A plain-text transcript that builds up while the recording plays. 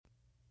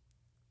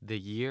The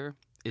year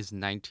is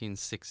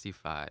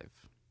 1965.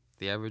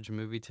 The average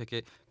movie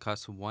ticket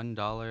costs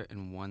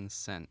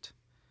 $1.01.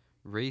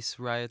 Race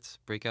riots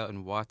break out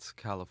in Watts,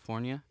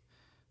 California.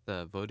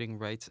 The Voting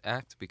Rights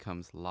Act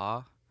becomes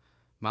law.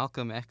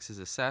 Malcolm X is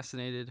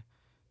assassinated.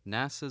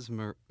 NASA's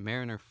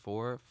Mariner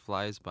 4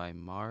 flies by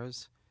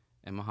Mars.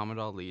 And Muhammad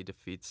Ali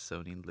defeats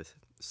Sonny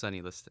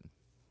Liston.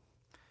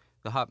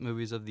 The hot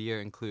movies of the year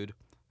include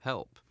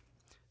Help,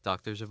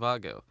 Dr.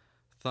 Zhivago,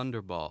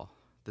 Thunderball,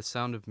 The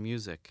Sound of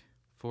Music,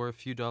 For a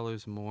Few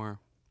Dollars More,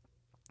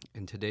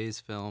 and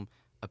today's film,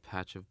 A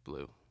Patch of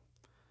Blue.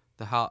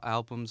 The hot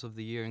albums of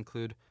the year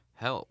include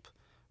Help,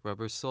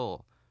 Rubber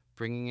Soul,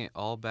 Bringing It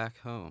All Back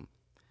Home,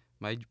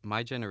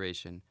 My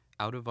Generation,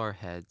 Out of Our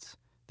Heads,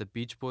 The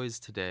Beach Boys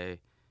Today,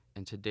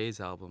 and today's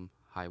album,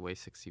 Highway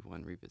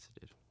 61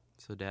 Revisited.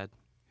 So, Dad,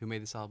 who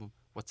made this album?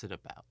 What's it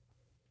about?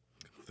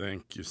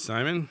 Thank you,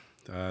 Simon.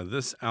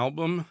 This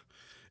album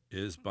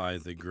is by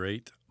the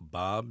great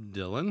Bob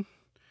Dylan.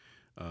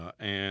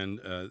 And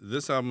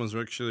this album was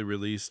actually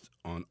released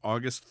on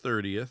August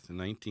 30th,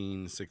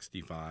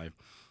 1965.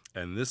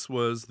 And this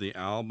was the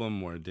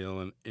album where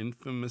Dylan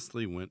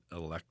infamously went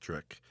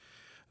electric.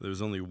 There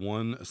was only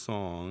one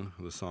song,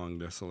 the song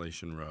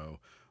Desolation Row,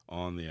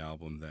 on the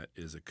album that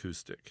is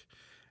acoustic.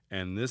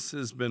 And this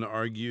has been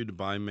argued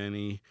by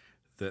many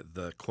that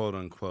the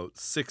quote-unquote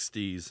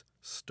 60s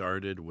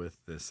started with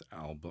this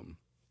album.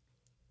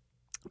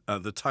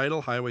 The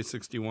title, Highway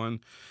 61,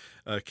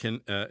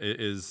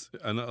 is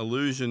an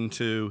allusion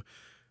to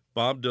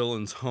Bob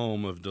Dylan's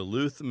home of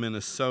Duluth,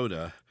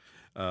 Minnesota,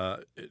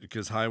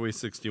 because Highway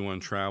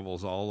 61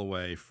 travels all the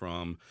way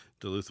from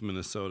Duluth,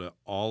 Minnesota,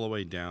 all the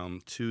way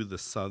down to the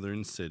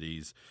southern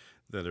cities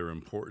that are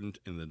important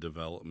in the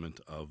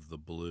development of the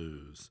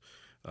blues.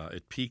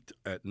 It peaked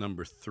at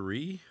number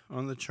 3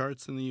 on the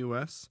charts in the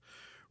U.S.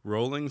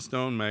 Rolling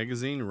Stone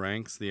magazine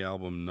ranks the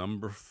album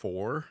number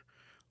 4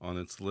 on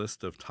its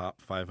list of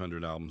top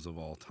 500 albums of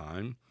all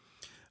time.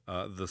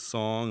 The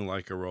song,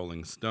 Like a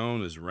Rolling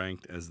Stone, is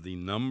ranked as the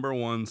number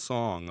 1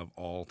 song of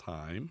all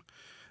time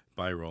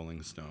by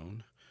Rolling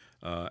Stone.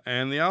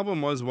 And the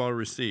album was well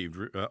received,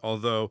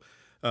 although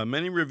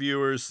many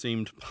reviewers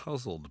seemed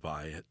puzzled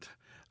by it.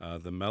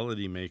 The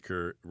Melody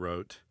Maker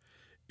wrote,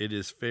 "It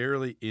is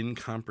fairly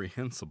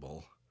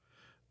incomprehensible,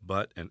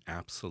 but an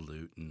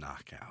absolute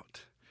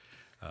knockout."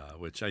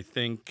 Which I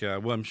think,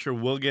 I'm sure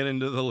we'll get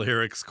into the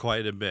lyrics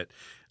quite a bit.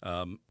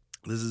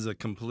 This is a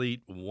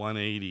complete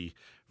 180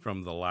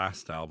 from the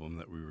last album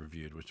that we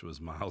reviewed, which was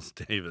Miles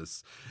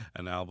Davis,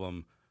 an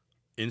album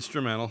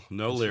instrumental,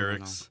 no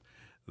lyrics.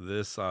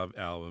 This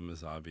album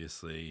is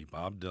obviously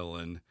Bob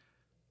Dylan,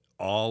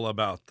 all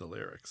about the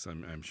lyrics.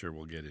 I'm sure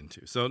we'll get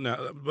into. So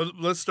now,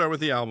 let's start with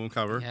the album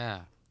cover.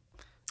 Yeah.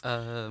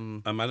 I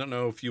don't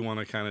know if you want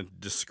to kind of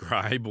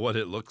describe what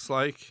it looks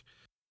like.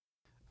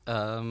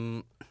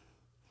 Well,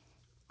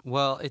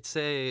 it's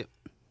a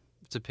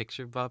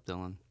picture of Bob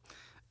Dylan.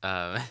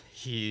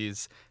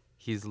 He's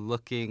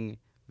looking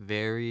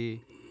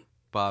very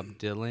Bob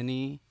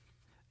Dylan-y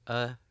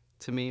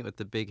to me, with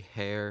the big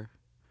hair.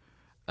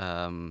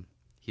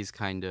 He's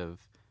kind of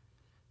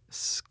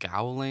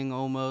scowling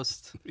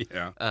almost.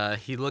 Yeah.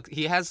 He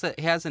has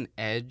an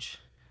edge,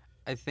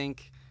 I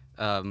think.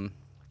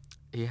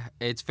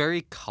 It's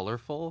very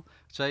colorful,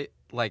 which I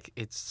like.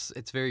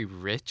 It's very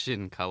rich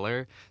in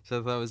color, so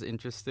I thought it was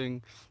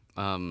interesting.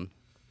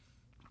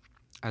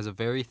 Has a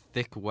very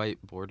thick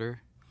white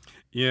border.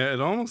 Yeah,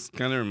 it almost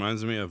kind of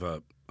reminds me of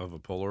a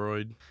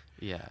Polaroid.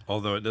 Yeah.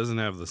 Although it doesn't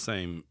have the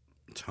same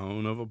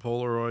tone of a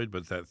Polaroid,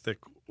 but that thick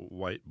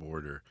white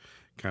border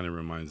kind of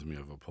reminds me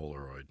of a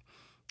Polaroid.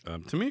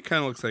 To me, it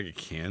kind of looks like a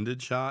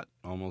candid shot,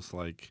 almost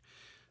like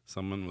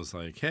someone was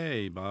like,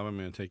 "Hey, Bob, I'm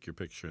going to take your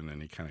picture," and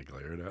then he kind of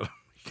glared at him.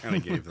 He kind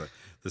of gave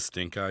the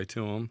stink eye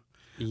to him.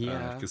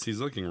 Yeah. Because he's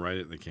looking right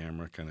at the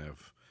camera, kind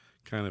of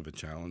a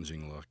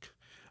challenging look.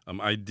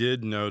 I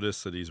did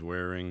notice that he's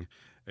wearing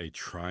a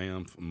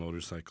Triumph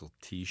motorcycle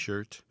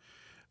T-shirt,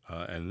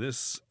 and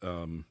this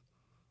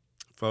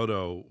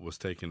photo was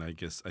taken, I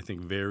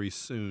think very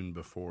soon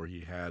before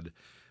he had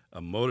a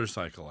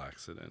motorcycle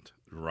accident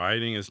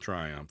riding his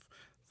Triumph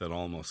that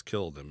almost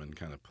killed him and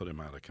kind of put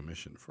him out of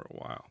commission for a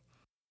while.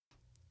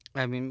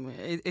 I mean,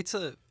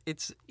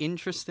 it's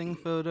interesting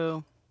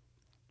photo,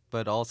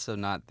 but also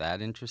not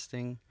that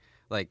interesting.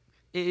 Like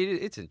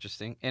it's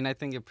interesting, and I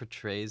think it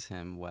portrays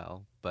him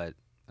well, but.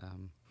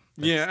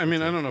 Yeah, I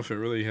mean, I don't know if it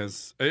really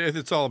has.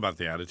 It's all about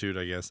the attitude,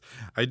 I guess.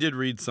 I did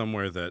read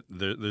somewhere that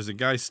there's a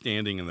guy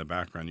standing in the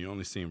background. You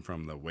only see him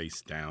from the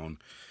waist down,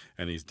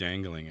 and he's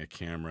dangling a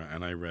camera.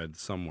 And I read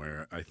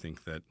somewhere, I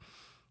think, that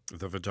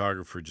the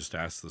photographer just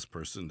asked this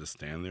person to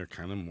stand there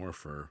kind of more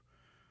for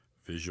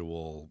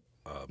visual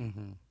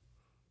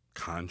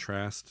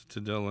contrast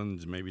to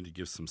Dylan, maybe to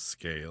give some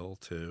scale,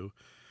 too.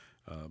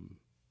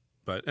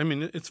 But, I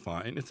mean, it's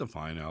fine. It's a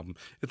fine album.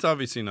 It's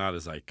obviously not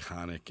as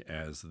iconic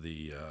as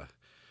the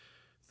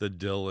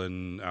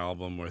Dylan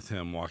album with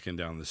him walking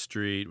down the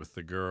street with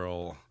the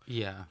girl,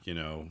 Yeah.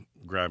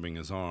 grabbing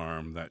his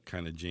arm, that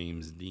kind of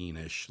James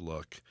Dean-ish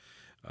look.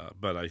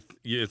 But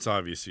it's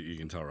obvious you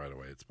can tell right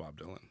away it's Bob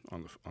Dylan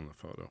on the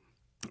photo.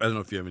 I don't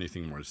know if you have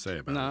anything more to say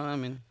about No, it. I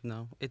mean,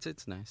 no,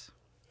 it's nice.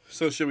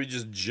 So should we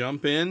just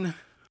jump in?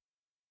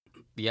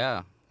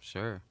 Yeah,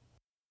 sure.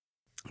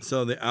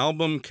 So the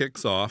album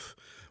kicks off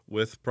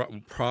with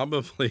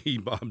probably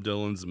Bob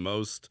Dylan's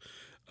most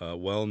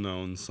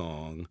well-known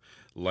song,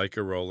 Like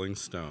a Rolling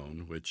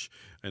Stone, which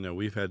I know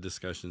we've had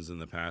discussions in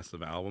the past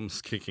of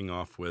albums kicking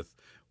off with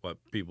what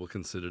people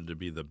consider to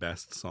be the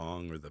best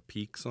song or the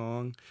peak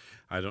song.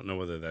 I don't know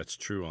whether that's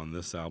true on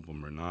this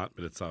album or not,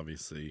 but it's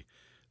obviously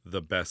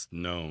the best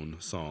known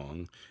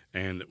song.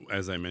 And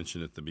as I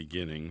mentioned at the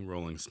beginning,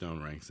 Rolling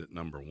Stone ranks it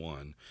number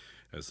one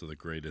as the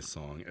greatest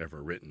song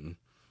ever written.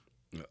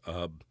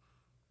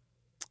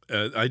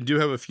 I do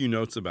have a few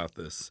notes about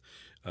this.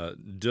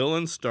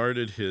 Dylan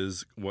started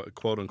his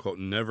quote unquote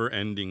never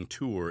ending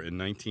tour in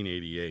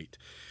 1988.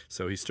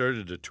 So he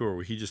started a tour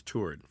where he just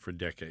toured for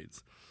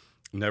decades,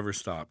 never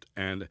stopped.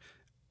 And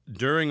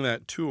during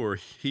that tour,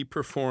 he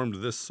performed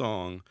this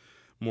song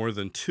more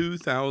than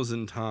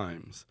 2,000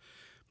 times.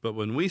 But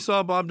when we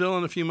saw Bob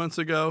Dylan a few months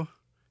ago,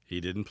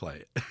 he didn't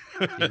play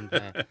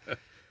it.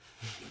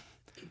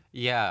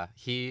 Yeah,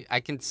 I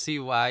can see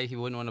why he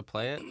wouldn't want to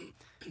play it.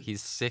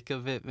 He's sick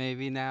of it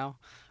maybe now.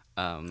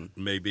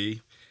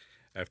 Maybe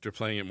after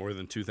playing it more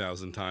than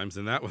 2,000 times,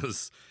 and that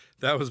was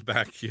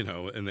back in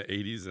the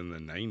 80s and the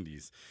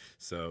 90s.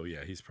 So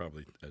yeah, he's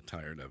probably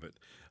tired of it.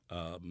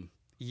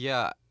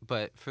 Yeah,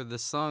 but for the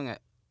song,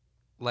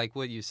 like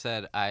what you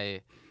said,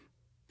 I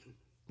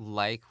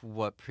like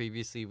what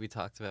previously we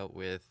talked about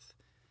with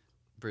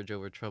Bridge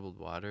Over Troubled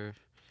Water.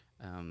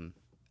 And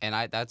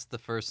that's the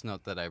first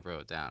note that I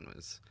wrote down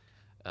was,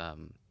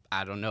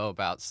 I don't know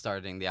about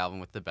starting the album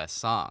with the best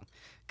song,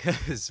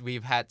 because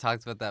we've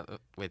talked about that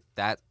with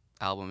that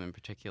album in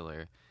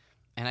particular.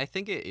 And I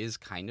think it is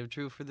kind of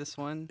true for this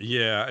one.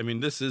 Yeah, I mean,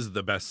 this is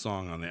the best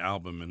song on the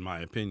album, in my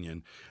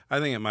opinion.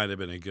 I think it might have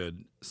been a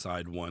good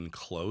side one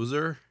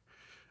closer,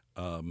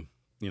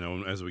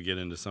 as we get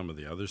into some of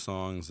the other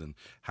songs and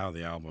how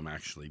the album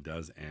actually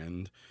does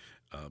end.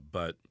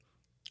 But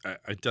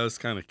it does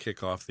kind of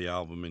kick off the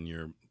album and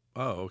you're,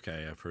 oh,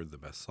 okay, I've heard the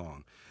best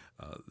song.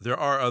 There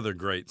are other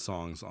great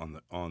songs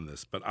on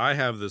this, but I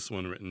have this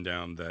one written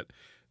down that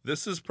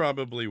this is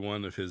probably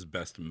one of his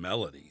best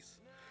melodies.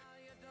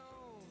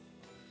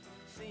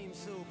 Seem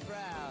so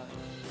proud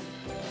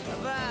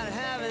about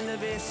having to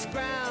be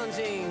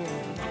scrounging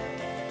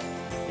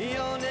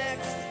your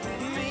next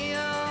meal.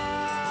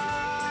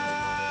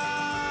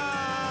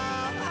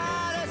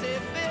 How does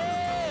it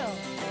feel?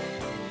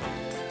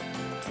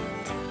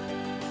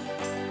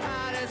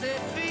 How does it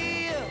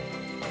feel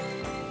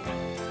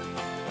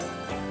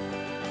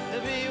to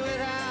be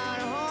without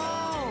a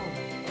home?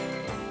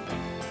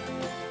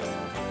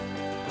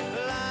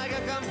 Like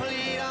a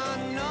complete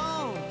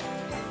unknown.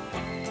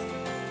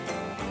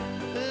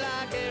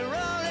 Like a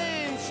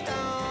rolling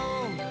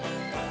stone.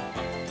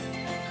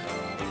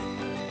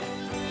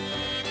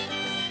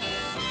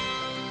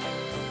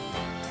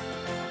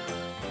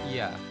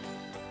 Yeah,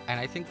 and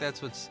I think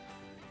that's what's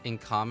in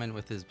common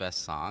with his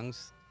best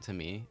songs to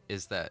me,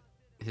 is that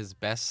his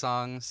best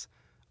songs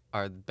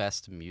are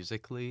best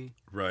musically,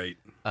 Right.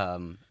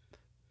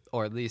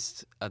 or at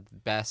least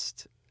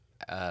best.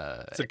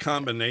 It's a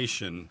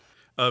combination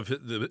of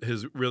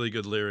his really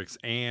good lyrics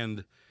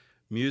and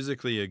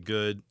musically a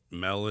good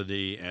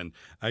melody. And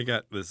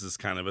this is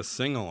kind of a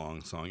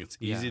sing-along song. It's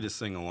easy to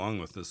sing along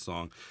with this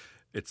song.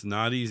 It's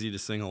not easy to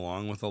sing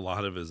along with a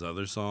lot of his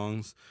other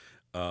songs.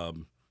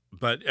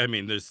 But I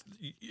mean,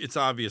 it's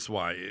obvious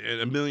why. And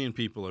a million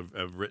people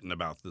have written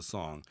about this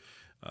song.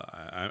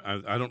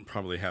 I don't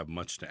probably have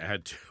much to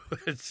add to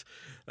it,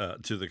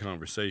 to the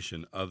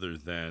conversation, other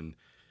than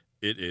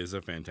it is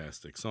a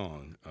fantastic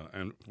song.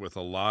 And with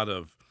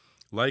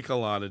like a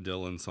lot of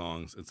Dylan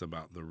songs, it's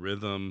about the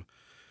rhythm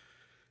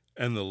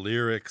and the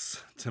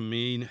lyrics. To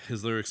me,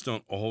 his lyrics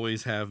don't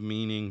always have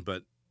meaning,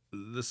 but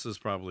this is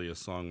probably a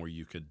song where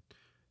you could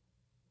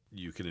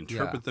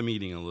interpret the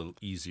meaning a little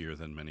easier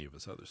than many of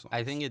his other songs.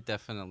 I think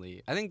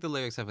the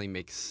lyrics definitely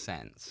make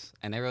sense.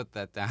 And I wrote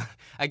that down.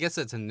 I guess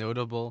that's a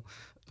notable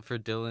for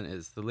Dylan,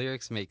 is the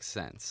lyrics make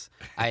sense.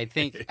 I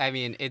think, I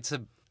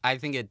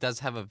think it does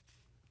have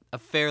a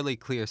fairly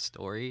clear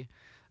story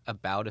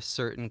about a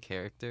certain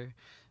character,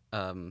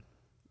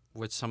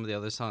 which some of the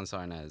other songs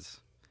aren't as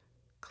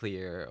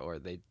clear, or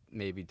they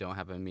maybe don't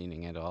have a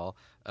meaning at all.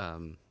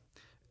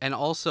 And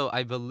also,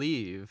 I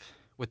believe,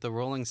 with the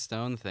Rolling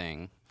Stone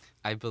thing,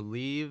 I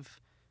believe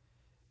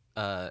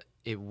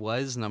it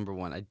was number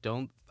one.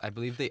 I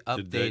believe they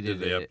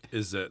updated it.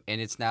 Is it?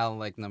 And it's now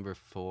like number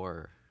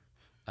 4.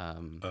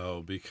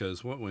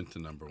 Because what went to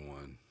number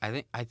one?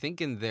 I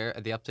think in there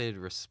the updated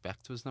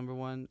Respect was number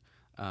 1.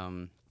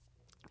 And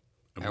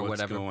or what's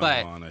whatever. going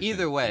But on,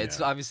 either way,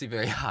 it's obviously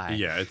very high.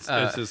 Yeah, it's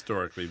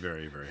historically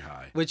very, very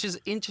high. Which is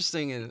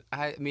interesting, and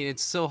I mean,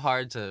 it's so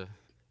hard to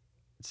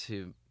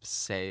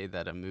say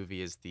that a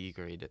movie is the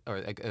greatest, or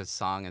a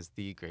song is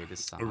the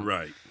greatest song.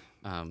 Right.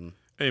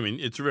 I mean,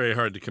 it's very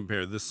hard to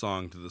compare this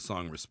song to the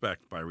song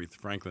Respect by Aretha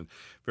Franklin.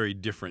 Very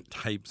different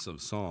types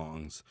of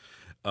songs.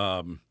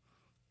 Um,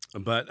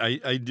 but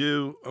I'm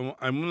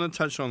going to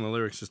touch on the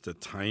lyrics just a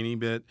tiny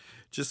bit,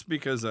 just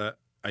because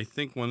I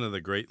think one of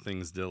the great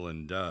things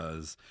Dylan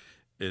does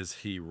is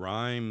he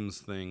rhymes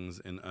things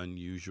in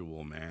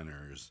unusual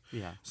manners.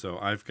 Yeah. So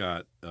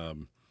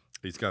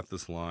he's got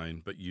this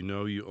line, but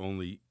you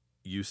only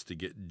used to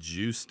get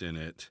juiced in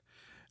it.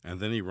 And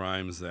then he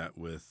rhymes that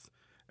with,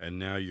 and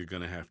now you're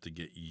going to have to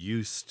get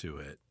used to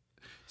it.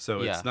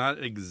 So Yeah. it's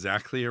not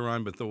exactly a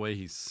rhyme, but the way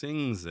he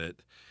sings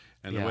it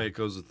and the way it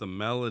goes with the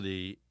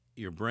melody,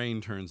 your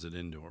brain turns it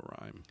into a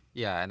rhyme.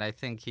 Yeah, and I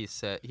think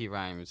he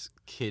rhymes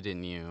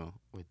 "kiddin' you"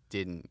 with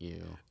 "didn't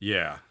you."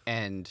 Yeah.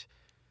 And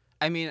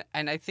I mean,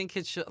 and I think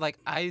like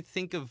I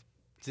think of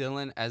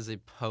Dylan as a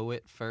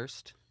poet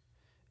first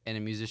and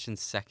a musician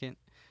second,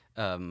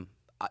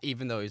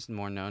 even though he's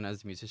more known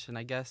as a musician,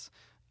 I guess.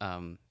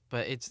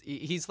 But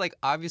he's like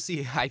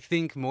obviously I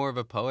think more of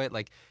a poet.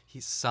 Like he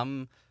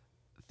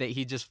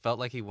just felt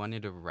like he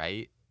wanted to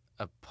write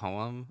a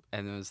poem,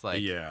 and it was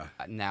like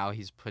now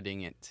he's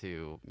putting it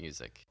to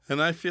music.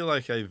 And I feel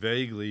like I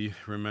vaguely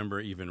remember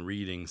even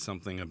reading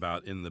something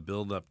about in the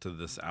build up to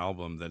this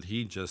album that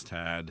he just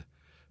had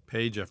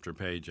page after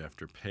page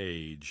after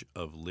page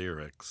of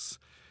lyrics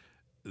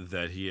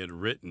that he had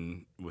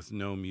written with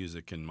no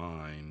music in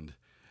mind,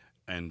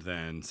 and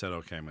then said,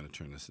 okay, I'm going to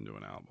turn this into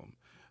an album.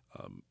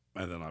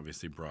 And then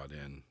obviously brought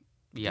in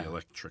the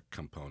electric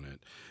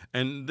component.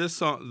 And this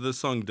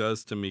song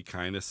does, to me,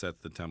 kind of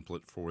set the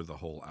template for the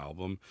whole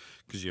album,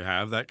 because you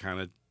have that kind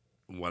of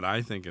what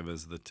I think of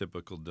as the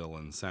typical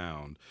Dylan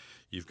sound.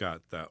 You've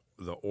got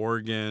the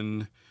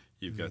organ,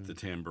 you've got the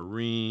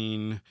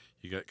tambourine,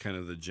 you got kind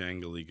of the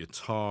jangly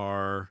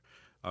guitar.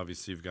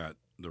 Obviously, you've got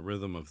the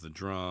rhythm of the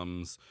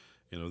drums.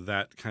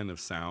 That kind of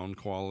sound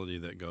quality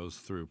that goes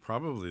through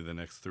probably the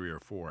next 3 or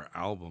 4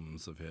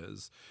 albums of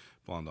his,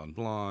 Blonde on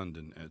Blonde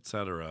and et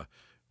cetera,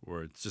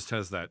 where it just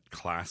has that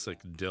classic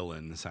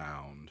Dylan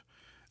sound.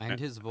 And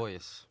his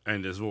voice.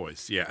 And his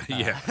voice, yeah.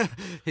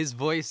 His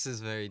voice is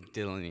very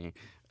Dylan-y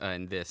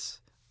in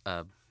this.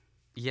 I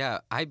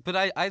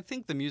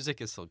think the music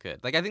is still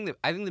good. Like I think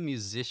the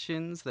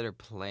musicians that are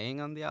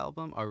playing on the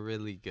album are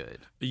really good.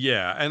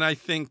 Yeah, and I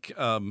think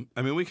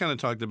we kind of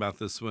talked about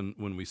this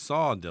when we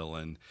saw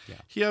Dylan. Yeah.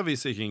 He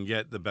obviously can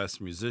get the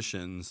best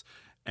musicians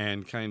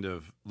and kind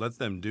of let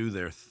them do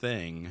their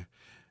thing,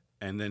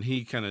 and then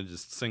he kind of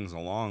just sings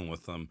along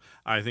with them.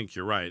 I think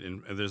you're right,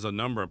 and there's a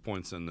number of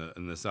points in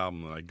this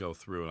album that I go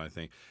through, and I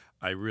think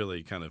I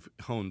really kind of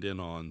honed in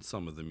on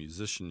some of the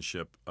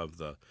musicianship of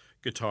the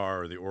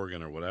guitar or the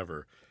organ or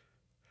whatever.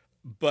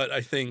 But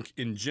I think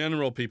in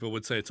general, people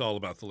would say it's all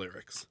about the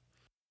lyrics.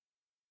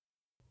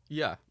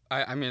 Yeah,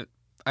 I mean,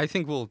 I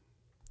think we'll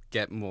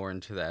get more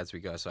into that as we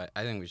go, so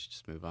I think we should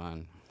just move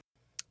on.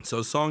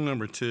 So song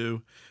number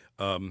 2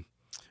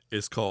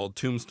 is called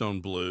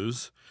Tombstone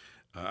Blues.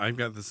 I've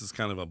got this as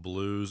kind of a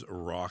blues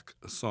rock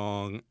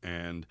song,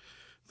 and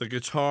the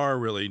guitar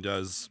really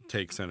does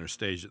take center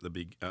stage at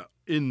the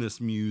in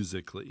this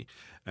musically.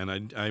 And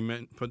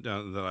I put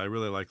down that I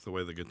really like the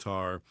way the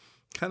guitar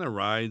kind of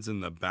rides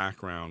in the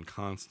background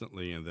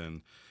constantly and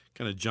then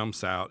kind of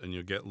jumps out, and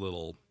you'll get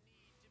little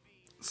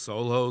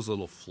solos,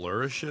 little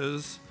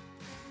flourishes.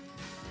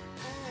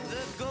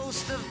 The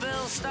ghost of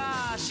Belle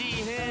Star, she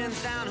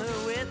hands down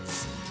her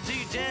wits to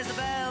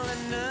Jezebel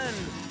and Nun.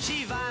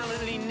 She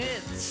violently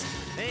knits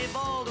a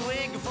bald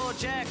wig for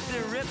Jack the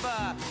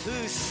Ripper,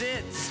 who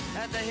sits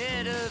at the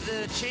head of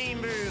the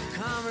Chamber of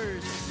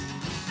Commerce.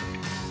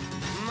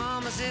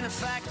 Mama's in a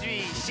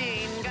factory, she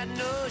ain't got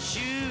no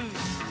shoes.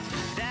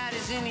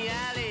 Daddy's in the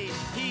alley,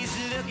 he's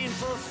looking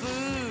for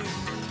food.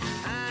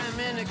 I'm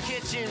in the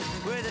kitchen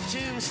with the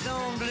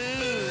Tombstone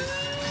Blues.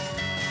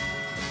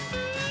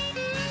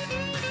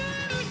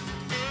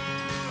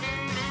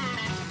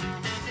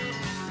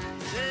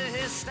 The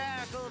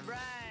hysterical bride.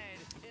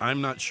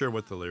 I'm not sure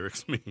what the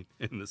lyrics mean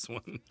in this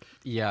one.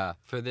 Yeah,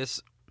 for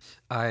this,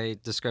 I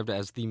described it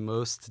as the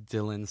most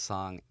Dylan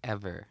song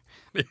ever.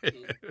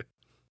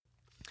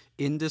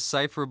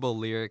 Indecipherable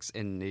lyrics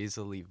and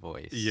nasally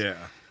voice. Yeah.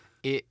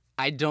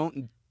 I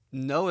don't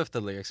know if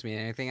the lyrics mean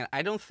anything, and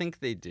I don't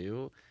think they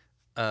do.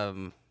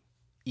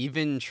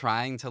 Even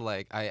trying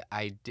to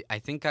I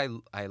think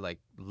I like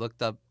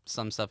looked up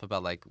some stuff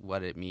about like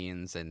what it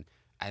means, and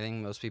I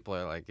think most people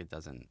are like it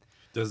doesn't.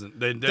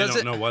 They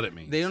don't know what it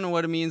means. They don't know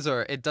what it means,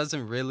 or it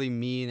doesn't really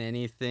mean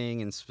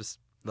anything.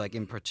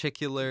 In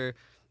particular,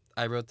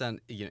 I wrote down,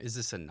 is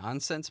this a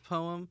nonsense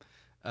poem?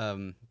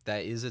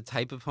 That is a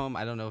type of poem.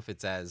 I don't know if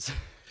it's as.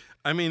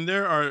 I mean,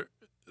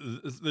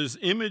 there's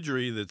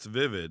imagery that's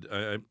vivid.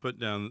 I put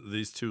down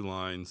these 2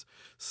 lines: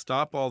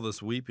 "Stop all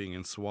this weeping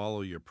and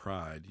swallow your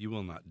pride. You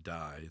will not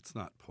die. It's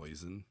not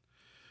poison."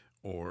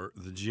 Or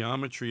 "The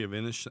geometry of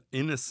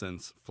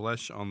innocence,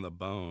 flesh on the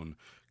bone,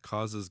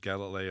 causes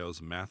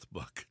Galileo's math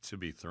book to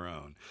be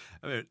thrown."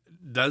 I mean,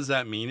 does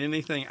that mean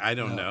anything? I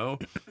don't know,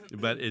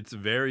 but it's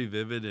very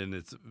vivid in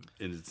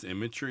its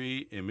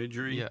imagery.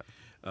 Yeah.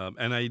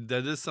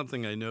 That is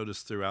something I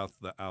noticed throughout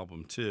the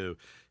album too.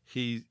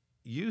 He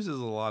uses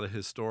a lot of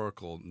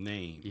historical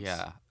names.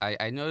 Yeah,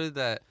 I noted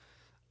that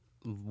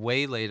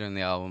way later in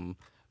the album,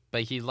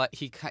 but he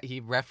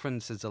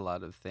references a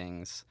lot of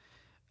things,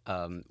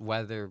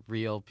 whether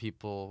real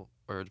people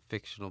or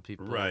fictional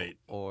people, Right.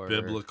 or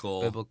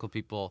Biblical.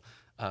 people,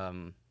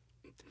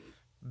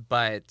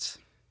 but.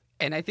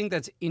 And I think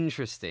that's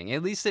interesting.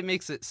 At least it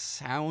makes it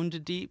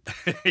sound deep.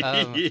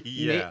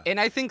 Yeah. And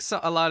I think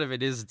a lot of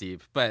it is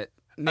deep, but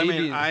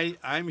maybe.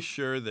 I'm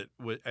sure that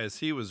as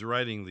he was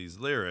writing these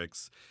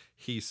lyrics,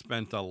 he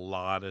spent a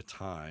lot of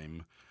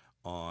time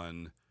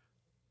on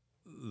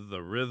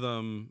the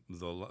rhythm,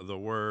 the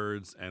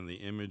words, and the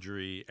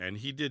imagery, and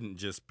he didn't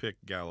just pick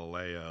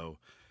Galileo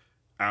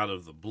out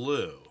of the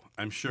blue.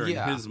 I'm sure in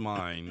his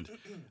mind,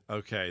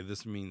 okay,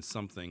 this means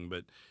something,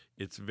 but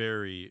it's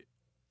very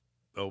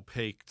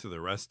opaque to the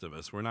rest of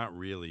us. We're not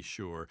really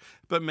sure.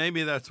 But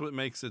maybe that's what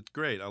makes it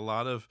great. A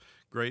lot of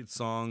great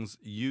songs,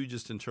 you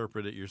just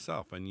interpret it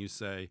yourself and you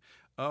say,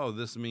 oh,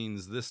 this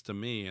means this to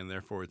me and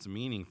therefore it's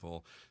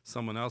meaningful.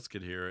 Someone else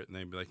could hear it and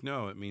they'd be like,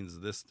 no, it means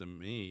this to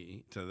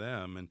me, to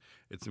them, and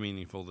it's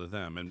meaningful to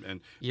them.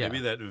 And maybe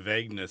that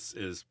vagueness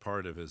is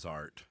part of his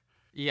art.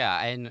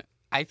 Yeah, and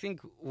I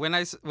think when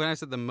I said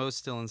the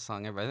most Dylan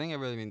song ever, I think I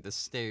really mean the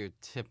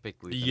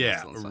stereotypically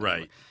most Dylan song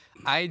right. ever.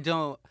 I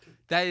don't.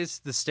 That is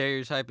the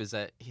stereotype, is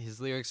that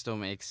his lyrics don't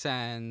make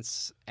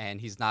sense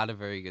and he's not a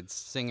very good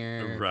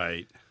singer,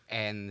 right?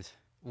 And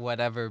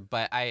whatever.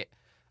 But I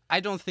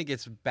don't think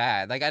it's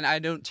bad. Like I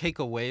don't take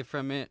away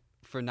from it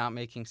for not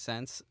making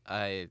sense.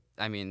 I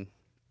mean,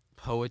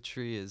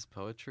 poetry is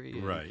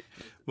poetry, right?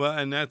 Well,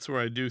 and that's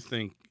where I do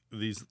think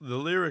the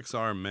lyrics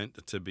are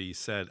meant to be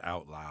said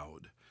out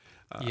loud.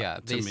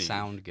 They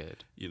sound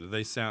good. You know,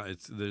 they sound.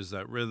 There's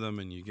that rhythm,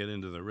 and you get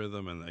into the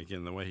rhythm, and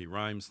again, the way he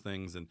rhymes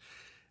things,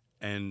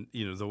 and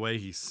you know the way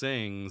he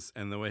sings,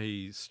 and the way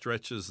he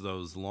stretches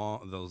those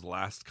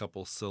last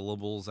couple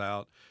syllables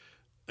out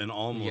in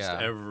almost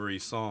every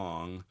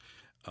song.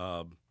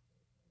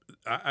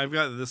 I've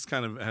got this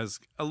kind of has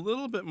a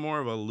little bit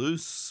more of a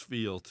loose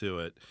feel to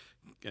it.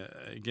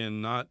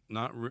 Again, not.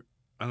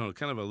 I don't know,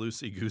 kind of a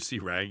loosey-goosey,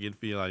 ragged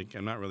feel.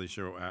 I'm not really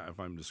sure if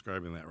I'm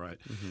describing that right.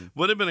 Mm-hmm.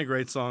 Would have been a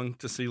great song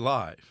to see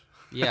live.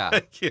 Yeah.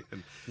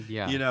 Again,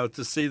 you know,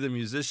 to see the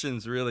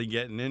musicians really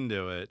getting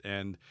into it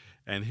and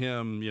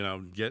him, you know,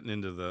 getting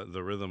into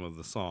the rhythm of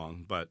the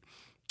song. But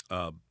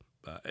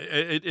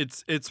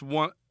it's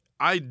one.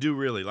 I do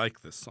really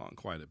like this song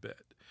quite a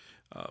bit.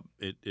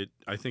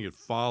 I think it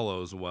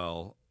follows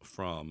well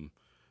from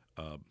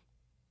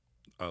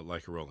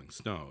Like a Rolling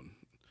Stone.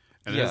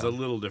 And it has a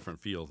little different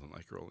feel than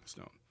Like Rolling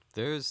Stone.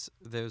 There's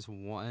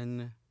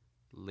one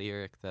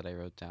lyric that I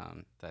wrote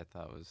down that I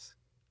thought was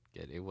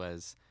good. It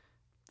was,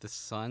 "The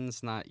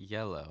sun's not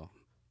yellow,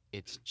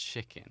 it's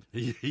chicken."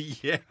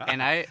 Yeah.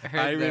 And I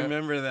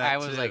remember that I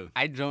was too. like,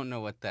 I don't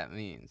know what that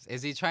means.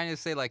 Is he trying to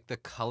say like the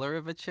color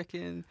of a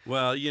chicken?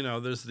 Well, you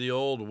know, there's the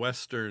old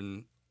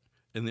Western.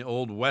 In the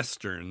old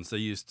Westerns, they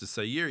used to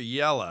say, "You're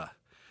yellow,"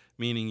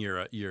 meaning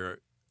you're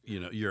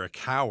a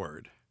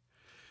coward.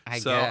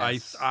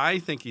 I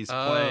think he's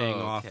playing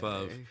off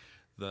of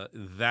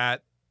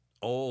that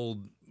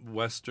old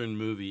Western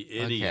movie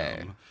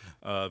idiom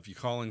of you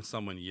calling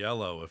someone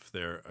yellow if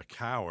they're a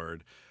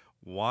coward.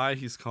 Why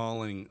he's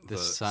calling the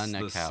sun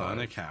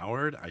a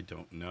coward, I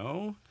don't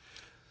know.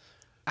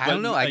 I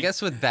don't know. I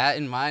guess with that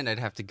in mind, I'd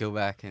have to go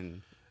back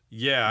and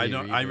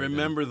I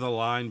remember the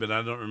line, but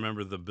I don't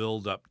remember the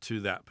build up to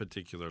that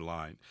particular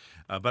line.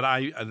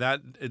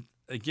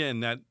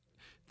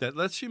 That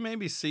lets you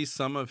maybe see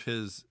some of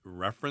his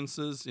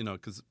references, you know,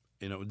 because,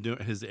 you know,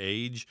 his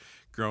age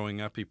growing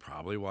up, he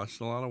probably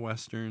watched a lot of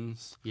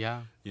Westerns.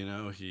 Yeah. You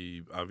know,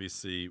 he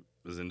obviously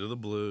was into the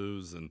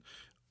blues and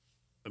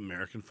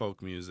American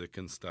folk music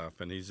and stuff,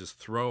 and he's just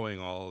throwing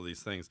all of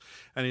these things.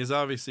 And he's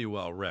obviously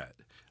well read.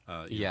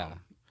 Know.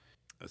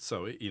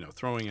 So, you know,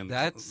 throwing in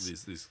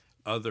these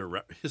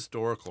other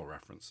historical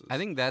references. I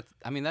think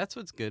that's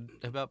what's good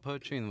about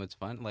poetry and what's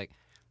fun. Like,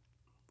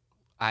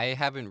 I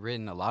haven't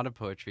written a lot of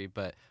poetry,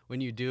 but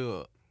when you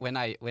do, when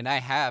I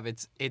have,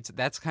 it's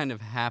that's kind of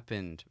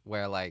happened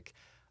where like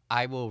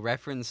I will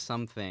reference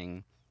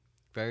something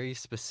very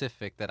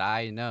specific that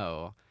I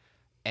know,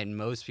 and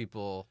most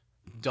people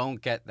don't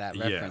get that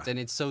reference, and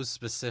it's so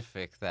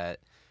specific that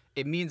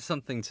it means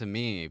something to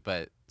me,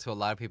 but to a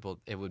lot of people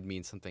it would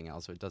mean something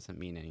else, or it doesn't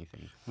mean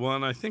anything. Well,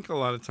 and I think a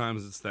lot of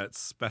times it's that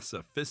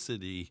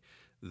specificity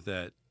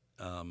that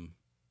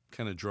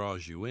kind of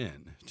draws you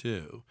in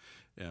too.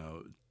 You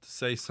know, to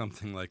say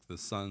something like "the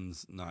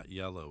sun's not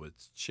yellow,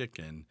 it's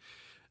chicken."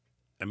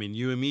 I mean,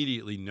 you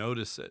immediately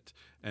notice it,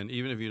 and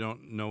even if you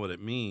don't know what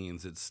it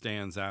means, it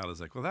stands out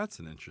as like, well, that's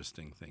an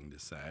interesting thing to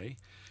say.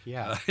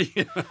 Yeah.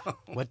 You know?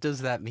 What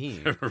does that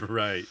mean?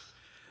 Right.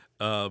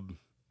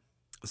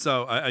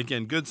 So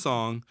again, good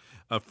song.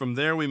 From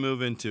there, we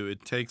move into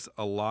 "It Takes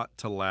a Lot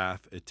to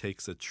Laugh, It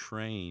Takes a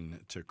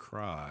Train to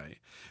Cry,"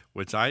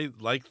 which I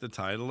like the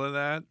title of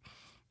that.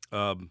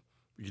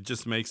 It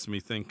just makes me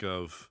think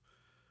of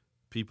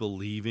people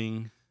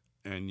leaving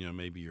and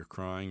maybe you're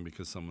crying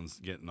because someone's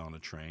getting on a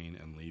train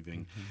and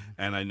leaving. Mm-hmm.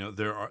 And I know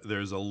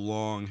there's a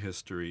long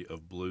history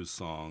of blues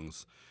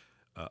songs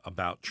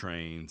about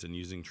trains and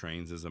using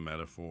trains as a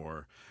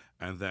metaphor.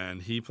 And then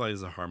he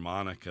plays a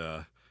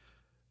harmonica,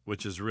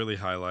 which is really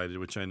highlighted,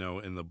 which I know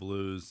in the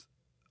blues,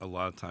 a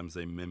lot of times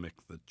they mimic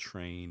the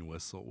train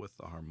whistle with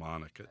the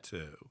harmonica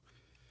too.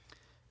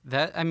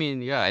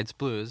 It's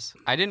blues.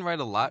 I didn't write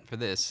a lot for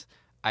this.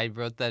 I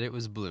wrote that it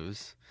was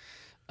blues.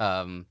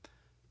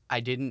 I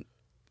didn't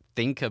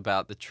think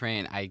about the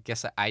train. I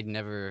guess I'd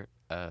never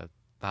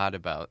thought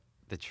about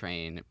the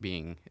train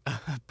being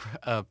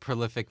a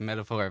prolific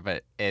metaphor,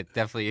 but it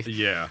definitely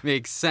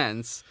makes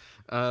sense.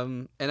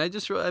 And I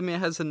just wrote, it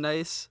has a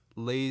nice,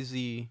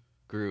 lazy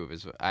groove.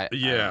 I've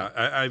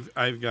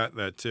got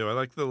that too. I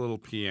like the little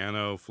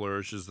piano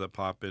flourishes that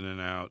pop in and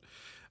out.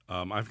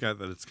 I've got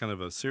that it's kind of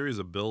a series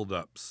of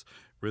build-ups.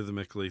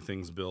 Rhythmically,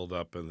 things build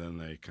up, and then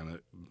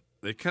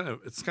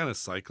it's kind of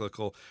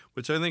cyclical,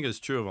 which I think is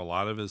true of a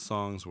lot of his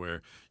songs,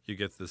 where you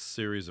get this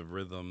series of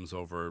rhythms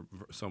over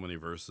so many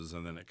verses,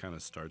 and then it kind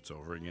of starts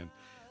over again.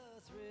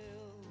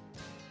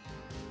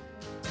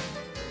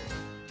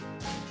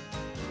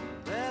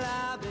 Well,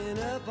 I've been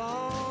up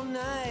all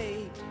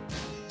night,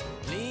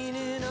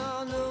 leaning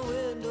on the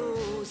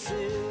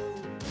windowsill.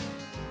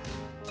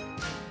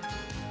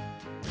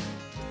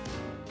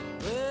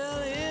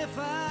 Well, if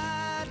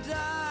I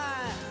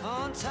die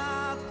on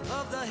top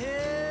of the hill,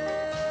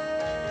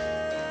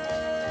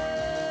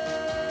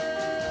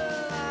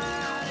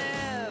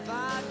 and if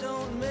I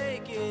don't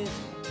make it,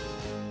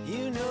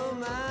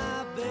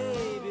 my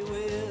baby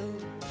will.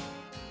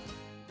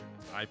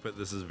 I put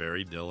this is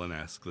very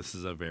Dylan-esque. This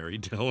is a very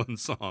Dylan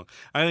song.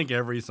 I think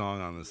every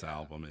song on this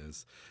album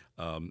is.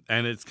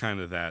 And it's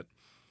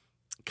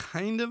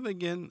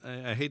again,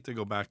 I hate to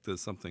go back to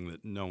something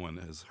that no one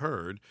has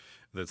heard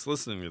that's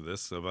listening to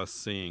this, of us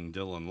seeing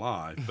Dylan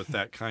live, but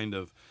that kind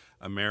of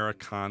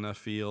Americana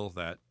feel,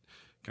 that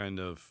kind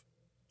of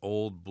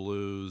old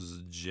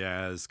blues,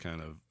 jazz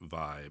kind of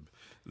vibe.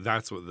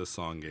 That's what this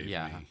song gave me.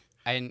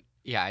 I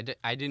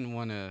didn't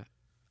want to.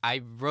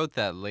 I wrote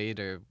that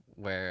later,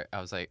 where I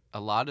was like, a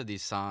lot of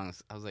these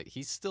songs, I was like,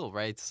 he still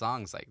writes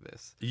songs like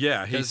this.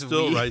 Yeah, he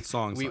still writes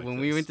songs like this. When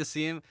we went to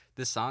see him,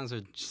 the songs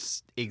are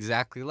just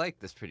exactly like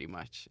this, pretty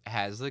much. It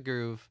has the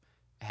groove,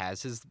 it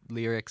has his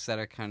lyrics that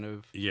are kind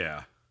of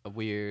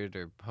weird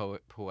or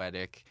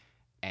poetic,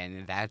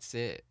 and that's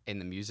it.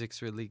 And the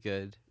music's really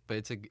good, but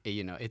it's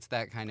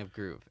that kind of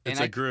groove. It's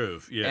a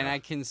groove, yeah. And I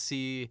can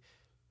see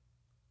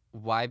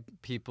why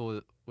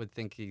people would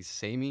think he's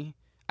samey.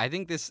 I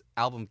think this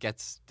album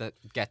gets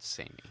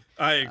samey.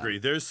 I agree.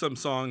 There's some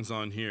songs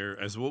on here,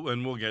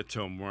 and we'll get to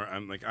them, where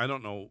I'm like, I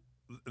don't know,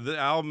 the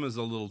album is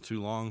a little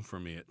too long for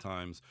me at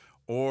times,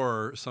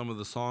 or some of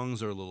the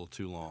songs are a little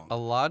too long. A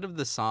lot of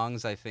the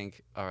songs, I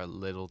think, are a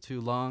little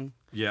too long.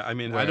 Yeah, I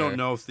don't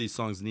know if these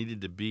songs needed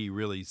to be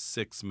really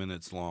 6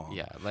 minutes long.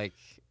 Yeah, like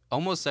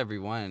almost every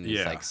one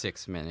is like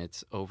 6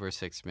 minutes, over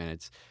 6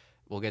 minutes.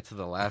 We'll get to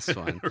the last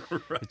one,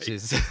 right. Which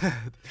is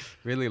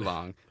really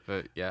long,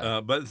 but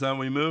yeah. But then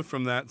we move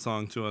from that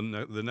song to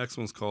the next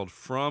one's called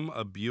From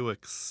a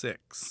Buick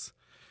 6.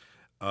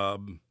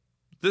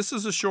 This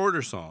is a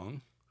shorter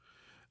song.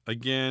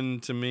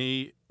 Again, to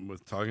me,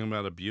 with talking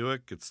about a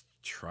Buick, it's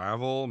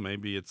travel.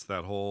 Maybe it's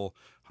that whole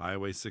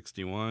Highway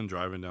 61,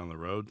 driving down the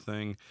road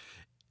thing.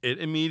 It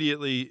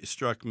immediately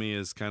struck me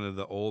as kind of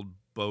the old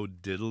Bo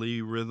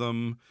Diddley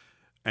rhythm,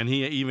 and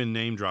he even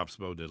name drops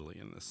Bo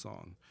Diddley in this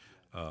song.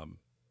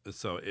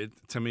 So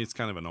to me, it's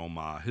kind of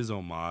his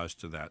homage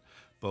to that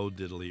Bo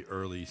Diddley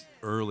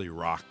early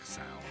rock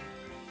sound.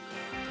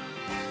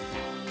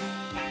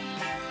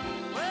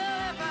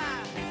 Well, if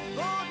I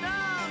go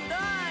down,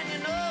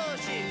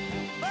 she's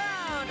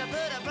bound to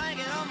put a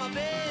blanket on my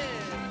bed.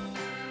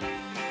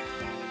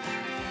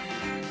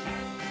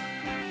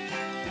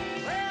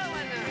 Well,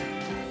 when the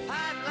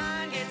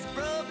pipeline gets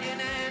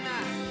broken and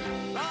I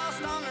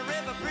lost on the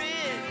river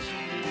bridge,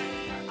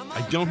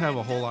 I don't have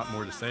a whole lot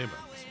more to say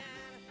about this one.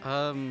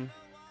 I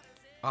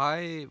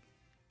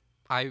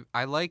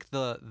like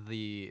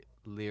the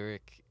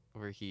lyric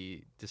where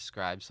he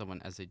describes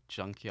someone as a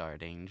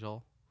junkyard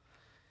angel.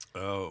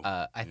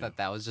 I thought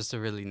that was just a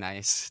really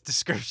nice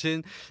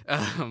description.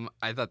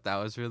 I thought that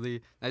was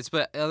really nice,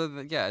 but other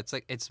than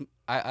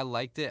I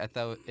liked it. I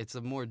thought it's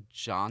a more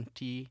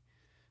jaunty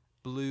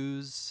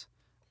blues.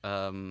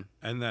 And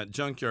that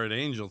junkyard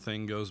angel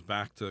thing goes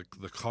back to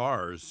the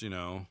cars.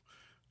 The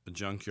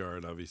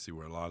junkyard, obviously,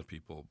 where a lot of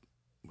people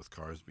with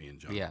cars being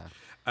junked. Yeah.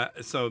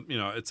 So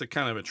it's a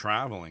kind of a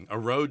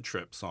road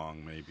trip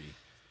song, maybe.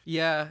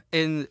 Yeah,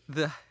 in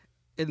the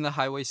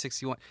Highway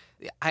 61,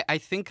 I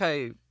think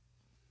I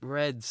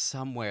read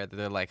somewhere that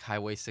they're like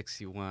Highway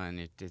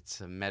 61. It's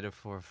a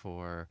metaphor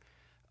for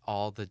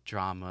all the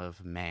drama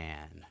of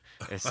man,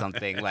 or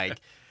something like.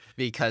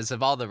 Because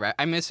of all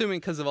I'm assuming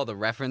because of all the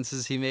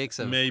references he makes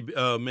of maybe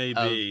of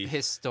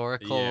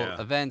historical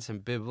events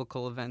and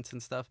biblical events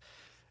and stuff,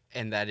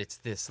 and that it's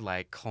this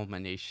like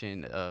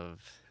culmination of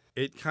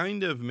it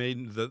kind of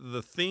made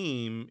the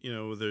theme,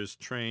 there's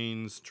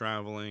trains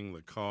traveling,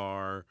 the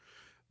car,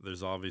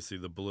 there's obviously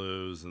the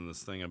blues and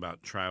this thing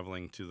about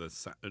traveling to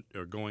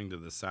or going to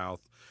the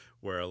South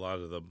where a lot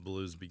of the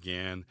blues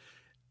began.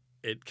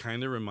 It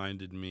kind of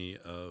reminded me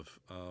of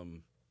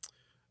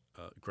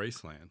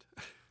Graceland.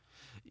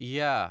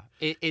 Yeah,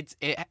 it's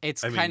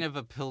kind of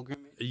a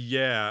pilgrimage.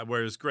 Yeah,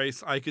 whereas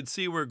I could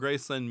see where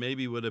Graceland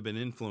maybe would have been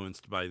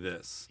influenced by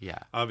this. Yeah.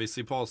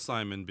 Obviously, Paul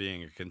Simon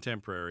being a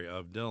contemporary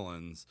of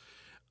Dylan's,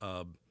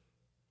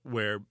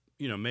 where,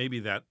 maybe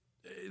that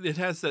it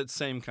has that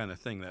same kind of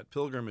thing, that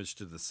pilgrimage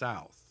to the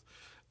South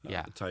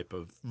type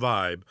of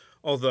vibe.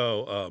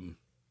 Although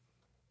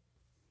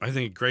I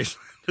think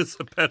Graceland is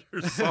a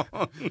better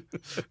song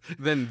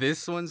than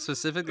this one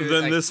specifically.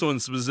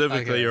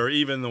 Okay. Or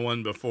even the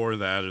one before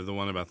that, or the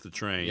one about the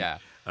train. Yeah.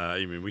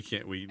 I mean, we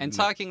can't.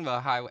 Talking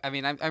about highway. I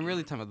mean, I'm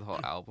really talking about the whole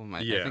album.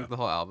 I think the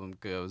whole album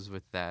goes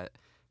with that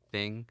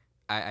thing.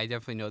 I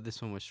definitely know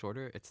this one was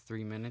shorter. It's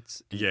 3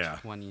 minutes and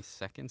 20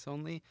 seconds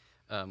only,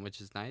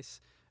 which is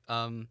nice.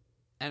 And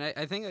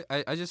I think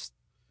I just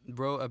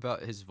wrote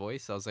about his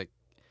voice. I was like,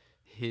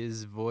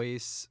 his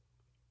voice.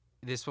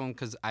 This one,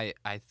 because I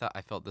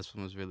felt this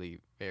one was really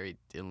very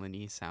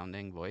Dylan-y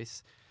sounding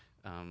voice,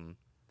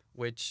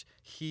 which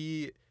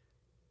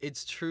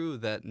it's true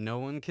that no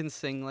one can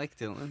sing like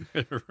Dylan.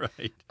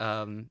 Right.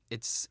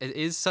 It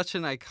is such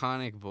an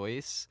iconic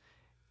voice,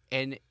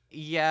 and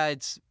yeah,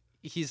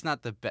 he's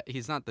not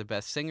the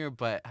best singer,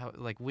 but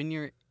when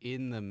you're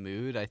in the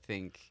mood, I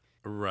think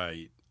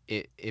right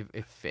it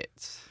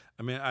fits.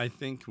 I mean, I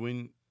think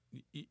when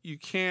you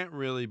can't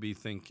really be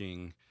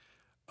thinking,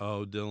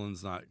 oh,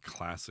 Dylan's not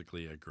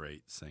classically a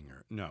great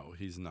singer. No,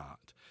 he's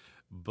not.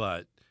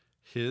 But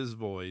his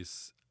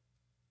voice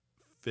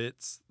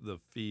fits the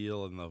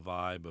feel and the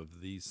vibe of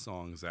these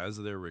songs as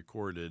they're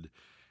recorded,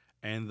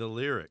 and the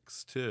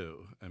lyrics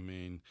too. I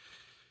mean,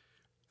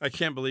 I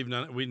can't believe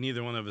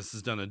neither one of us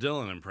has done a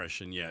Dylan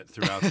impression yet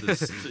throughout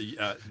this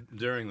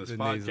during this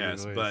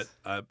podcast. But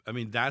I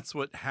mean, that's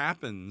what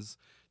happens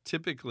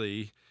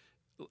typically.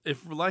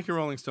 If Like a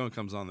Rolling Stone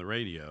comes on the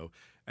radio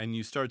and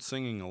you start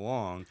singing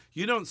along,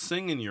 you don't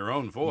sing in your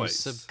own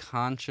voice. You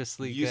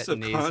subconsciously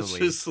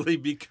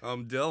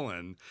become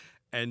Dylan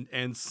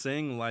and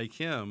sing like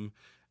him.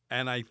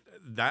 And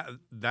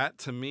that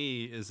to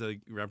me is a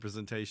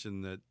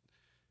representation that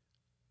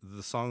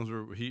the songs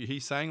were he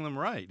sang them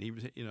right. He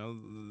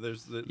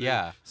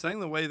sang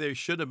the way they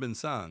should have been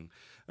sung.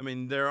 I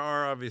mean, there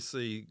are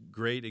obviously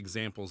great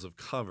examples of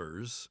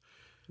covers.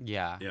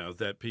 Yeah.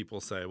 That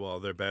people say, well,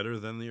 they're better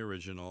than the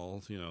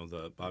original.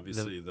 The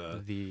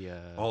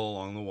All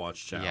Along the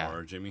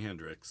Watchtower, Jimi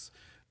Hendrix,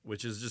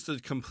 which is just a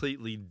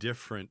completely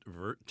different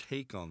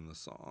take on the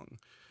song.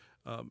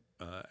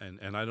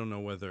 And I don't know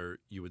whether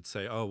you would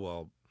say, oh,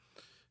 well,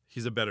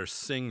 he's a better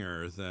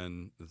singer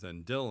than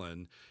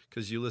Dylan,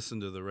 because you listen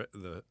to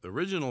the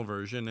original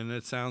version and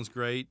it sounds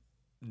great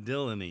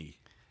Dylan-y.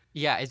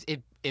 Yeah,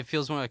 it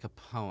feels more like a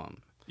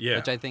poem. Yeah.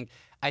 Which I think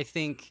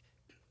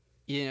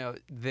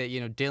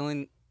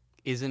Dylan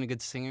isn't a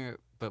good singer,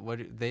 but what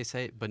do they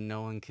say? But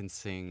no one can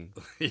sing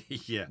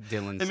Dylan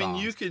songs. I mean,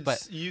 you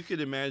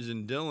could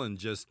imagine Dylan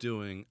just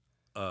doing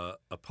a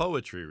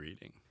poetry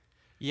reading.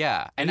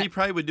 Yeah. And he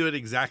probably would do it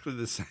exactly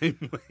the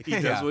same way he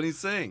does when he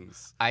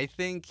sings. I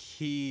think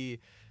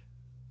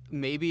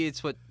maybe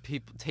it's what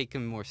people take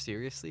him more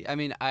seriously. I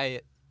mean, I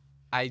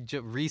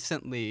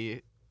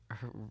recently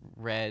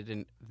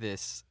read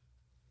this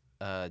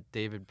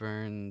David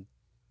Byrne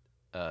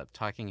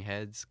Talking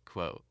Heads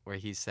quote where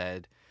he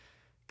said,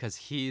 because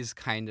he's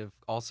kind of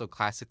also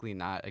classically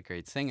not a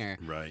great singer.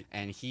 Right.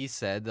 And he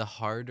said the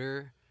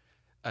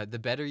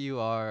better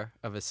you are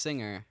of a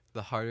singer,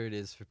 the harder it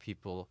is for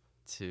people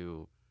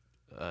to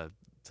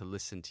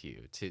listen to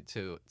you,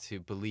 to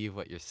believe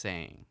what you're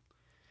saying,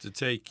 to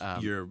take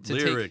your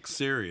lyrics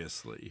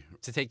seriously.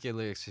 To take your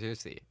lyrics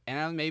seriously,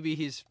 and maybe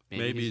he's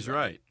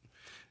right.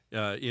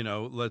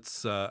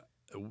 Let's.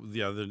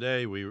 The other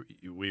day we were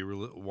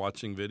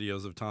watching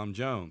videos of Tom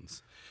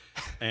Jones,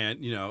 and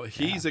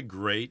he's a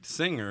great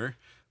singer,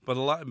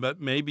 but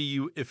maybe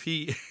you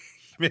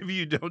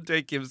don't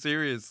take him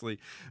seriously.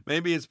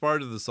 Maybe it's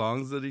part of the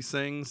songs that he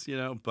sings,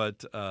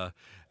 but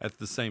at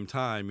the same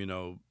time,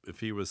 if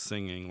he was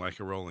singing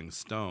Like a Rolling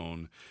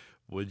Stone,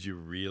 would you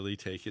really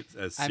take it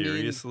as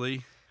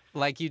seriously?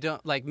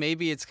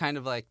 Maybe it's kind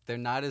of like they're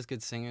not as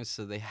good singers,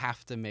 so they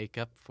have to make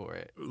up for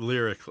it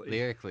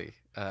lyrically,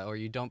 or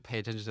you don't pay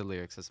attention to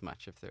lyrics as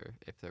much if they're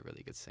a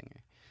really good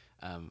singer.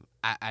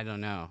 I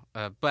don't know,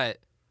 but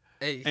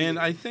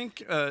I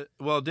think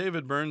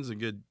David Byrne's a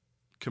good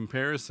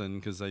comparison,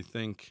 because I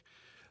think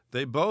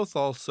they both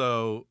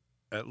also,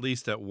 at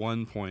least at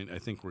one point, I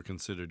think were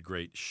considered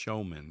great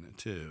showmen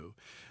too.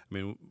 I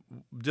mean,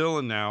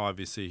 Dylan now,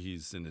 obviously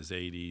he's in his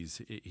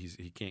 80s.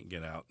 He can't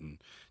get out and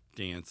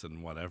dance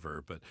and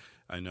whatever, but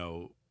I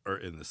know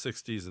in the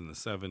 60s and the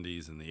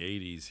 70s and the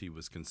 80s he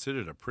was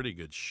considered a pretty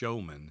good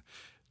showman.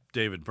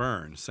 David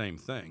Byrne, same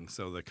thing.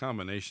 So the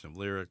combination of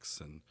lyrics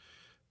and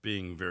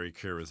being very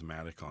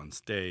charismatic on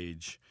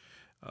stage,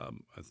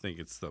 I think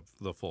it's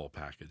the full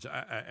package.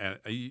 I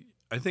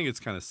think it's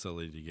kind of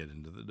silly to get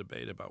into the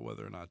debate about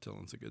whether or not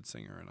Dylan's a good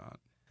singer or not.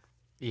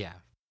 Yeah.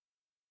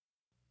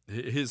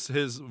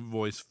 His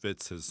voice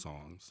fits his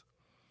songs.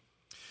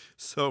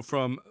 So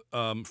from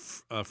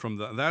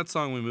that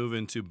song we move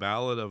into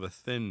Ballad of a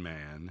Thin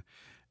Man,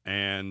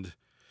 and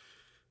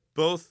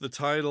both the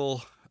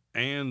title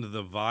and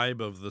the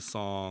vibe of the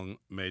song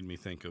made me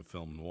think of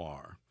film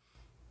noir.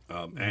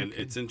 And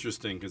it's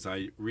interesting because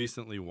I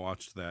recently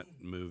watched that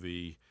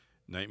movie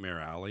Nightmare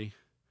Alley,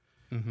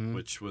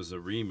 which was a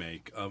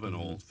remake of an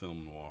old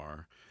film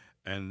noir.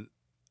 And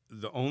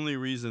the only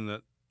reason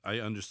that I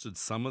understood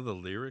some of the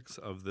lyrics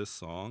of this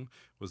song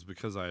was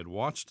because I had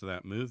watched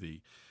that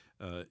movie.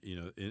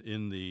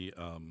 In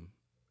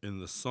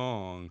the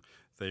song,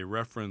 they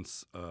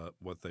reference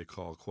what they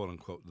call, quote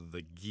unquote,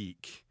 the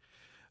geek,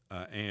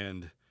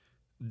 and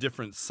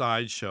different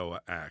sideshow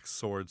acts,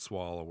 sword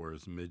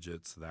swallowers,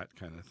 midgets, that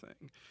kind of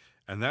thing.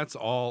 And that's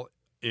all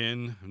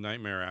in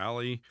Nightmare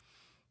Alley.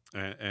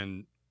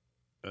 And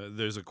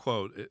there's a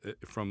quote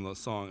from the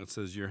song. It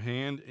says, you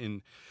hand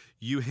in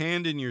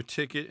your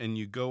ticket and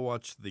you go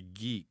watch the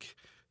geek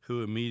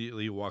who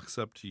immediately walks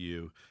up to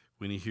you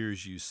when he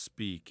hears you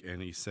speak.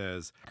 And he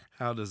says,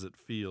 how does it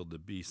feel to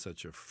be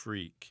such a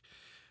freak?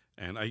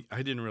 And I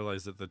didn't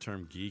realize that the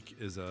term geek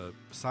is a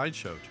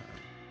sideshow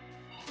term.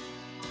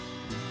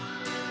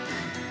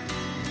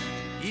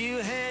 You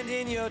hand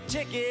in your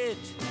ticket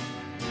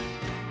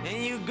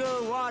and you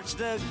go watch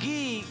the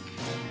geek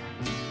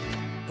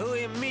who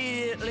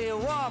immediately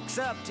walks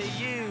up to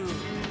you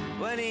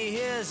when he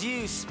hears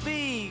you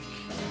speak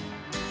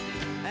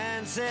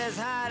and says,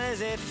 how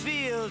does it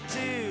feel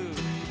to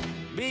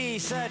be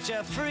such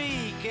a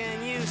freak?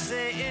 And you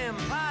say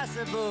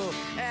impossible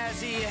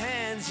as he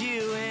hands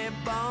you a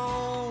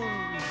bone.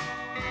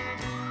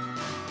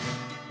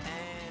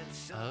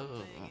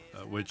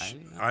 Which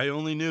I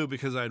only knew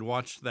because I'd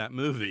watched that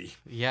movie.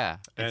 Yeah.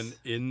 And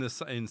in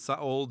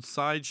old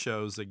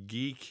sideshows, a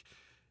geek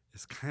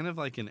is kind of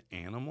like an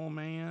animal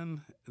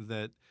man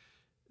that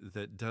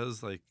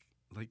does like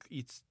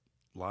eats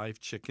live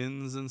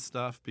chickens and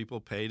stuff. People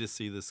pay to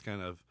see this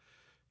kind of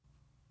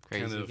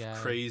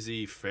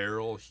crazy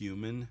feral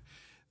human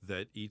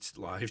that eats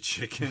live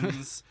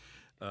chickens.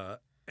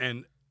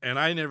 And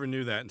I never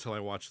knew that until I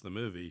watched the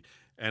movie.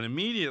 And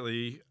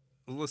immediately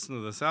listened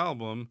to this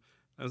album.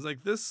 I was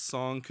like, this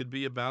song could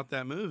be about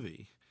that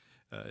movie.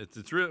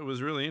 It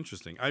was really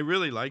interesting. I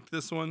really liked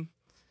this one.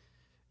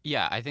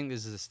 Yeah, I think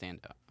this is a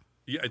standout.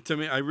 Yeah, to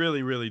me, I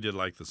really, really did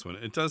like this one.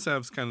 It does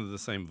have kind of the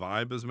same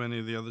vibe as many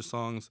of the other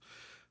songs,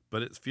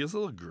 but it feels a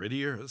little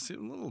grittier. It's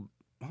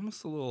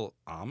almost a little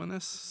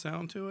ominous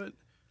sound to it.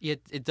 Yeah,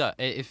 it does.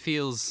 It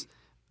feels,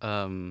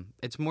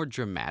 it's more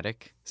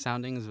dramatic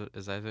sounding.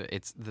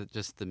 It's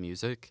just the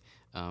music.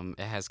 It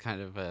has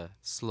kind of a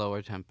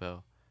slower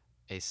tempo,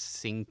 a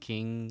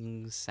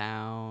sinking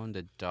sound,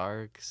 a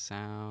dark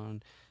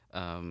sound,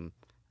 and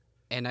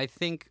I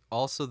think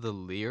also the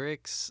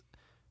lyrics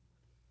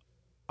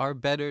are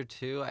better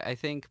too. I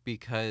think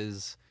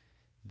because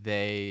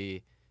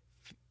they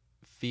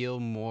feel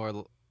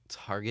more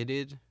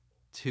targeted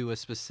to a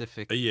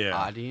specific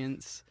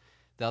audience.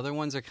 The other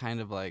ones are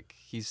kind of like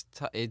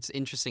it's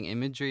interesting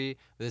imagery.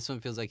 But this one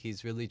feels like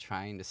he's really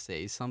trying to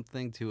say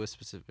something to a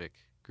specific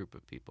group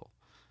of people.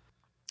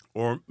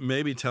 Or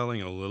maybe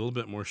telling a little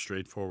bit more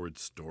straightforward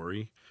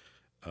story.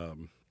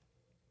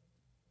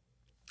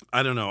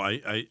 I don't know.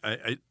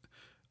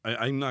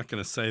 I'm not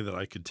going to say that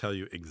I could tell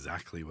you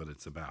exactly what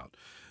it's about,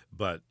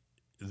 but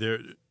there,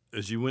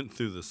 as you went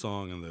through the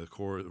song and the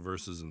chorus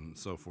verses and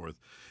so forth,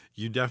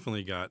 you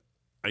definitely got.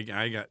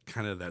 I got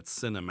kind of that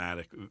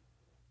cinematic.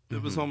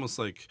 It was almost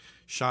like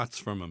shots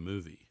from a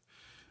movie.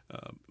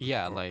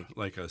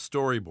 Like a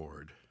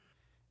storyboard.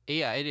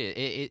 Yeah, it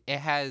is. It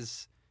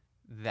has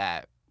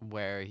that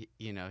where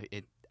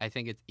it. I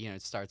think it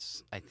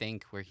starts. I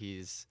think where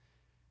he's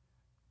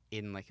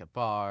in like a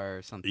bar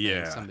or something.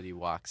 Yeah. Somebody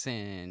walks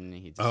in.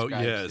 He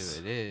describes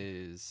who it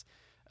is.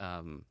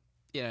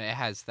 It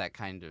has that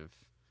kind of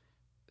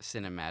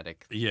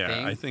cinematic. Yeah,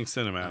 thing. I think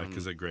cinematic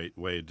is a great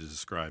way to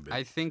describe it.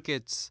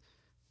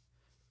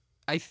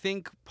 I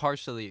think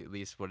partially, at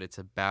least, what it's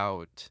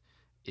about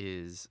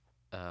is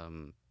a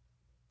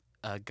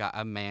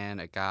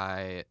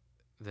guy,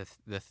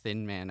 the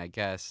thin man, I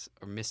guess,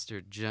 or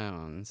Mr.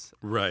 Jones.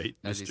 Right,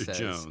 as Mr.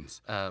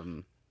 Jones.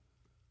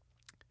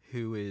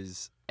 Who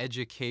is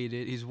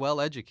educated. He's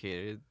well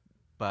educated,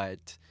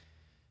 but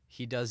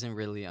he doesn't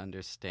really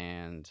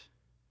understand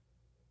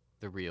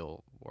the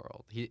real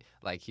world.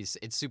 It's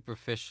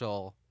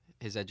superficial,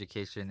 his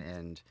education,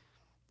 and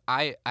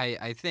I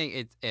think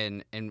it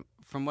and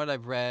from what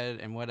I've read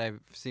and what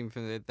I've seen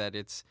from it, that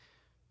it's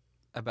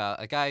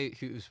about a guy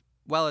who's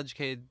well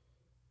educated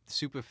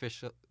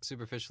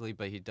superficially,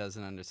 but he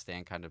doesn't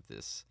understand kind of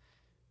this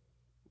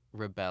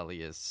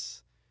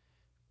rebellious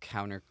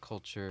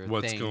counterculture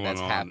thing that's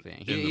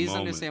happening. He doesn't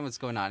understand what's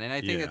going on, and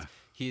I think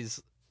he's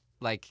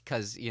like,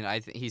 because I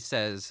think he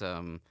says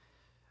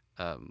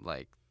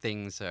like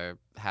things are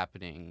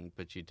happening,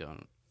 but you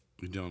don't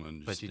You don't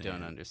understand. but you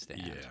don't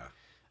understand.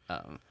 Yeah.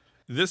 Um,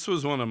 This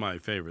was one of my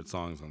favorite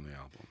songs on the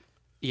album.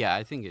 yeah,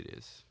 I think it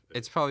is.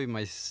 It's probably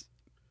my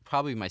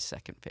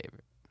second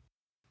favorite.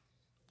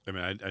 I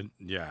mean,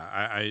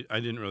 I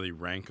didn't really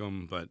rank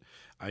them, but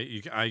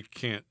I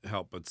can't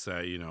help but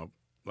say,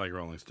 like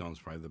Rolling Stones,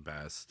 probably the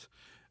best.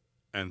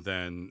 And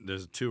then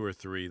there's 2 or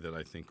 3 that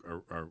I think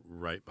are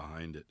right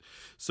behind it.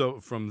 So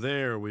from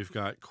there, we've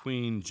got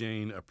Queen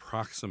Jane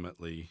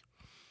Approximately.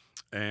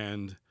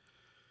 And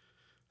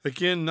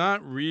again,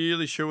 not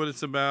really sure what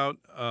it's about.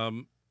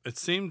 It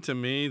seemed to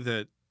me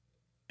that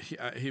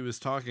he was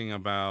talking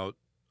about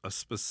a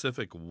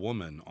specific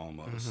woman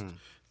almost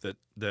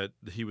that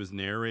he was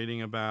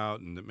narrating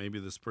about, and that maybe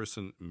this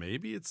person,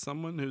 maybe it's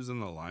someone who's in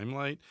the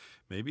limelight,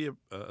 maybe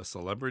a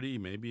celebrity,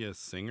 maybe a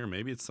singer,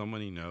 maybe it's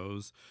someone he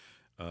knows.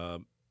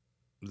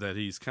 That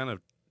he's kind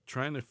of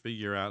trying to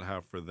figure out how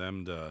for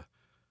them to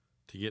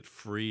get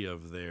free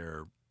of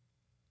their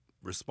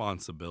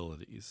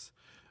responsibilities.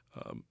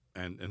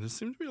 And there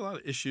seems to be a lot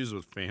of issues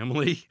with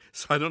family,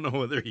 so I don't know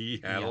whether he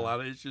had a lot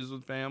of issues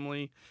with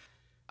family.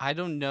 I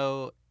don't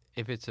know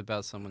if it's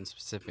about someone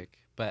specific,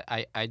 but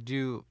I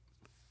do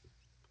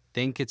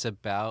think it's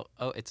about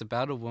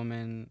a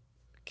woman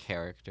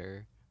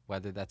character,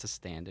 whether that's a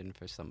stand-in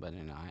for somebody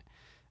or not.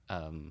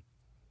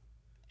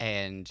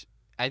 And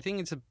I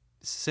think it's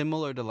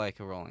similar to like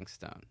a Rolling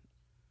Stone,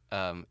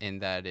 in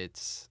that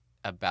it's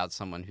about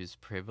someone who's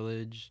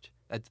privileged.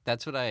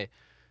 That's what I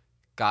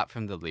got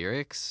from the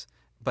lyrics,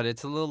 but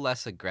it's a little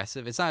less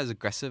aggressive. It's not as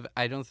aggressive,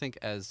 I don't think,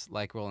 as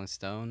like Rolling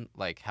Stone,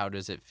 like how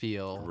does it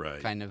feel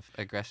kind of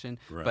aggression,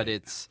 but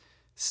it's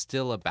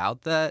still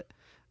about that.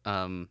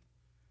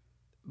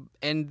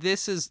 And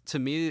this is, to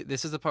me,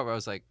 this is the part where I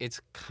was like,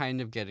 it's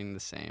kind of getting the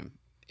same.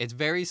 It's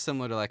very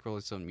similar to like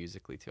Rolling Stone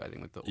musically too, I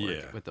think, with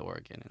the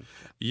organ. And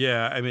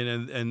yeah, I mean,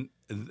 and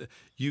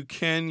you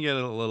can get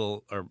a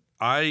little, or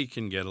I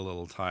can get a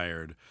little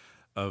tired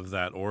of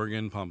that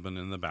organ pumping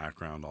in the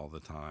background all the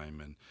time,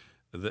 and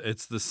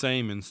it's the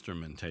same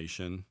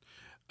instrumentation.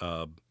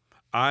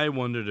 I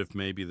wondered if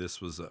maybe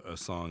this was a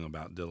song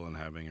about Dylan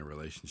having a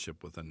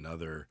relationship with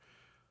another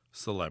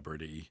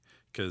celebrity,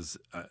 because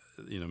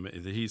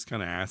he's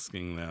kind of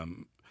asking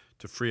them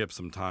to free up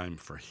some time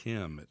for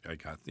him. I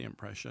got the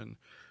impression.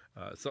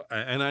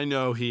 And I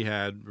know he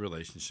had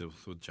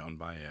relationships with Joan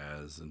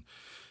Baez and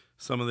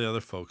some of the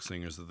other folk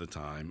singers at the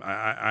time.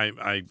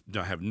 I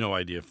have no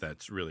idea if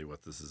that's really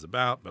what this is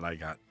about, but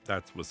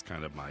that was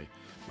kind of my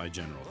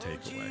general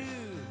takeaway. Won't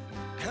you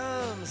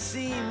come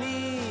see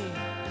me,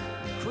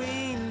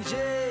 Queen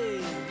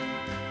Jane?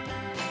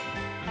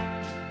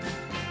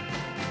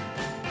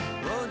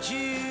 Won't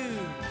you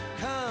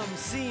come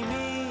see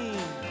me,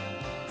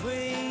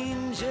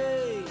 Queen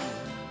Jane?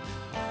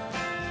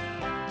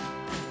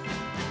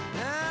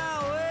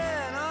 Now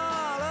when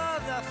all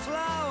of the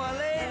flower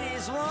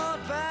ladies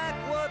want back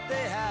what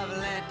they have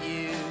lent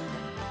you,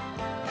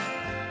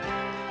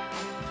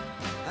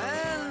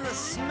 and the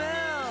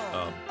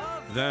smell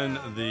Then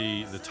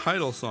the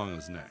title song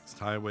is next,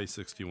 Highway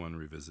 61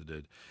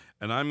 Revisited.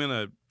 And I'm going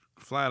to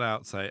flat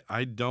out say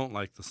I don't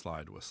like the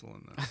slide whistle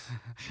in this.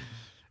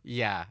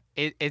 yeah,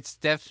 it's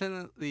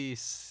definitely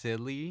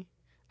silly.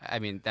 I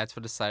mean, that's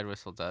what a slide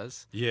whistle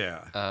does.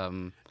 Yeah.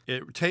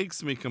 It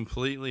takes me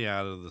completely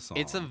out of the song.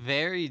 It's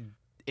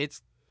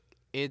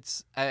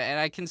and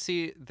I can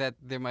see that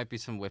there might be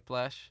some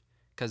whiplash,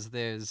 because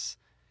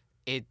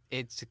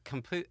it's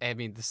complete. I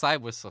mean, the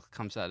slide whistle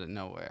comes out of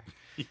nowhere.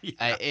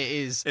 Yeah. It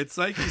is. It's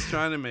like he's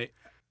trying to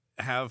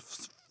have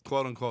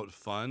quote unquote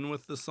fun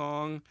with the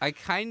song. I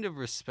kind of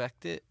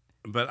respect it,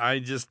 but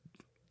it just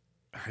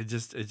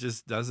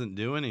doesn't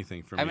do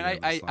anything for me. I mean,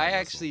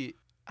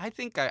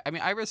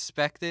 I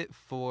respect it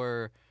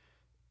for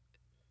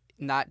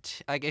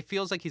not, like, it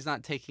feels like he's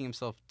not taking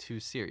himself too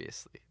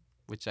seriously,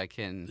 which I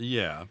can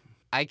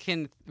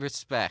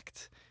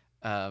respect.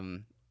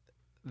 And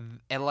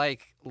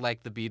like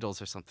the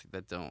Beatles or something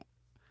that don't.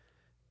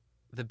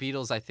 The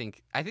Beatles, I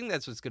think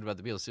that's what's good about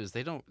the Beatles too, is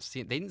they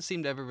didn't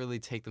seem to ever really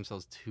take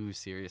themselves too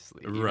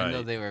seriously, even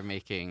though they were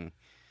making.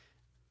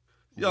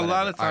 Yeah, a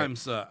lot of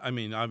times, I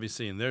mean,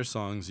 obviously in their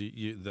songs,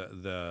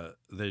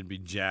 they'd be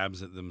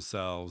jabs at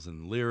themselves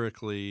and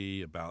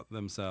lyrically about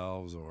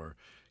themselves, or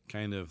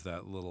kind of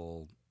that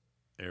little,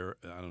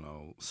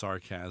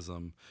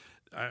 sarcasm.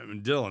 I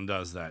mean, Dylan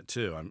does that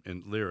too,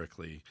 and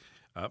lyrically,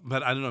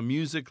 but I don't know,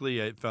 musically,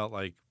 it felt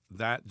like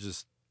that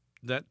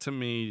to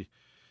me.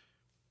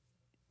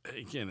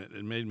 Again,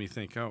 it made me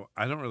think, oh,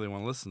 I don't really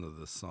want to listen to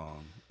this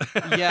song.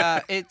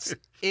 Yeah, it's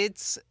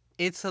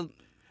a.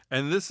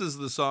 And this is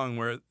the song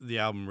where the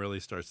album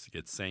really starts to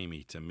get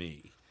samey to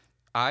me.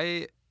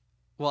 I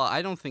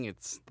don't think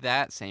it's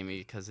that samey,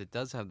 because it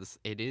does have this.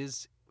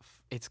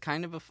 It's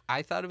kind of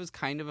I thought it was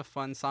kind of a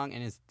fun song,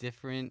 and it's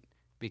different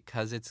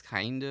because it's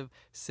kind of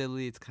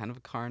silly. It's kind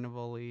of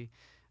carnival-y.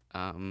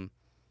 And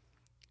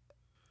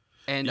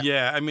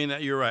yeah, I mean,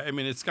 you're right. I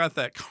mean, it's got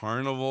that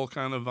carnival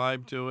kind of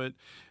vibe to it.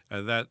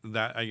 That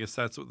I guess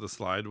that's what the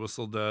slide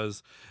whistle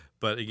does.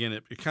 but again,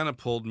 it kind of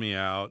pulled me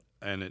out,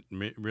 and it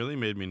really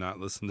made me not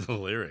listen to the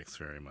lyrics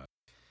very much.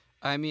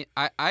 I mean,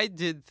 I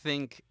did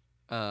think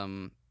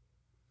I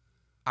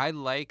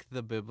like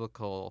the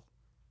biblical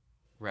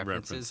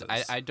references.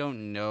 I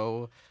don't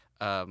know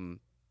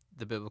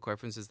the biblical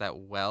references that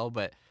well,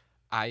 but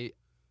I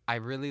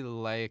really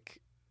like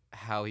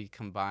how he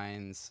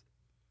combines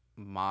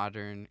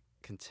modern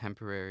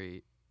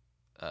contemporary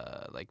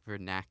like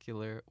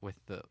vernacular with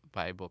the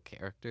Bible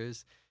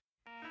characters.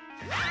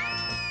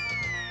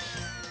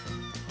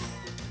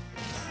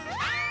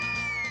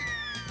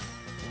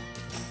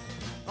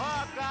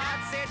 Oh, God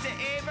said to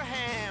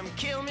Abraham,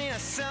 kill me a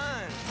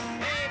son.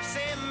 Abe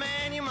said,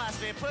 man, you must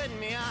be putting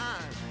me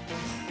on.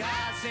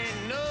 God said,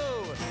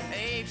 no.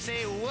 Abe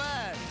said,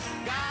 what?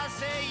 God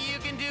said, you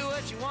can do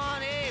what you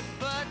want, Abe,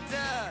 but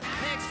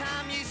next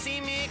time you see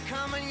me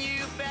coming,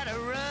 you better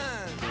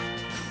run.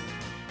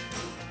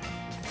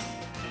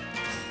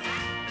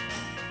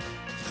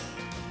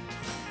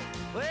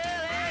 Well,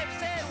 Abe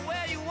said,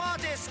 where you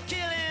want this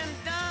killing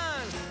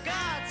done?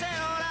 God said,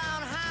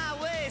 on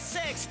Highway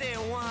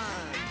 61.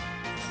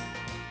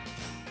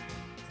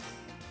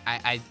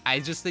 I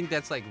just think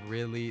that's like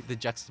really, the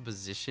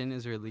juxtaposition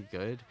is really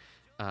good.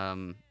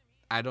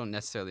 I don't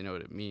necessarily know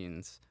what it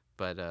means,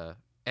 but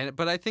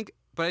I think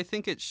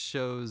it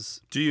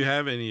shows. Do you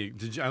have any? I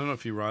don't know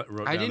if you wrote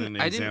down any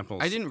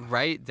examples. I didn't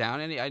write down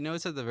any. I know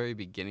it's at the very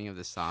beginning of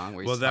the song.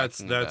 Where Well, he's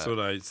that's what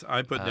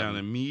I put down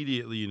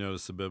immediately. You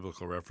notice the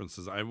biblical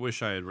references. I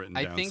wish I had written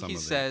down some of them. I think he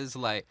says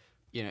like,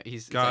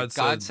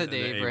 God said to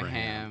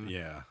Abraham,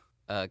 yeah,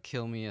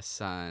 kill me a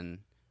son,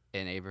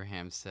 and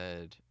Abraham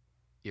said,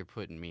 you're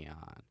putting me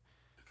on,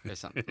 or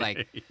something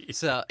like.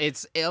 So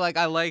like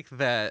I like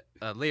that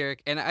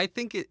lyric, and I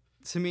think it.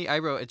 To me, I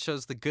wrote, it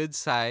shows the good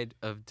side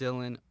of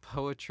Dylan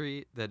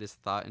poetry that is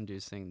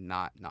thought-inducing,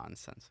 not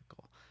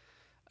nonsensical.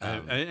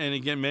 And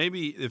again,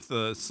 maybe if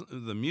the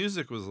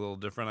music was a little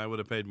different, I would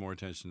have paid more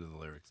attention to the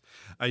lyrics.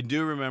 I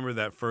do remember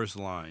that first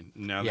line.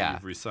 Now that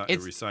you've recited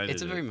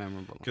it's a very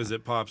memorable because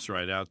it pops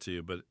right out to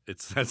you. But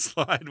it's that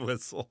slide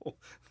whistle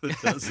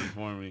that does it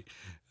for me.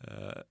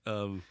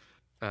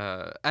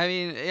 I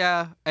mean,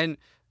 yeah, and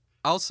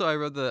also I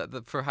wrote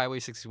the for Highway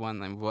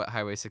 61 and what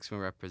Highway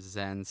 61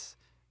 represents.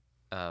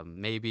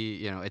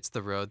 Maybe it's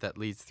the road that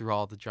leads through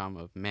all the drama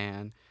of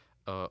man,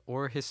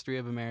 or history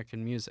of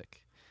American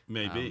music.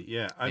 Maybe,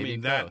 yeah. I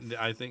mean both.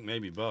 I think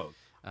maybe both.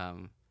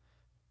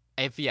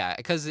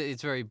 Because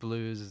it's very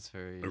blues. It's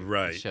very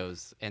right. It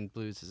shows, and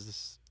blues is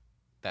just,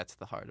 that's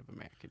the heart of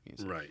American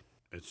music. Right,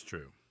 it's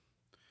true.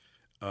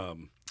 But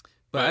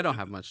I don't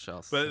have much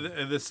else.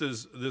 But this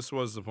was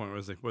the point where I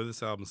was like, well,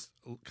 this album's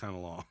kind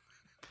of long.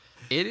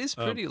 It is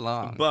pretty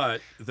long.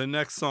 But the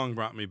next song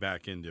brought me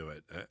back into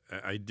it.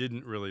 I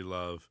didn't really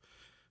love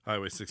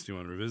Highway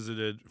 61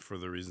 Revisited for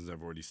the reasons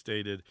I've already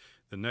stated.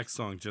 The next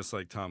song, just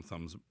like Tom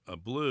Thumb's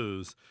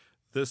Blues,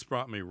 this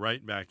brought me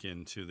right back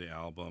into the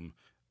album.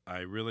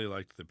 I really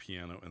liked the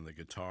piano and the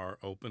guitar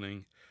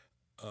opening.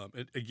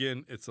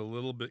 It's a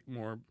little bit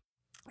more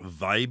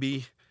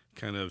vibey,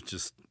 kind of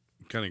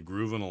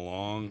grooving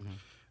along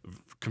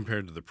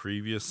compared to the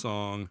previous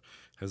song.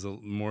 Has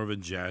more of a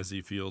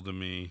jazzy feel to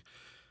me.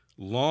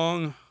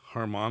 Long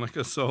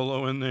harmonica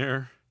solo in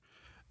there.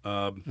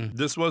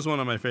 This was one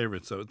of my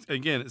favorites. So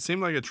it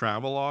seemed like a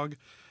travelogue,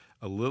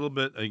 a little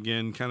bit,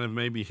 again, kind of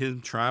maybe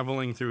him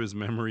traveling through his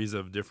memories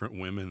of different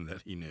women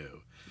that he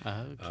knew.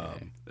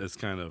 Okay. It's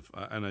kind of,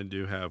 and I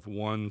do have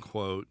one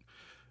quote: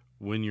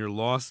 "When you're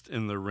lost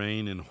in the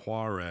rain in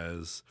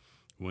Juarez,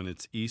 when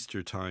it's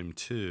Easter time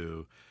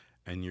too,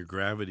 and your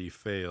gravity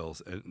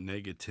fails and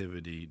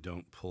negativity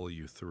don't pull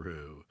you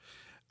through."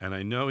 And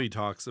I know he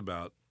talks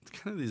about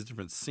kind of these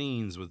different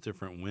scenes with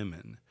different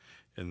women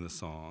in the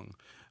song.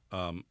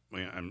 I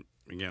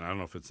don't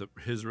know if it's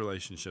his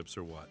relationships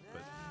or what,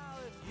 but. Now,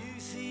 if you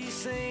see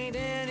Saint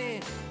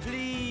Annie,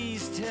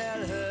 please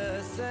tell her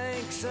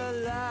thanks a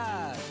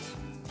lot.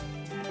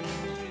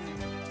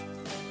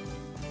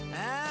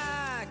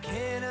 I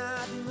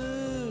cannot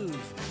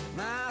move,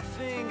 my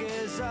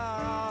fingers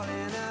are all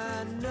in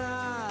a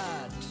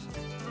knot.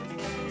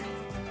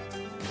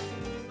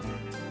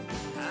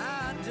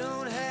 I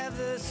don't have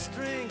the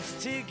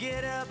strength to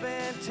get up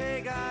and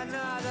take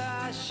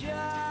another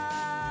shot.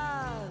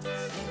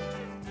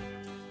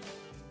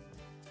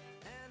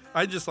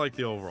 I just like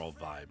the overall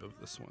vibe of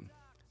this one.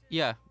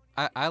 Yeah,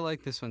 I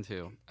like this one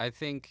too. I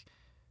think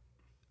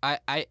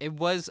I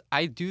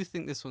do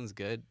think this one's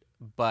good,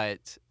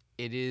 but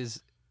it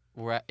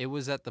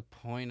was at the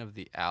point of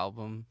the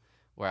album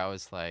where I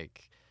was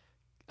like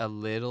a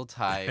little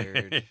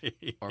tired,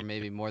 or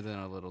maybe more than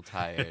a little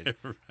tired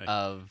Right.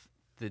 of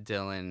the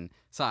Dylan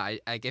song.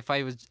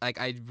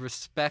 I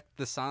respect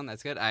the song,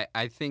 that's good.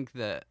 I think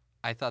that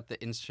I thought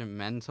the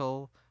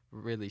instrumental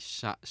really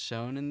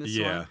shone in this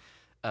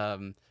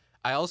one.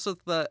 I also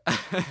thought,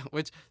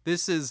 which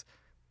this is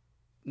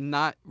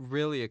not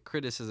really a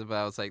criticism, but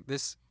I was like,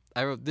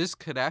 I wrote, this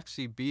could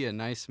actually be a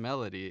nice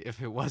melody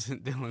if it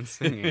wasn't Dylan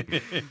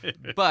singing.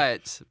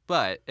 but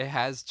it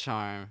has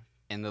charm,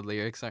 and the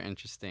lyrics are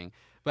interesting.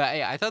 But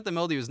I thought the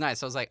melody was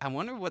nice. I was like, I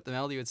wonder what the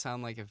melody would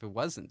sound like if it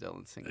wasn't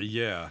Dylan singing.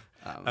 Yeah.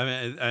 I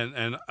mean,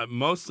 and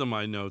most of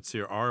my notes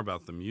here are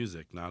about the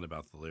music, not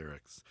about the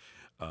lyrics.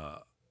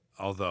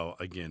 Although,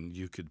 again,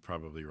 you could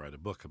probably write a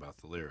book about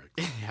the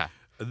lyrics. Yeah.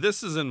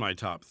 This is in my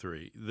top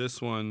 3.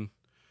 This one,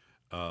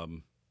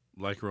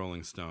 Like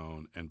Rolling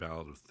Stone, and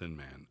Ballad of Thin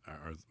Man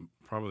are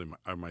probably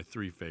my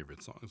 3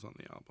 favorite songs on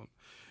the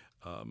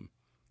album.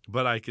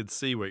 But I could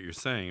see what you're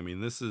saying. I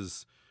mean, this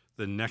is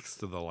the next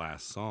to the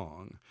last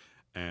song.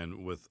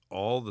 And with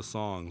all the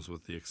songs,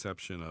 with the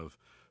exception of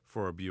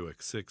For a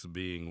Buick 6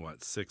 being,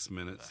 6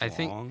 minutes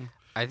long?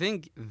 I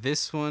think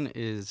this one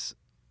is...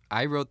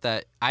 I wrote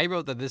that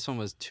this one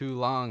was too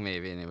long,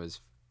 maybe, and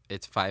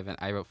it's 5, and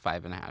I wrote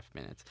 5.5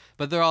 minutes.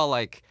 But they're all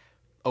like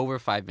over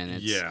 5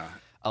 minutes. Yeah.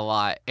 A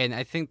lot. And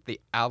I think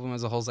the album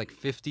as a whole is like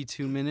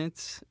 52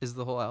 minutes is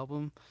the whole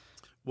album.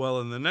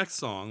 Well, and the next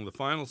song, the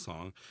final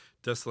song,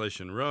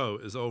 Desolation Row,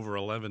 is over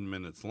 11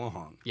 minutes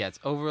long. Yeah, it's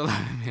over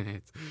 11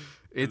 minutes.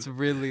 It's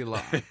really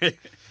long.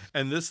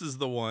 And this is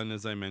the one,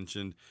 as I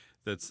mentioned,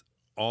 that's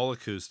all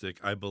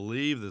acoustic. I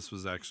believe this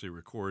was actually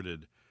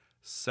recorded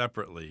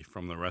separately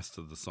from the rest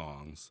of the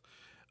songs.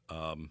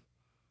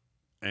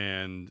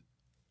 And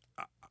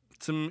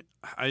to me,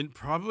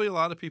 probably a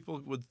lot of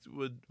people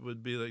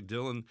would be like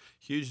Dylan.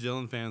 Huge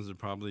Dylan fans would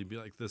probably be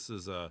like, this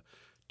is a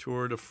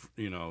tour de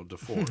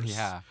force.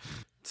 Yeah.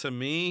 To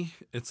me,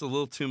 it's a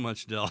little too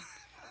much Dylan.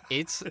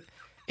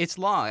 It's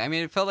long. I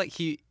mean, it felt like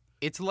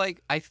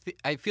I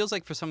feels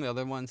like for some of the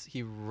other ones,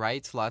 he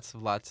writes lots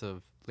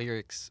of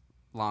lyrics,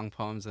 long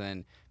poems, and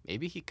then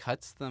maybe he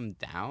cuts them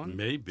down.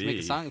 Maybe. To make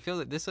a song. It feels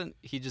like this one,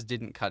 he just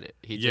didn't cut it.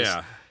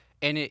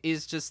 And it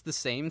is just the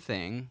same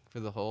thing for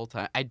the whole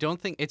time. I don't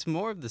think it's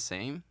more of the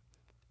same.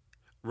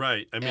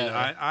 Right. I mean,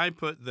 I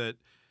put that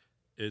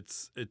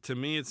to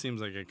me, it seems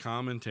like a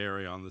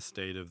commentary on the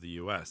state of the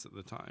U.S. at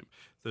the time.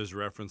 There's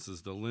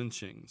references to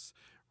lynchings,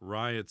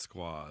 riot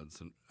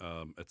squads, and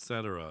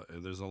etc.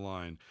 There's a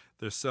line,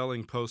 they're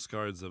selling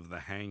postcards of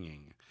the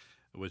hanging,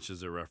 which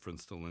is a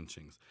reference to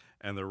lynchings.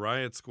 And the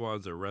riot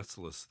squads are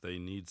restless. They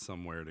need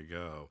somewhere to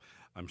go.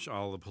 I'm sure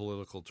all the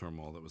political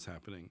turmoil that was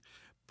happening.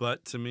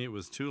 But to me, it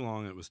was too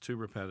long. It was too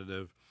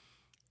repetitive.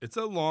 It's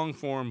a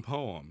long-form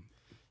poem.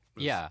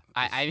 Yeah.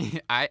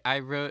 I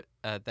wrote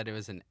that it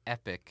was an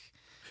epic.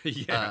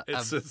 Yeah,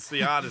 it's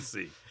the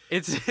Odyssey.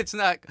 It's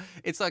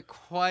not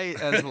quite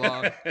as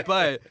long,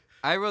 but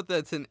I wrote that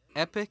it's an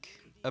epic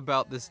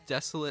about this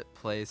desolate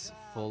place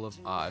full of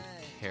odd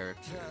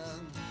characters.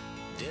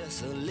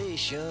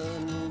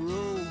 Desolation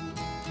Road.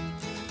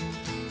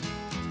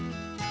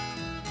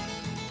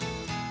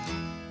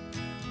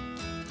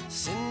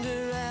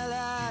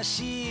 Cinderella,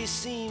 she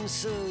seems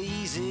so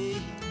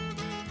easy.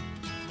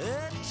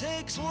 It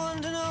takes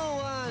one to know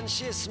one.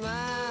 She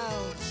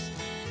smiles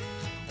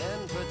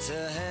and puts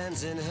her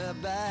hands in her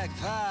back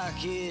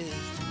pocket,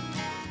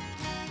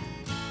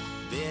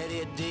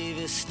 Betty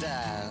Davis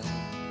style.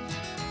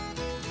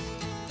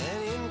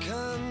 And in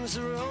comes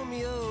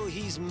Romeo,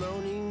 he's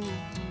moaning,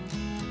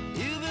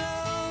 you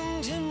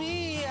belong to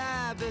me,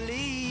 I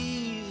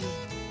believe.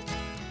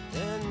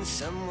 Then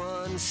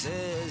someone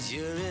says,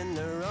 you're in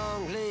the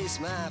wrong place,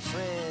 my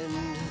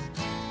friend,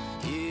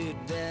 you'd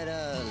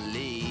better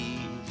leave.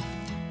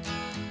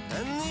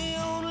 And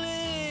the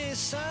only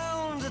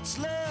sound that's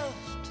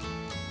left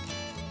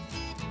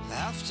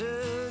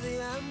after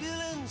the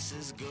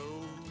ambulances go.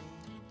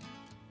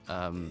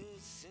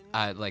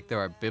 There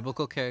are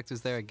biblical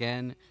characters there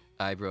again.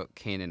 I wrote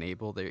Cain and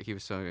Abel. He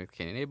was talking about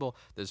Cain and Abel.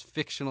 There's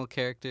fictional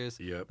characters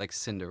like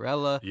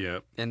Cinderella.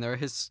 Yep. And there are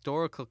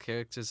historical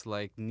characters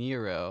like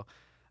Nero.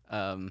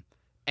 And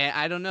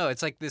I don't know.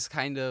 It's like this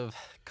kind of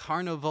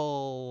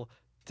carnival.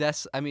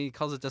 He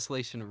calls it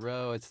Desolation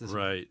Row. It's this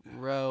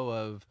row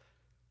of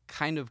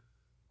kind of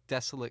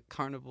desolate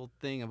carnival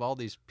thing of all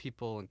these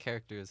people and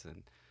characters,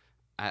 and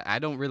I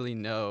don't really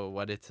know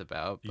what it's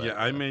about. But, yeah,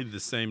 I made the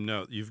same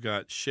note. You've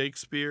got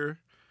Shakespeare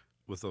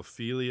with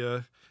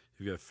Ophelia.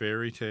 You've got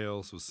fairy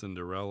tales with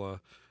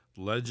Cinderella,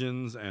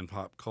 legends and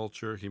pop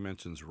culture. He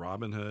mentions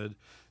Robin Hood,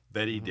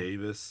 Betty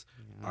Davis,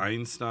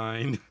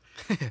 Einstein.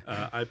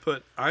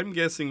 I'm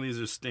guessing these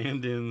are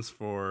stand-ins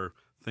for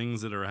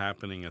things that are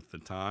happening at the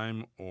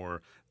time,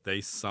 or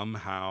they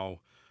somehow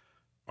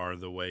are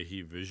the way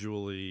he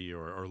visually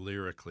or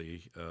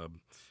lyrically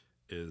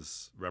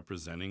is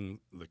representing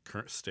the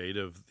current state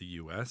of the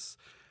U.S.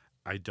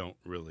 I don't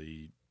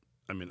really.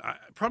 I mean,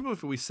 probably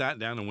if we sat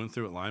down and went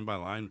through it line by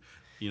line,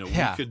 we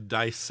could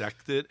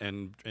dissect it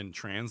and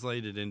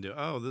translate it into,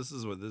 this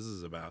is what this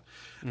is about.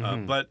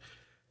 But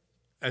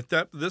at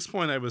this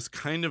point, I was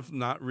kind of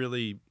not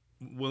really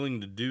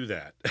willing to do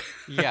that.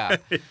 Yeah.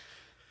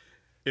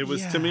 It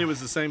was to me, it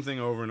was the same thing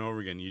over and over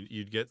again.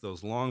 You'd get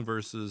those long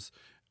verses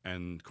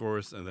and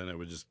chorus, and then it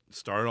would just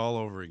start all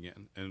over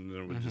again, and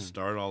then it would just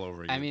start all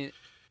over again. I mean,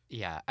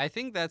 yeah, I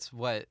think that's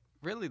what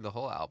really the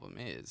whole album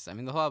is. I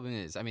mean, the whole album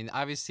is. I mean,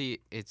 obviously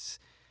it's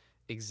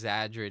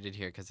exaggerated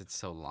here because it's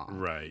so long.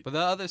 Right. But the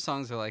other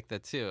songs are like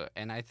that too,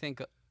 and I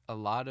think a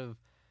lot of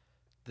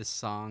the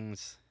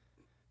songs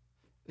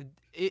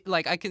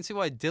like I can see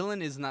why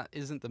Dylan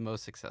isn't the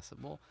most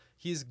accessible.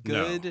 He's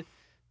good. No.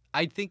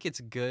 I think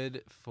it's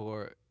good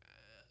for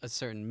a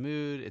certain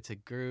mood. It's a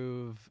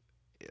groove,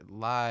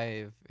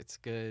 live. It's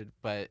good,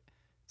 but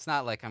it's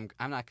not like I'm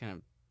not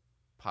gonna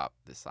pop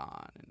this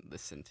on and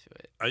listen to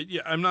it.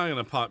 I'm not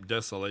gonna pop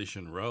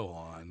Desolation Row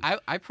on.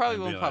 I probably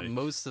and be won't pop like,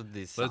 most of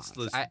these songs.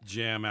 Let's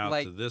jam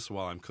out to this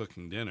while I'm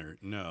cooking dinner.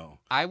 No.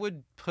 I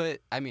would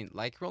put. I mean,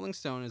 like Rolling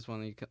Stone is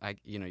one that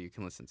you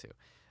can listen to,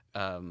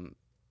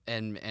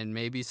 and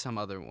maybe some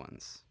other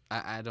ones.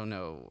 I don't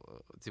know.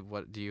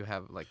 What do you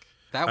have like?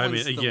 That I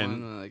one's mean, the again,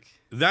 one like.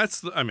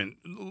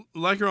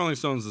 Like Rolling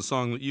Stones is a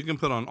song that you can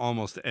put on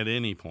almost at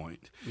any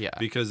point. Yeah.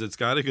 Because it's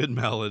got a good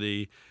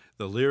melody,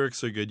 the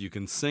lyrics are good, you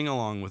can sing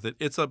along with it.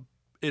 It's a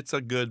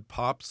good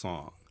pop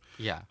song.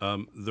 Yeah.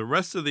 The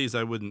rest of these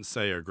I wouldn't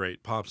say are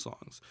great pop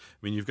songs. I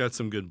mean, you've got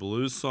some good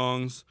blues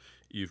songs.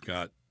 You've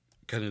got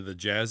kind of the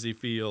jazzy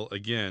feel.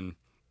 Again,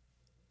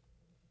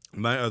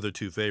 my other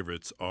two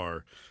favorites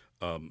are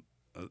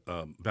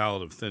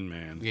Ballad of Thin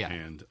Man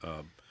and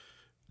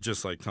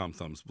Just Like Tom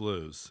Thumb's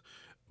Blues.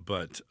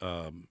 But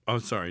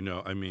Just Like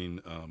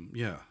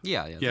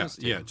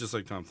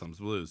Tom Thumb's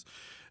Blues.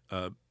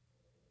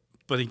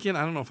 But again,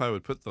 I don't know if I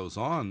would put those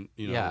on,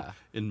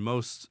 in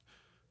most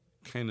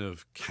kind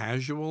of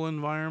casual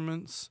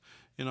environments.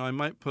 I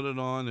might put it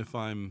on if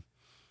I'm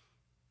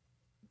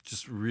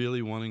just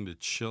really wanting to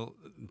chill,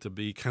 to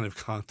be kind of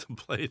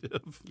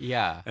contemplative.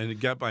 Yeah. And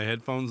get my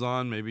headphones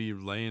on, maybe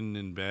laying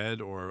in bed,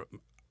 or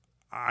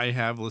I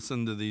have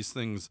listened to these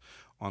things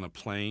on a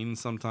plane.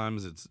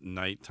 Sometimes it's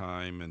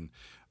nighttime and,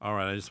 all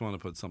right, I just want to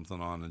put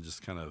something on and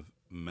just kind of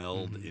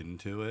meld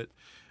into it.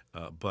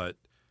 But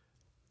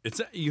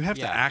you have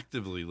to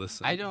actively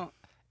listen.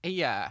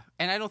 Yeah,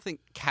 and I don't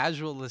think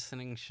casual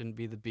listening shouldn't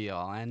be the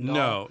be-all, end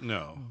all.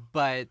 No.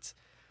 But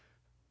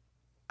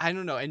I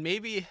don't know, and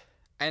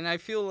I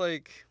feel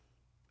like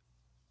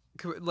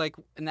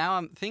now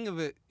I'm thinking of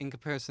it in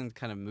comparison to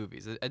kind of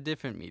movies, a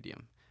different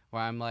medium,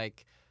 where I'm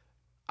like,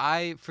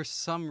 for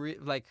some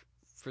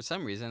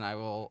reason I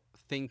will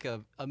think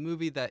of a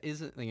movie that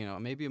isn't,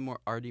 maybe a more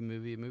arty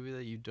movie, a movie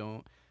that you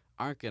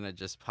aren't gonna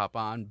just pop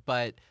on,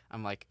 but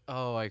I'm like,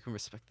 oh, I can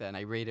respect that, and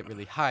I rate it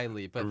really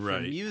highly. But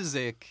for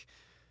music,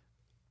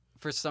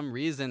 for some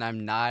reason,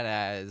 I'm not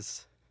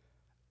as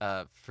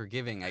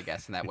forgiving, I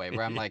guess, in that way,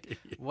 where I'm like,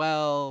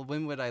 well,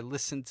 when would I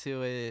listen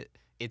to it?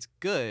 It's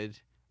good,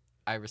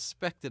 I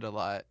respect it a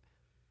lot,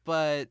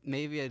 but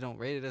maybe I don't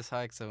rate it as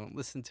high because I don't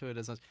listen to it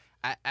as much.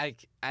 I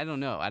don't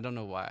know. I don't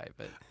know why,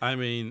 but I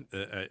mean,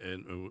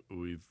 and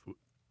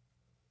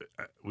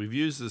we've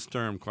used this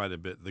term quite a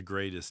bit, the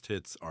greatest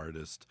hits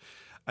artist.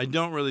 I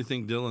don't really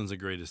think Dylan's a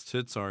greatest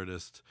hits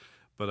artist,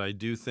 but I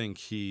do think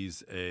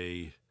he's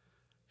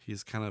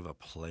kind of a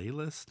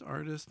playlist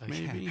artist,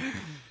 maybe.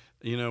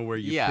 Where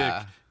you pick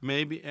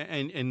maybe,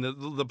 and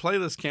the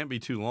playlist can't be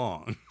too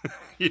long.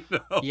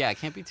 Yeah, it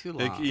can't be too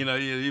long.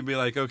 You'd be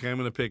like, okay, I'm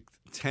going to pick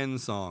 10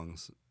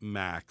 songs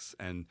max,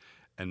 and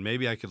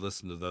maybe I could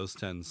listen to those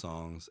 10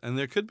 songs. And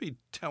there could be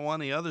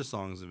 20 other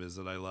songs of his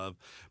that I love,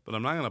 but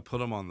I'm not going to put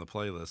them on the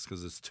playlist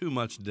because it's too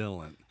much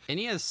Dylan. And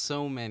he has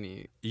so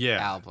many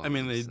albums. I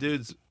mean, the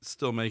dude's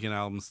still making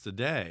albums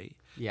today.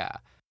 Yeah.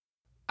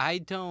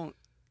 I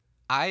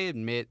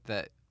admit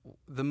that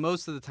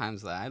most of the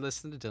times that I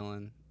listen to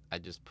Dylan, I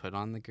just put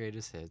on the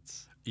greatest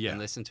hits and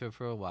listen to it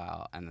for a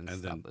while and then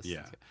stop listening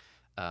to it.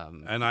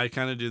 And I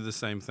kind of do the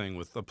same thing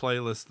with the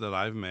playlist that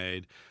I've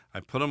made.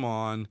 I put them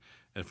on.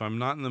 If I'm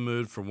not in the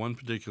mood for one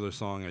particular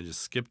song, I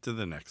just skip to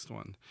the next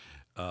one.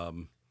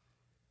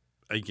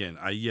 Again,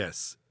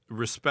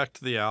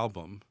 respect the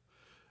album.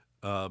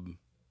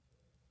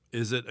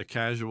 Is it a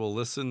casual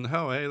listen?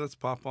 Oh, hey, let's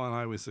pop on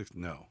Highway 6.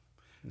 No,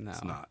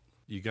 it's not.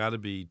 You got to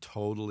be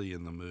totally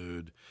in the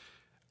mood,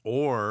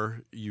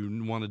 or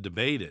you want to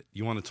debate it.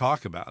 You want to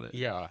talk about it.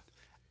 Yeah.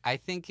 I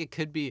think it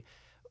could be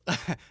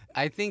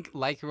I think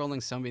Like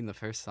Rolling Stone being the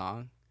first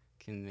song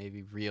can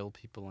maybe reel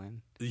people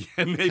in.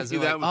 Yeah, maybe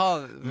that was.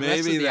 Oh, the rest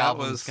of the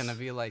album's gonna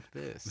be like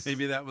this.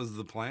 Maybe that was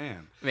the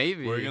plan.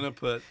 Maybe we're gonna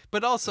put.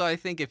 But also, I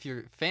think if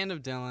you're a fan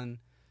of Dylan,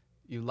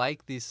 you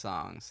like these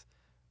songs.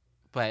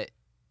 But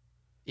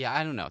yeah,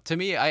 I don't know. To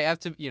me, you have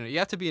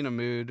to be in a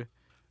mood.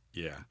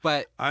 Yeah.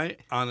 But I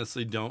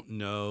honestly don't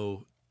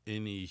know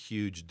any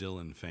huge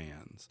Dylan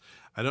fans.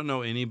 I don't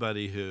know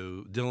anybody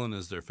who Dylan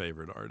is their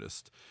favorite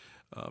artist,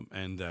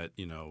 and that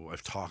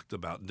I've talked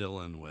about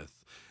Dylan with.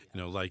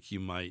 Like you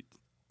might,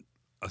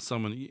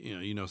 someone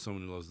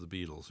someone who loves the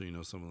Beatles,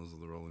 or someone who loves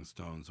the Rolling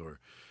Stones, or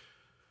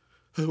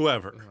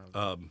whoever.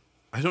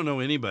 I don't know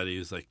anybody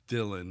who's like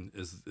Dylan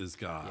is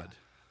God. Yeah.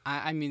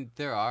 I mean,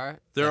 there are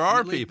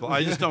people.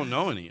 I just don't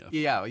know any of them.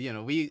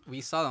 Yeah,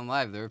 we saw them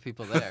live. There were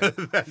people there.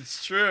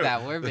 That's true.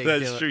 That were big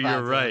That's true.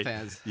 You're right.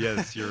 Fans.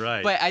 Yes, you're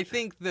right. But I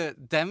think the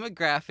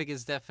demographic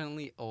is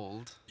definitely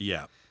old.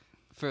 Yeah.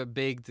 For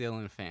big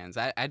Dylan fans,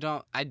 I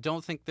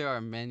don't think there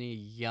are many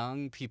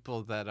young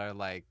people that are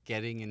like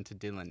getting into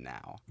Dylan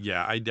now.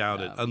 Yeah, I doubt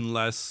it,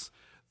 unless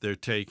they're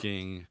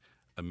taking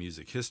a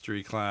music history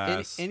And,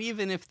 class. and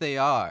even if they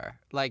are,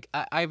 like,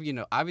 I've,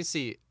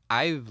 obviously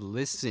I've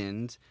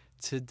listened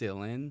to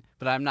Dylan,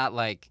 but I'm not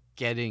like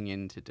getting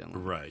into Dylan.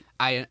 Right.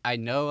 I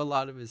know a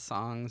lot of his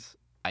songs.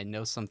 I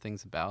know some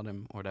things about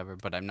him or whatever,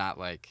 but I'm not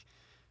like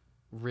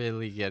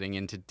really getting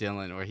into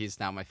Dylan, or he's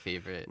now my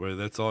favorite. Where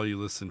that's all you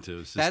listen to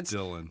is just That's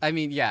Dylan. I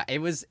mean, yeah, it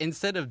was,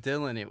 instead of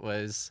Dylan, it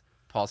was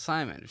Paul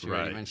Simon, which you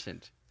already Right.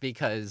 mentioned,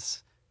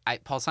 because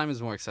Paul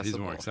Simon's more accessible.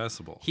 He's more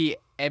accessible.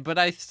 But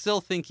I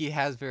still think he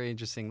has very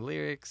interesting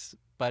lyrics,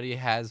 but he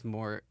has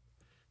more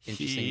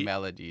interesting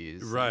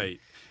melodies. Right.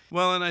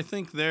 Well, and I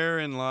think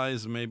therein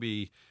lies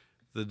maybe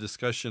the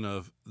discussion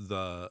of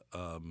the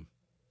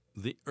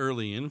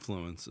early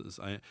influences.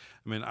 I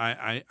mean,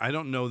 I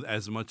don't know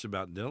as much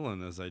about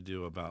Dylan as I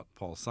do about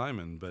Paul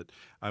Simon, but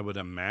I would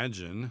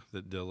imagine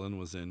that Dylan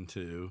was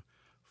into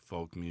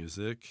folk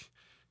music.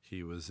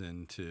 He was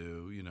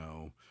into,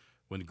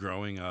 when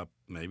growing up,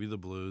 maybe the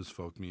blues,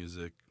 folk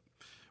music,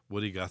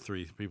 Woody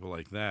Guthrie, people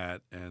like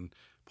that. And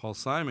Paul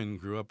Simon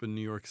grew up in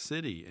New York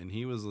City, and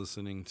he was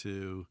listening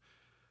to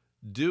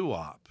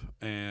doo-wop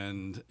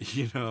and,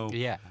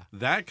 Yeah.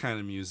 that kind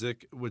of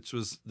music, which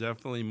was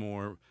definitely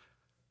more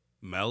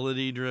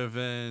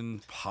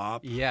melody-driven,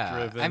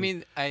 pop-driven. I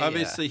mean,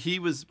 obviously, he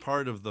was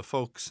part of the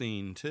folk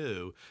scene,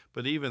 too,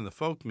 but even the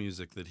folk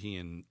music that he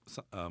and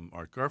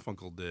Art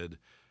Garfunkel did,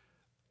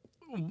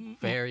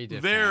 very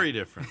different. Very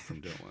different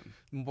from Dylan.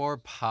 More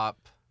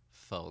pop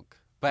folk.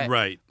 But,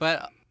 Right.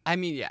 But, I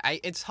mean, yeah,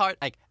 it's hard.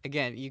 Like,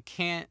 again, you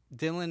can't.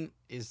 Dylan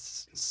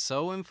is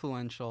so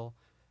influential,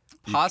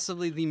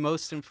 possibly the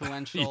most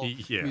influential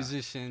Yeah.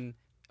 musician,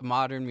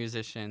 modern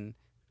musician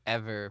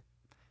ever.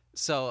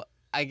 So,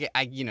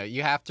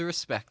 you have to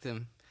respect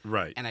him.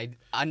 Right. And I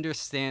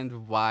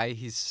understand why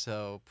he's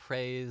so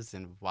praised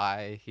and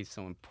why he's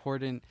so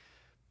important.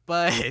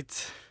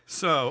 But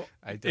So,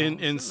 I don't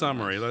in so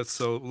summary, much.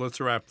 let's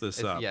wrap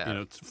this up.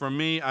 yeah. For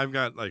me, I've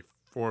got like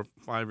 4,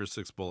 5, or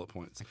 6 bullet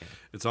points. Okay.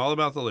 It's all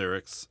about the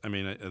lyrics. I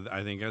mean,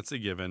 I think that's a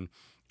given.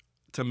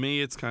 To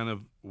me, it's kind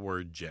of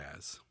word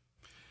jazz.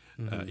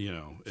 Mm-hmm.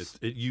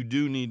 You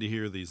do need to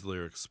hear these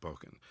lyrics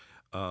spoken.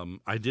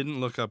 I didn't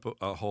look up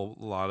a whole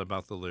lot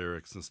about the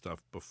lyrics and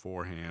stuff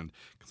beforehand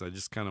because I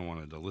just kind of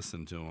wanted to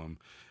listen to them.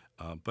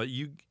 But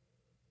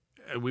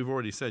we've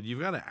already said you've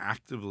got to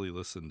actively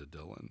listen to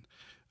Dylan.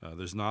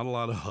 There's not a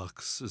lot of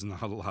hooks. There's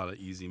not a lot of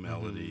easy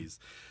melodies.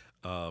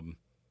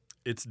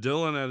 It's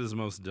Dylan at his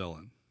most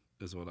Dylan,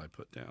 is what I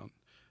put down.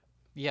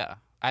 Yeah.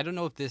 I don't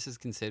know if this is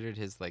considered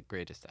his like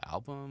greatest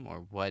album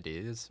or what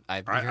is.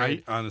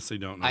 I honestly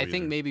don't know. I either.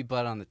 think maybe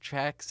Blood on the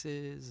Tracks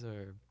is,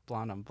 or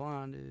Blonde on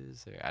Blonde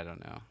is, or I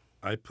don't know.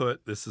 I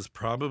put, this is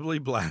probably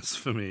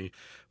blasphemy,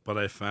 but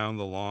I found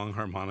the long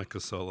harmonica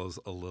solos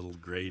a little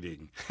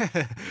grating,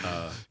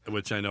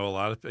 which I know a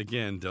lot of,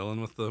 again, Dylan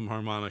with the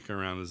harmonica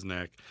around his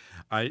neck.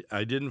 I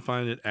didn't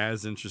find it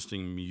as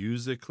interesting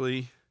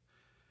musically,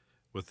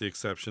 with the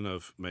exception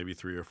of maybe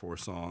 3 or 4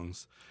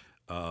 songs.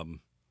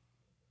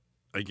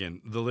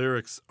 Again, the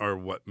lyrics are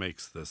what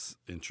makes this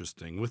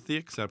interesting, with the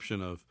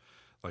exception of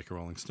Like a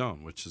Rolling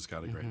Stone, which has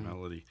got a great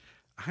melody.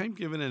 I'm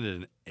giving it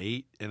an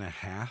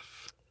 8.5.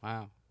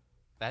 Wow.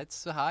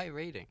 That's a high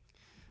rating.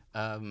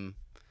 Again,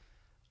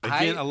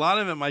 a lot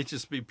of it might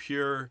just be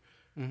pure.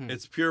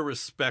 It's pure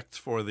respect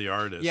for the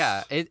artist.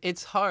 Yeah,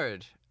 it's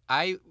hard.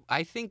 I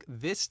think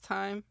this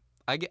time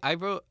I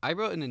wrote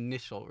an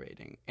initial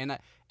rating, and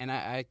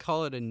I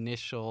call it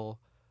initial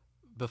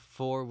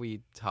before we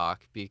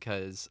talk,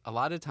 because a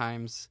lot of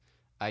times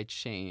I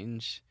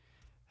change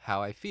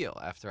how I feel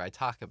after I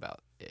talk about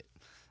it.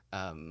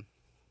 In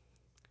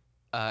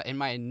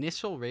my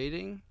initial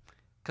rating,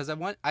 because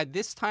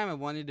this time I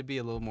wanted to be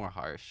a little more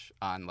harsh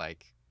on,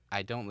 like,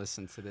 I don't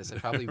listen to this. I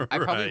probably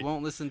Right.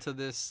 won't listen to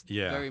this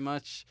Yeah. very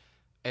much.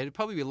 It'd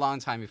probably be a long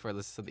time before I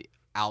listen to the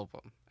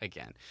album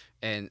again.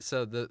 And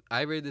so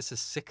I rated this a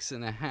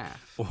 6.5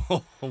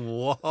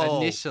 Whoa.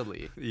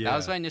 initially. Yeah. That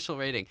was my initial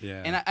rating.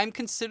 Yeah. And I'm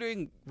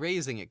considering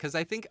raising it, because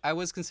I think I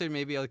was considering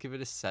maybe I'll give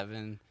it a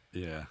 7,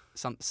 Yeah.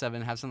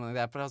 7.5, something like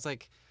that. But I was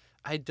like,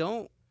 I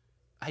don't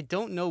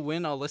know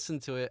when I'll listen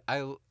to it.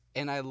 But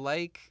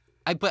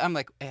I'm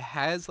like, it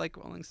has like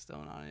Rolling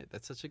Stone on it.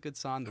 That's such a good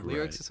song. The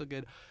lyrics Right. are so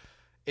good.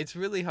 It's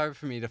really hard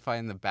for me to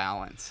find the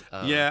balance.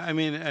 Yeah, I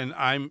mean, and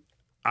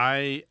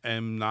I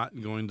am not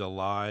going to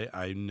lie.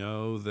 I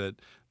know that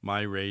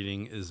my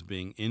rating is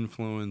being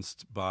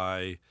influenced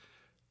by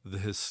the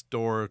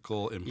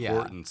historical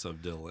importance of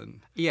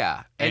Dylan.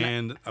 Yeah.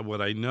 And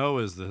what I know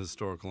is the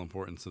historical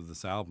importance of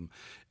this album.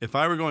 If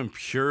I were going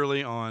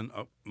purely on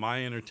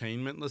my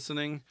entertainment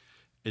listening,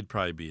 it'd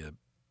probably be a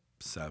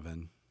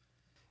 7.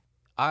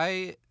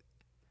 I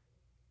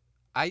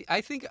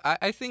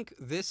think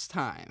this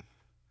time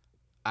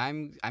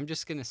I'm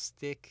just gonna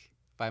stick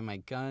by my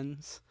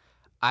guns.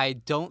 I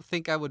don't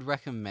think I would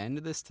recommend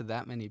this to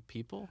that many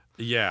people.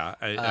 Yeah,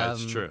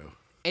 that's true.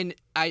 And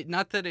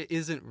not that it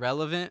isn't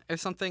relevant or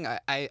something.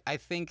 I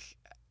think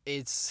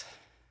it's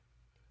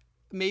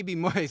maybe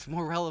it's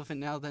more relevant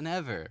now than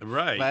ever.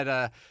 Right.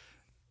 But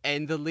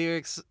and the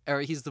lyrics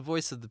are he's the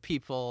voice of the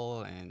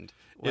people and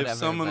whatever. If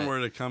someone but-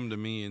 were to come to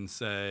me and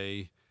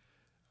say,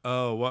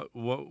 "Oh,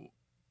 what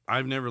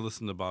I've never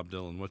listened to Bob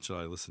Dylan. What should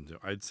I listen to?"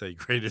 I'd say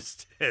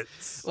Greatest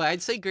Hits. Well,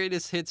 I'd say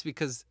greatest hits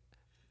because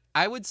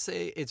I would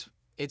say it's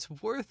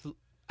worth.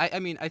 I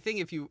mean, I think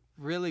if you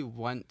really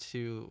want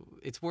to,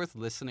 it's worth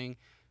listening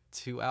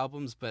to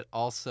albums, but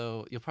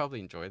also you'll probably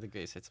enjoy the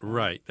greatest hits more.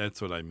 Right,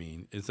 that's what I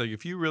mean. It's like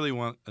if you really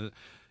want,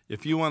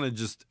 if you want to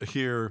just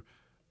hear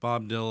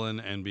Bob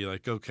Dylan and be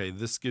like, okay,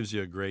 this gives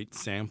you a great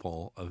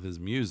sample of his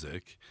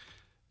music,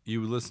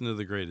 you listen to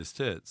the Greatest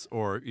Hits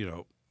or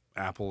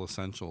Apple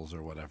Essentials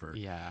or whatever.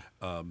 Yeah.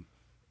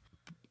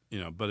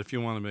 But if you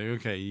want to be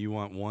okay, you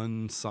want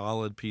one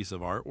solid piece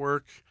of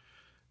artwork.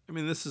 I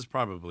mean, this is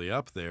probably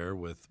up there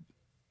with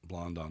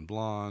Blonde on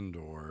Blonde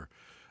or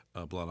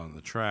Blood on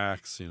the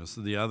Tracks.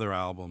 So the other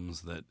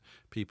albums that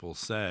people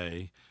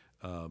say.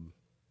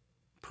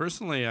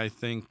 Personally, I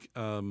think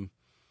the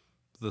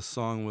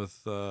song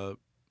with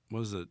what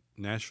is it,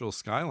 Nashville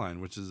Skyline,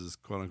 which is his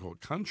quote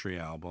unquote country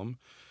album.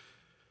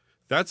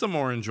 That's a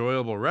more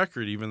enjoyable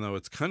record, even though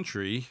it's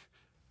country,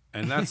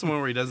 and that's the one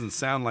where he doesn't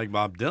sound like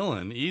Bob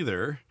Dylan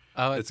either.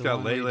 Oh, It's the got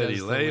one where Lay he Lady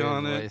does the Lay weird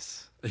on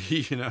voice.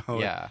 it.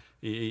 Yeah.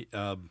 He,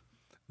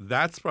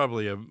 that's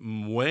probably a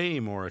way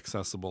more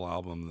accessible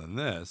album than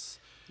this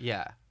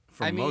Yeah.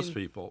 for most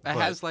people. It But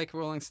has like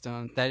Rolling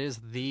Stone. That is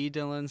the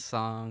Dylan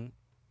song.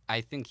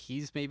 I think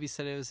he's maybe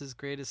said it was his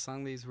greatest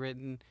song that he's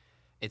written.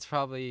 It's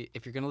probably,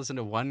 if you're going to listen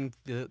to one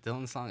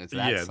Dylan song, it's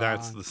that song.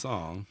 that's the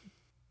song.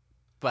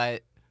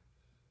 But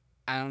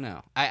I don't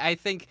know. I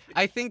think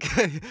I think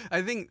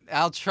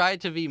I'll try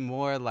to be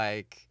more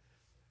like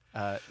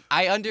I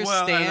understand.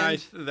 Well,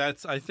 and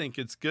I think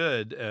it's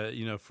good,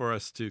 for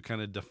us to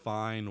kind of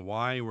define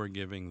why we're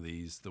giving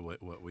these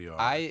what we are.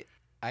 I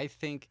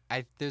think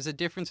there's a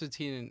difference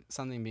between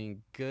something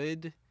being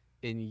good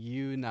and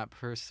you not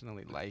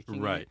personally liking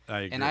it. Right, I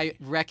agree. And I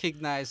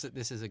recognize that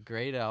this is a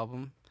great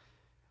album.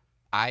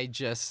 It's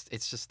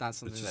just not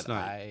something that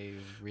I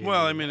really.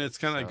 Well, I mean, it's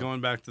kind of so.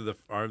 going back to the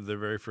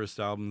very first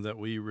album that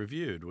we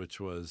reviewed, which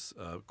was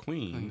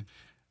Queen.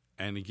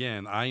 And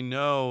again, I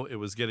know it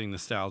was getting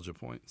nostalgia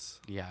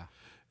points. Yeah.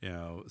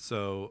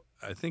 So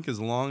I think as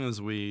long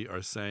as we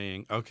are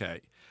saying,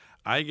 okay,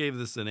 I gave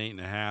this an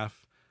 8.5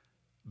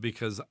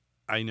 because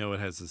I know it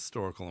has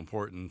historical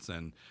importance,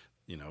 and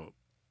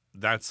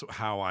that's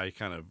how I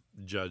kind of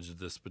judged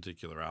this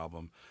particular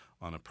album.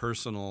 On a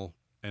personal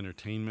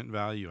entertainment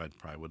value, I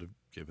probably would have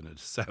given it a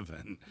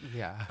 7.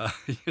 Yeah.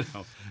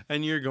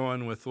 And you're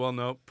going with, well,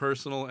 no,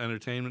 personal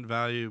entertainment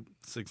value,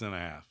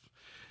 6.5.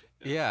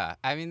 Yeah.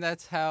 I mean,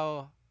 that's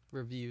how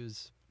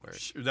reviews work.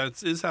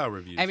 That is how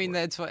reviews work.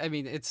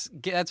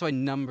 That's why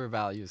number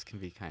values can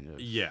be kind of.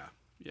 Yeah.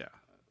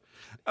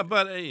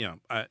 But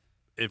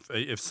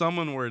if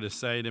someone were to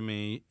say to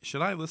me,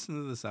 should I listen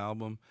to this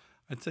album?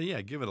 I'd say,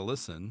 yeah, give it a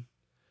listen.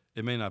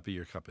 It may not be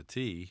your cup of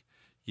tea.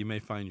 You may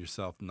find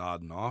yourself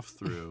nodding off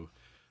through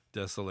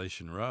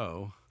Desolation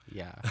Row.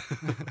 Yeah.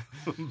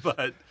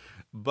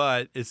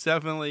 but it's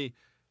definitely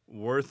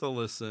worth a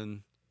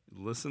listen.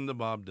 Listen to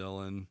Bob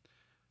Dylan.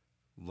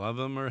 Love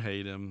him or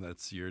hate him.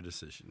 That's your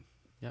decision.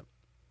 Yep.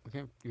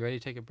 Okay. You ready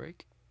to take a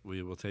break?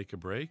 We will take a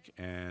break,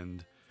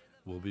 and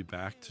we'll be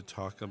back to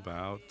talk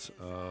about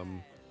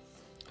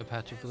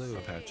Apache Blue.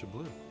 Apache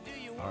Blue.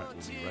 All right,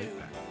 we'll be right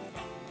back.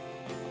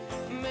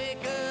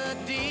 Make a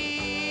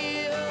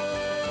deal.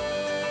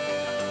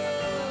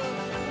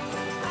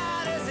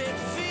 How does it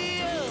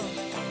feel?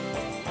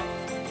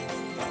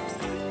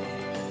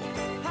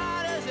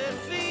 How does it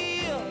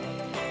feel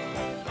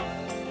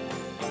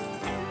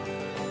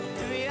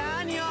to be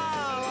on your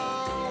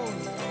own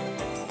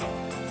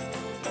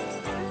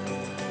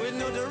with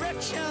no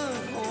direction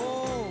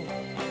home?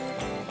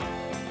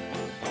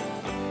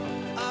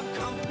 A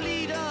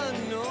complete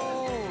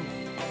unknown.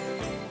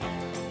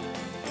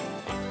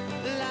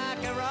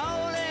 Like a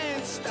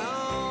rolling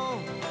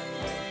stone.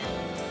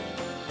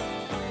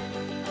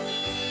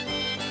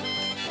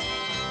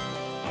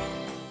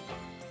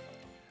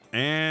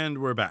 And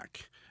we're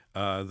back.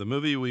 The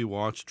movie we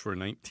watched for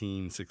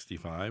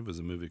 1965 was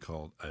a movie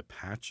called A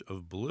Patch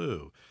of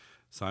Blue.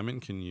 Simon,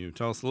 can you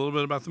tell us a little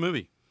bit about the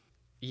movie?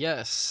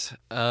 Yes.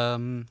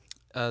 The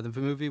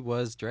movie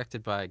was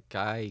directed by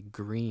Guy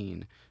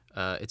Green.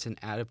 It's an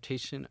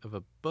adaptation of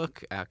a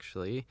book,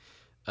 actually.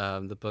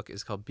 The book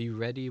is called Be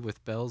Ready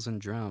with Bells and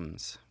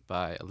Drums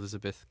by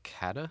Elizabeth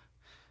Cata.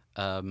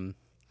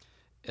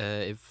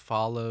 It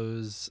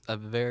follows a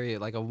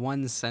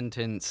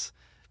one-sentence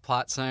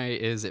plot summary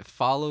it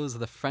follows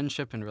the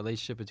friendship and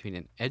relationship between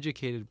an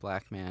educated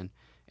black man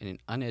and an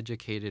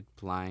uneducated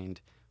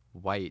blind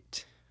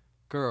white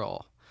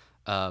girl.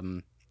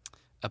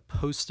 A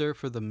poster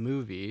for the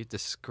movie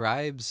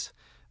describes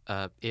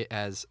it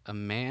as a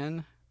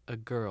man, a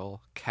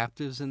girl,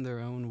 captives in their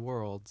own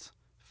worlds,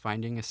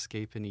 finding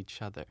escape in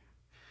each other.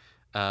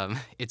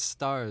 It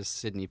stars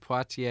Sidney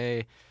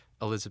Poitier,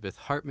 Elizabeth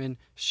Hartman,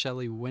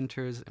 Shelley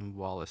Winters, and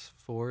Wallace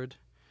Ford.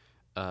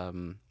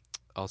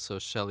 Also,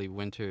 Shelley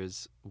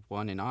Winters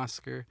won an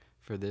Oscar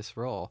for this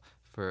role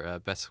for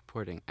Best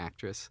Supporting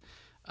Actress.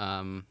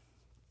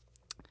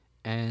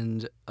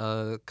 And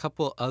a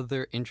couple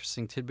other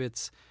interesting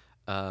tidbits.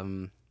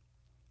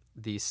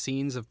 The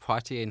scenes of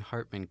Poitier and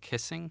Hartman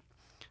kissing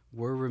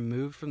were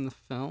removed from the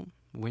film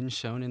when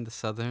shown in the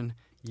southern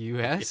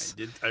U.S.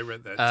 Yeah, I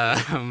read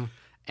that too.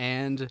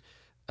 And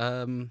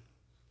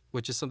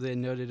which is something I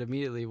noted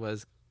immediately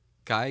was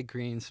Guy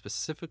Green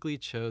specifically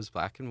chose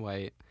black and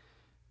white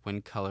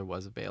when color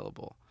was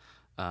available.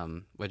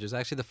 Which is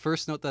actually the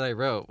first note that I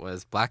wrote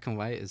was black and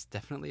white is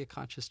definitely a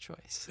conscious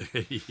choice.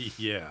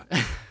 Yeah.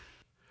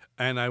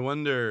 And I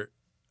wonder,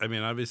 I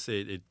mean,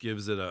 obviously it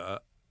gives it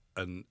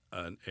an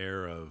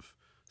air of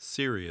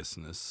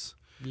seriousness.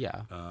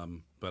 Yeah.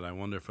 But I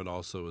wonder if it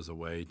also is a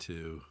way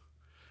to,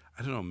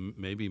 I don't know,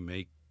 maybe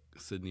make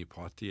Sidney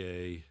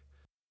Poitier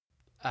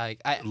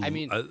I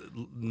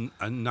mean,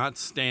 not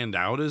stand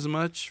out as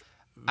much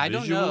I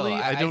don't know. visually?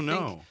 I don't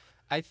know.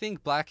 I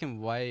think black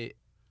and white,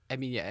 I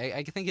mean, yeah,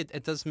 I think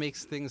it does make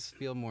things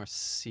feel more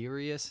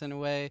serious in a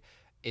way.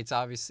 It's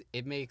obvious,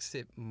 it makes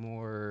it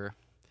more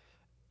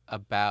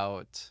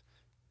about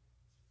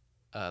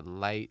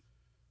light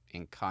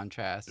in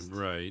contrast.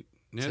 Right.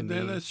 Yeah, to me.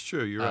 that's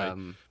true. You're right.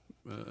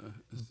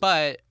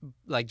 But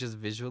like just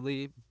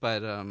visually,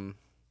 but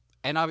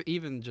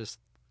even just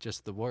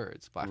the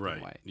words black right.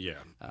 and white. Yeah,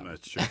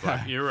 that's true.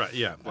 You're right.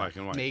 Yeah, black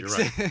and white. Makes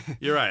You're right.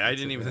 You're right. I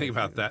didn't even really think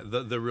about that.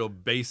 The real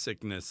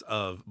basicness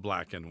of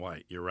black and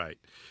white. You're right.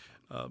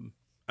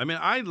 I mean,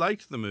 I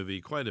liked the movie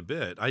quite a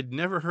bit. I'd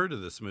never heard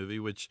of this movie,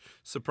 which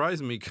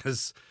surprised me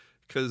because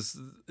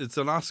it's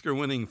an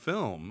Oscar-winning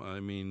film. I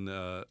mean,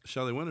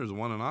 Shelley Winters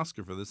won an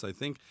Oscar for this. I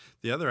think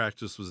the other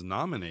actress was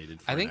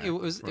nominated for I think it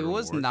was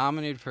award.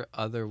 nominated for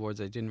other awards.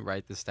 I didn't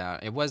write this down.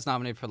 It was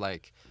nominated for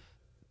like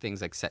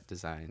things like set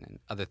design and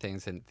other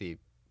things, and the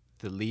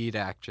lead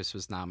actress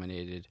was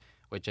nominated,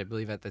 which I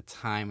believe at the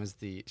time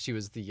she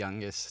was the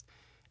youngest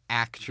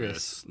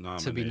actress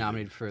to be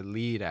nominated for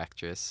lead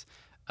actress.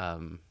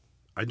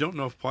 I don't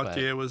know if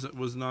Poitier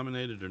was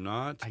nominated or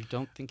not. I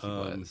don't think he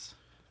was.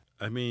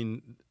 I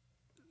mean,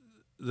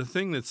 the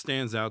thing that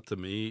stands out to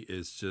me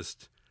is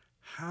just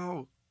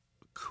how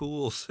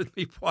cool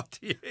Sidney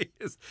Poitier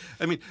is.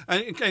 I mean,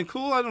 and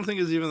cool I don't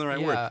think is even the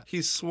right word.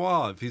 He's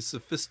suave. He's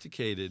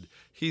sophisticated.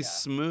 He's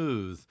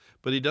smooth.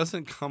 But he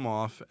doesn't come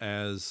off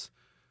as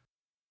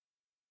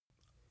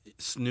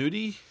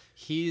snooty.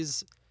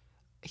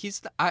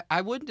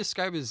 I wouldn't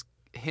describe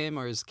him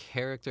or his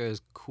character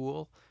as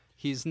cool.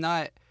 He's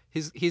not a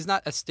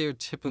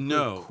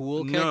stereotypical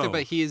cool character,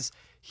 but he's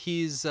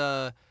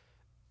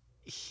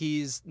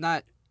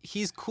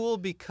cool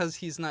because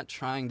he's not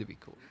trying to be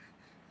cool.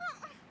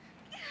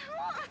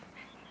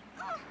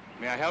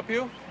 May I help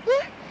you?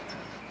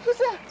 Who's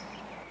that?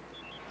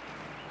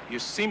 You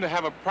seem to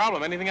have a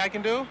problem. Anything I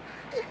can do?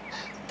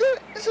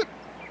 There's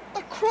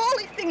a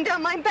crawly thing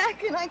down my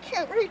back and I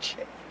can't reach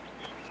it.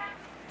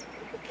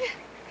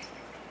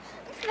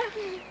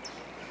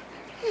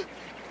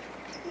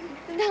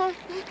 No.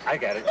 I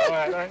got it. All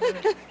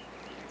right.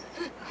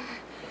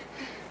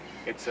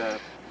 It's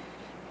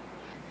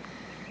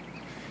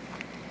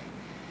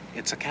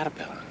a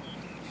caterpillar.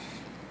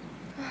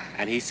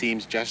 And he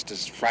seems just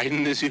as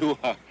frightened as you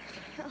are.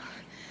 Oh,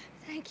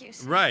 thank you,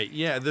 sir. Right,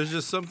 yeah. There's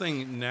just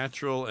something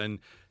natural, and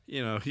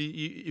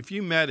if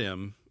you met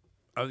him,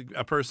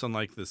 a person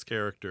like this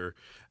character,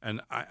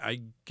 and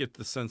I get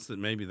the sense that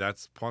maybe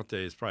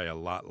Poitier is probably a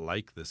lot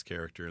like this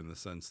character in the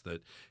sense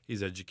that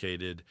he's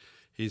educated,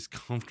 he's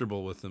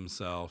comfortable with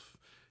himself.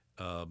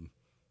 I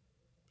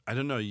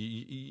don't know.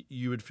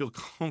 You would feel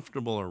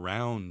comfortable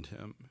around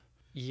him.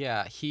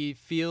 Yeah, he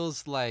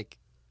feels like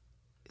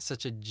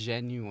such a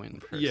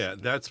genuine person. Yeah,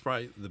 that's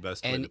probably the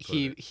best way to put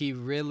it.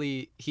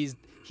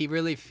 He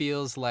really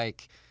feels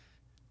like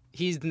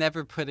he's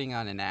never putting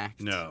on an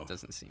act. No, it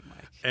doesn't seem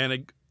like.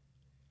 And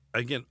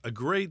again, a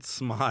great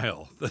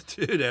smile. The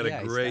dude had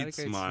a great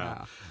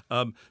smile.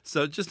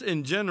 So just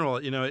in general,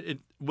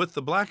 with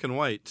the black and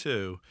white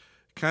too,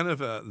 kind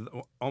of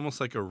almost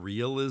like a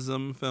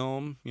realism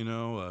film.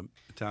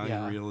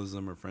 Italian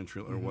realism or French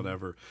realism or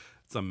whatever.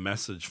 It's a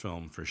message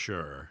film for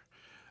sure.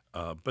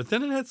 But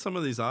then it had some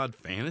of these odd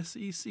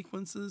fantasy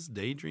sequences,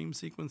 daydream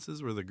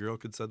sequences, where the girl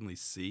could suddenly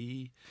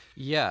see.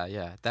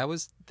 Yeah, that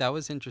was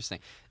interesting.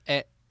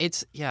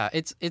 It's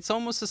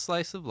almost a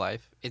slice of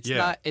life. It's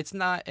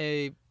not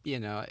a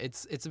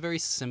it's a very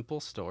simple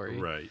story.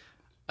 Right.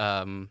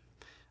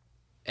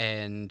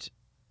 And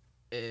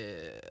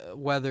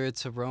whether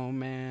it's a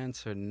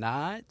romance or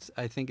not,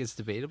 I think it's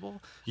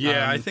debatable.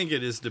 Yeah, I think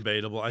it is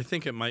debatable. I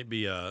think it might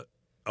be a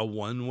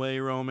one-way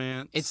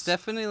romance. It's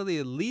definitely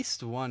at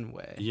least one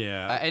way.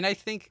 Yeah. And I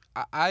think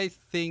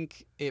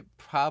it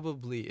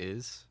probably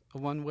is a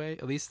one-way.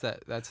 At least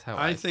that's how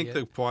I think see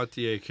the it.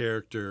 Poitier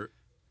character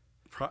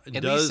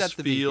does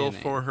feel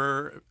beginning. for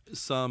her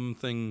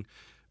something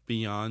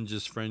beyond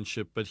just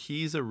friendship, but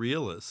he's a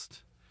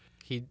realist.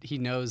 He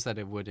knows that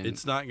it wouldn't.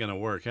 It's not going to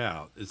work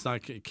out.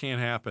 It can't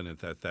happen at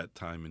that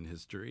time in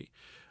history.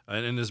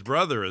 And his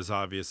brother is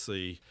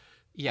obviously.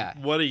 Yeah.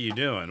 What are you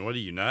doing? What are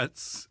you,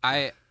 nuts?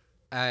 I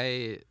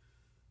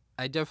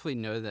I definitely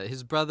know that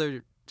his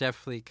brother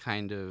definitely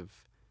kind of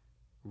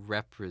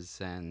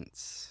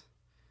represents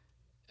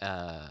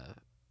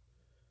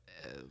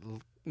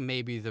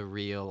maybe the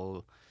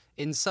real,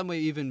 in some way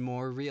even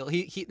more real.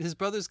 His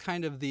brother's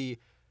kind of the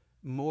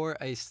more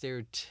a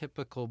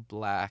stereotypical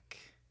black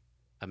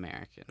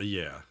American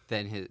Yeah.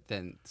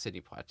 than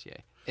Sidney Poitier.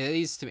 At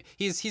least to me,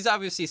 he's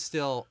obviously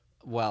still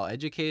well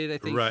educated. I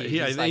think Right. I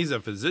think like, he's a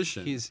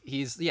physician.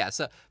 He's yeah.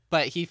 So,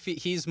 but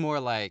he's more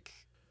like,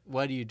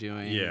 what are you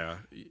doing? Yeah.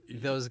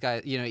 Those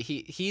guys, you know,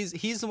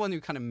 he's the one who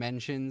kind of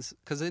mentions,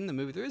 because in the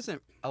movie there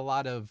isn't a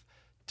lot of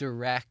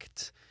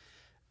direct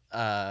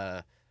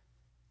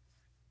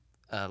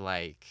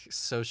like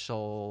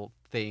social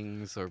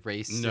things or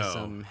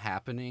racism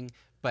happening,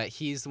 but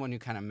he's the one who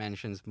kind of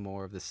mentions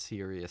more of the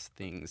serious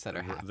things that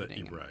are happening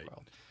in the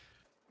world.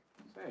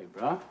 Hey,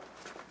 bro,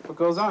 what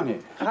goes on here?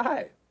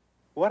 Hi.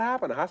 What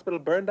happened? A hospital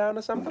burned down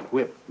or something?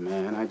 Whipped,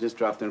 man. I just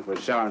dropped in for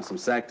a shower and some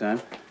sack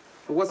time.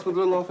 But what's with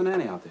little orphan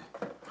Annie out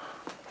there?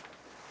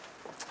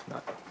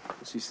 Nothing.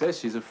 She says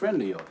she's a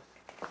friend of yours.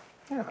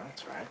 Yeah,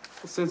 that's right.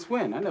 Well, since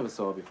when? I never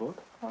saw her before.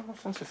 Well,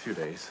 since a few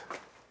days.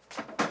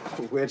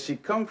 Where'd she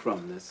come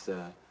from, this,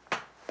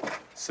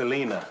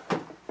 Selena.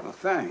 Well,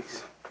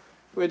 thanks.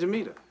 Where'd you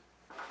meet her?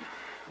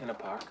 In a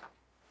park.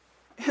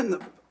 In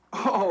the...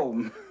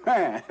 Oh,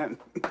 man.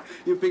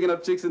 You picking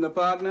up chicks in the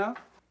park now?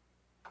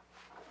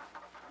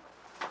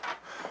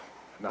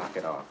 Knock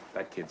it off.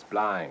 That kid's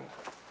blind.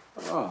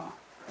 Oh.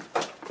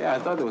 Yeah, I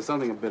thought there was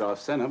something a bit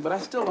off-center, but I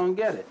still don't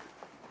get it.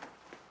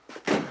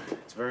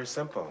 It's very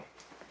simple.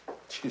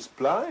 She's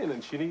blind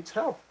and she needs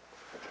help.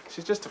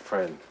 She's just a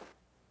friend.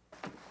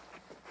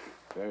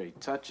 Very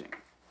touching.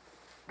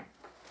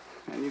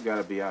 Man, you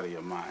gotta be out of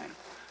your mind.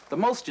 The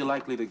most you're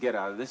likely to get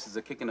out of this is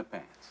a kick in the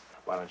pants.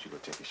 Why don't you go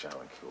take a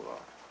shower and cool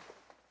off?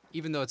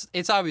 Even though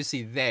it's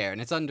obviously there and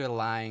it's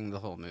underlying the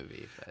whole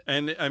movie. But...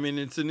 And I mean,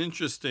 it's an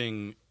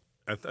interesting,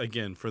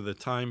 again, for the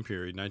time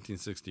period,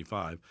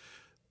 1965.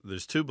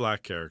 There's two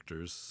black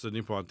characters,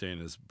 Sidney Poitier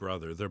and his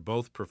brother. They're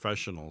both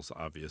professionals,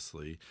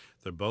 obviously.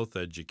 They're both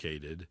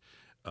educated.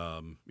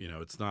 You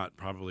know, it's not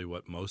probably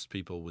what most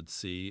people would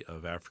see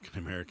of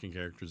African-American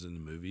characters in the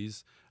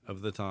movies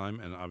of the time,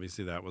 and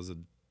obviously that was a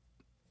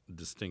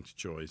distinct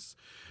choice.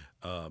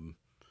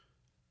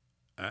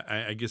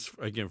 I guess,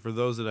 again, for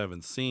those that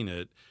haven't seen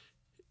it,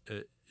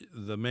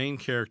 the main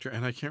character,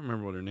 and I can't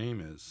remember what her name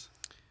is.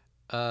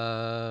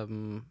 I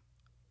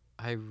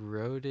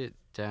wrote it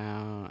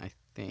down, I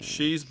think.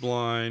 She's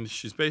blind.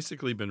 She's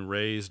basically been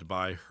raised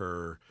by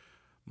her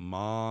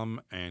mom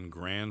and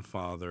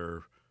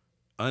grandfather,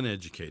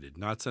 uneducated,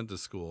 not sent to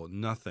school,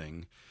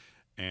 nothing.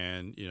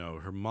 And, you know,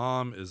 her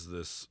mom is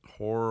this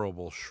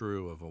horrible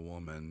shrew of a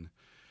woman,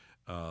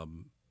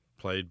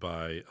 played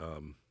by,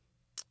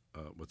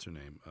 what's her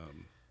name?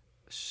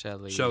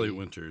 Shelley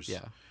Winters.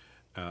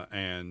 Yeah.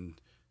 And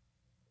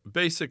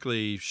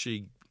basically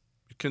she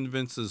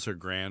convinces her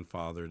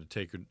grandfather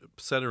to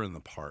set her in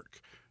the park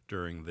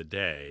during the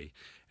day.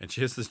 And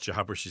she has this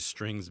job where she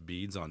strings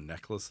beads on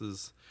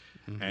necklaces.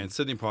 Mm-hmm. And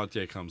Sidney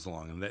Poitier comes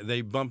along, and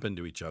they bump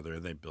into each other,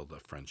 and they build a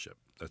friendship.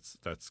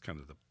 That's kind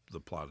of the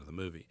plot of the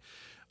movie.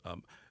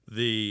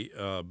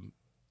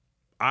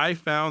 I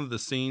found the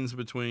scenes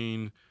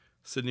between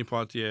Sidney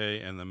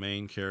Poitier and the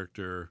main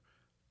character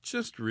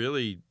just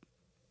really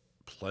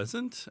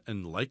pleasant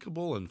and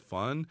likable and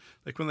fun.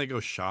 Like when they go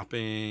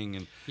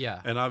shopping,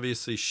 and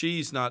obviously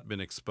she's not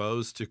been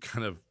exposed to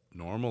kind of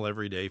normal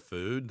everyday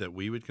food that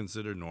we would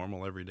consider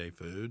normal everyday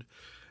food.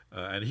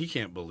 And he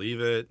can't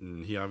believe it,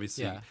 and he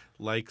obviously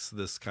likes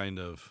this kind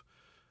of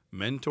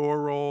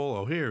mentor role.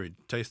 Oh, here,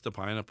 taste the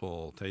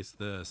pineapple, taste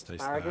this,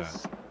 taste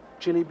Asparagus, that.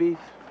 chili beef,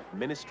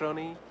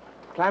 minestrone,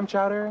 clam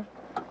chowder,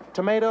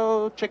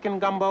 tomato, chicken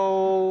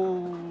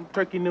gumbo,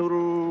 turkey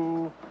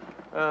noodle,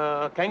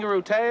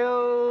 kangaroo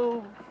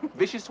tail,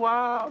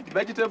 vichyssoise,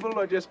 vegetable,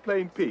 or just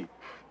plain pea?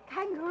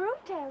 Kangaroo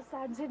tail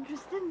sounds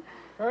interesting.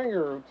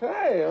 Kangaroo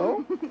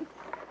tail?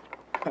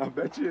 I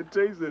bet you it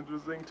tastes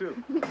interesting,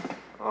 too.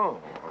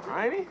 Oh, all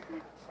righty.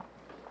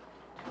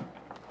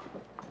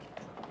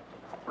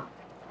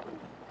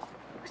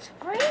 It's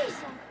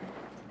freezing.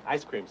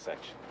 Ice cream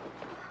section.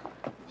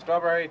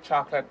 Strawberry,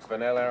 chocolate,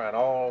 vanilla, and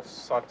all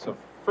sorts of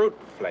fruit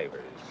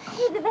flavors.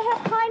 Hey, do they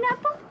have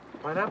pineapple?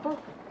 Pineapple?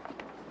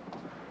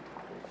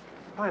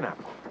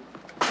 Pineapple.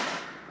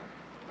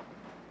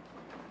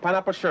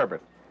 Pineapple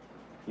sherbet.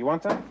 You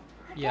want that?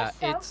 Yeah,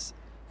 so. it's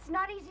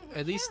not easy to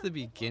at least chew. the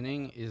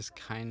beginning is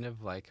kind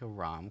of like a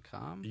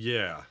rom-com.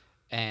 Yeah.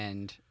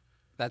 And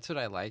that's what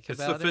I like it's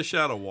about it. It's the fish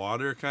out of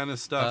water kind of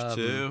stuff,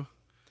 too.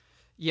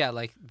 Yeah,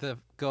 like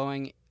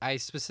I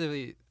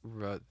specifically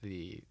wrote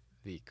the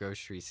the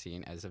grocery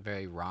scene as a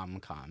very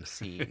rom-com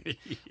scene,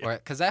 Yeah. or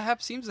because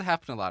that seems to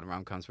happen a lot in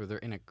rom-coms where they're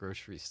in a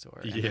grocery store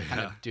and they're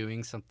kind Yeah. of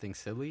doing something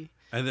silly.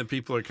 And then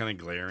people are kind of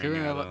glaring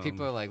at them.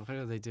 People are like, "What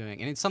are they doing?"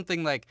 And it's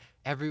something like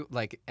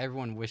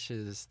everyone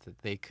wishes that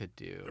they could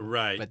do,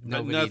 Right, But but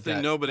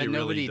nobody nobody but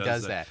really does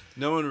does that.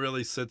 No one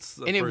really sits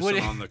the And it person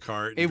wouldn't- on the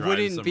cart. And It drives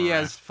wouldn't them be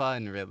around. as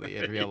fun, really,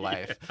 in real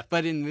life.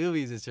 But in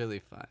movies, it's really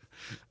fun.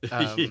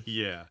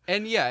 Yeah.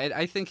 And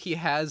I think he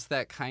has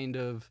that kind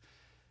of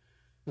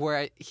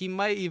where he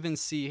might even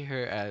see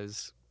her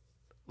as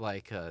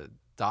like a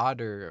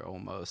daughter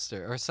almost,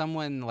 or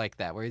someone like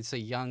that, where it's a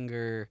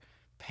younger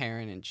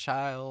parent and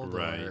child,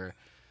 Right. or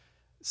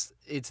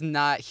it's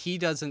not. He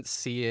doesn't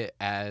see it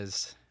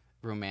as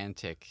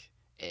romantic.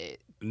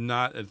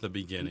 Not at the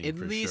beginning, At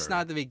for least sure.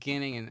 not at the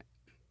beginning, and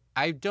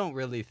I don't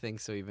really think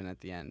so even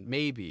at the end.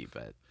 Maybe,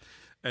 but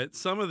At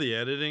some of the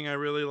editing I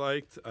really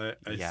liked.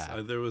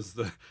 Yeah.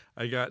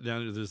 I got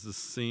down to there's this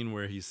scene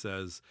where he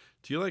says,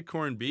 "Do you like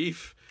corned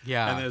beef?"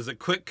 Yeah. And there's a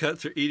quick cut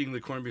to eating the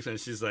corned beef, and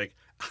she's like,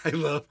 "I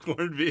love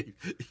corned beef."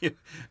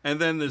 And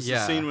then there's the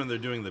Yeah. scene when they're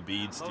doing the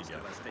beads Most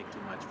together. of us take too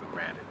much for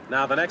granted.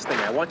 Now, the next thing,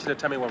 I want you to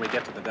tell me when we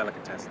get to the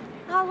delicatessen.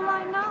 How will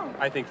I know?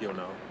 I think you'll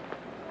know.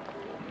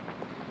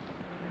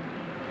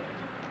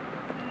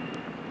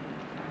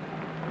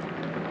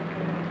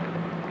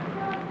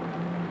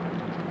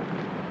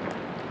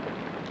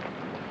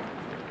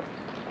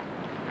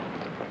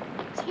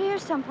 It's here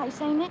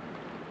someplace, ain't it?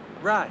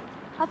 Right.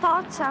 I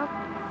thought so.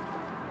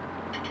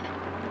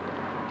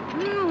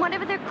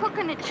 Whatever they're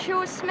cooking, it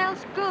sure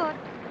smells good.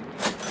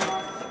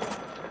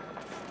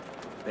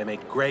 They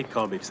make great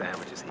corned beef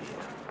sandwiches here.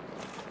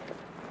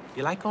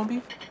 You like corned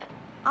beef?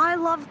 I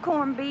love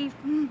corned beef.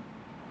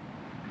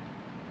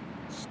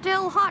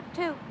 Still hot,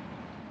 too.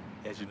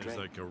 As you And there's drink.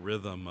 like a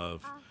rhythm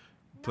of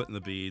putting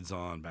the beads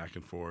on back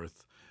and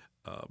forth.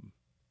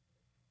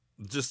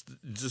 Just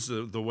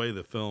the way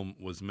the film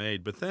was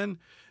made. But then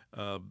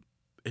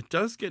it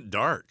does get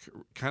dark,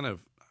 kind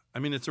of. I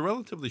mean, it's a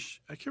relatively,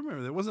 I can't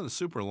remember, it wasn't a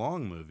super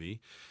long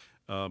movie.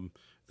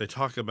 They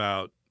talk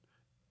about,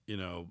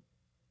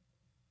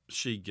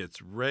 she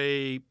gets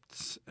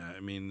raped. I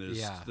mean,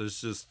 there's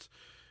just,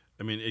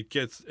 I mean,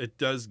 it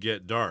does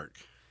get dark.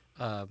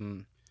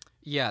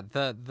 Yeah,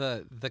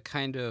 the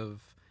kind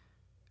of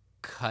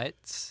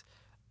cuts,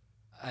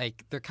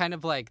 like they're kind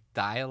of like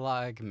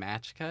dialogue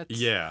match cuts.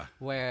 Yeah.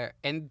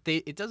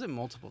 It does it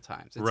multiple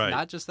times. It's Right.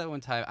 not just that one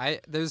time. I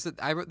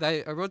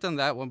wrote down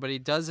that one, but he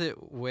does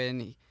it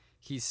when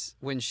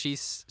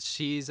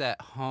she's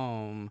at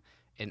home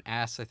and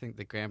asks, I think,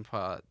 the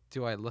grandpa,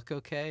 "Do I look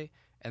okay?"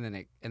 And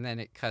then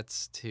it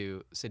cuts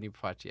to Sidney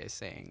Poitier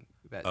saying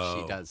that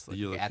she does look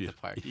you look at the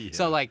beautiful. party. Yeah.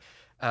 So like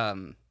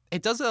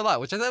it does it a lot,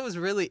 which I thought was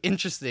really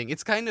interesting.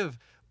 It's kind of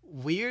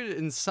weird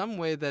in some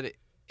way that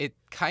it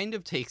kind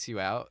of takes you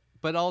out,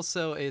 but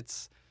also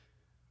it's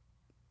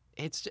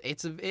interesting.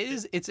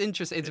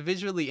 It's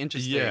visually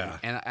interesting, Yeah.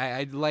 and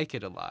I like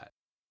it a lot.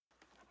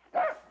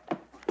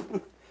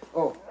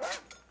 Oh,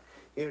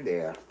 here they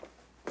are.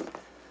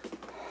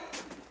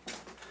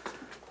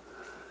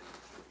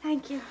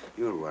 Thank you.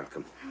 You're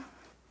welcome.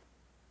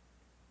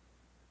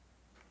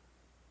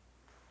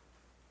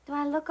 Do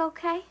I look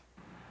okay?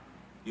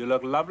 You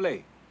look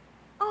lovely.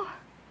 Oh,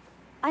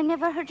 I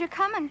never heard you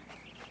coming.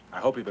 I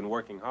hope you've been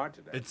working hard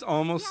today. It's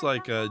almost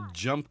like a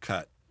jump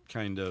cut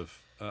kind of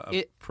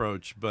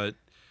approach, but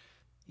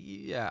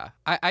Yeah,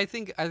 I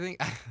think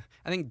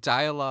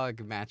dialogue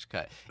match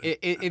cut.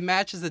 It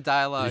matches the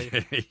dialogue,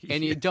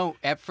 and you don't.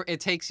 It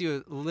takes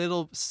you a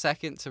little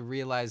second to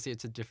realize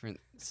it's a different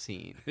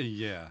scene.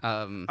 yeah.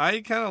 Um,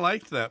 I kind of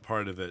liked that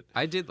part of it.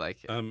 I did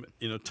like it.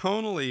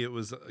 Tonally, it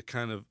was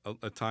kind of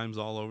at times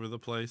all over the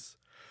place.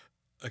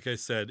 Like I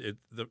said,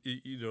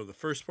 the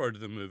first part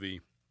of the movie,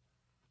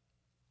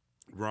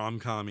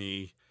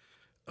 rom-com-y,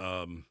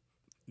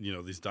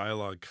 these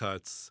dialogue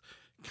cuts,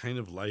 kind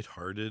of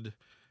lighthearted.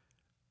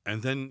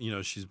 And then,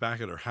 she's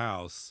back at her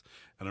house,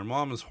 and her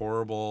mom is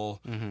horrible.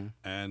 Mm-hmm.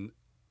 And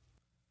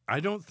I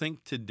don't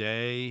think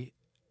today,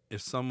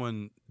 if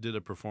someone did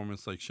a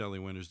performance like Shelley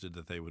Winters did,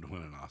 that they would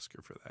win an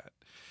Oscar for that.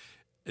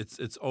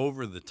 It's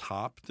over the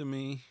top to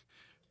me.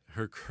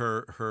 Her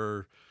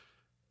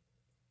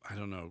I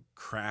don't know,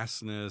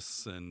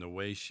 crassness and the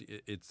way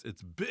it's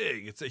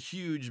big. It's a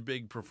huge,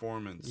 big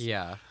performance.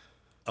 Yeah.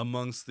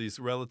 Amongst these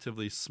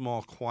relatively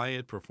small,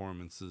 quiet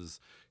performances,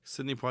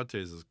 Sidney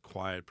Poitier's is a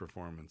quiet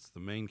performance. The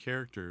main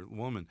character,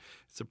 woman,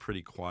 it's a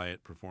pretty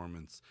quiet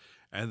performance.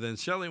 And then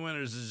Shelley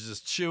Winters is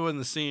just chewing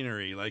the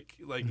scenery like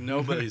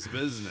nobody's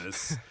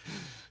business.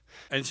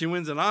 And she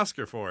wins an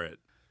Oscar for it.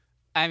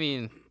 I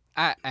mean,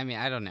 I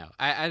don't know.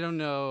 I don't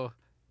know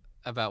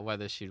about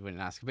whether she'd win an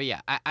Oscar, but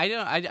yeah, I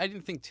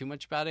didn't think too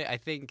much about it. I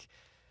think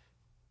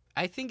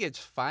it's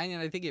fine,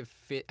 and I think it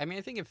fit. I mean,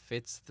 I think it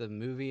fits the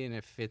movie, and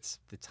it fits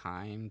the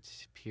time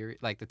period,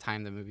 like the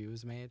time the movie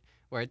was made.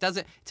 Where it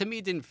doesn't, to me,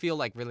 it didn't feel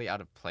like really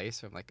out of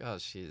place. Or I'm like, oh,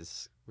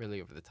 she's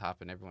really over the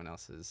top, and everyone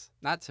else is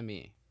not to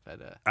me.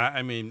 But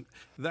I mean,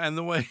 and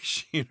the way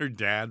she and her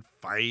dad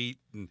fight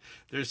and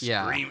they're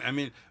screaming. I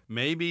mean,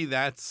 maybe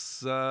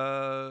that's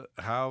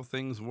how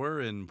things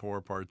were in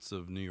poor parts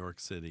of New York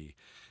City.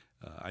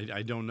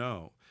 I don't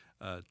know.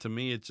 To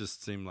me, it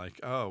just seemed like,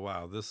 oh,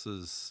 wow, this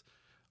is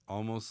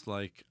almost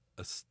like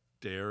a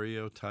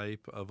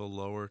stereotype of a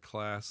lower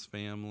class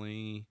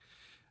family.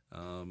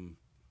 When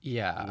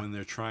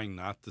they're trying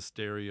not to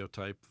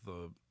stereotype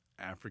the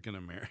African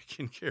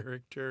American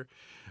character.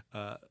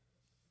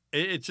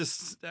 It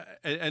just,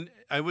 and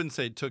I wouldn't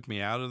say it took me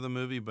out of the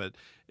movie, but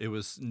it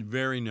was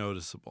very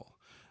noticeable,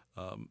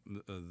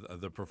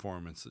 the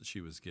performance that she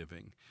was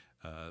giving.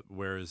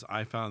 Whereas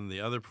I found the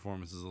other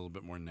performances a little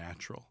bit more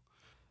natural.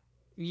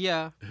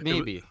 Yeah,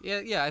 maybe.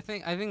 I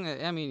think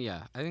that. I mean,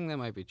 yeah, I think that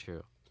might be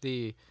true.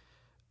 The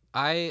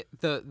kind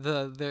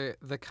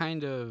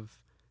of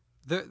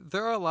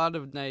there are a lot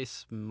of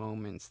nice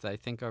moments that I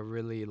think are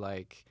really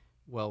like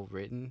well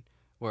written,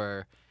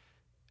 where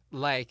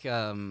like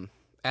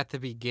at the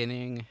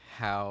beginning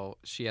how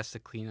she has to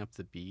clean up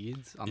the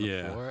beads on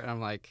the floor, and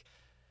I'm like,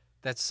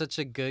 that's such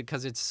a good,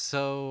 because it's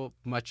so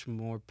much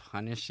more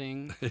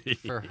punishing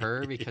for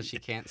her because she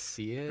can't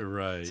see it.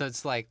 Right. So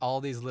it's like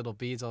all these little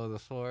beads all over the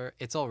floor.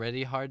 It's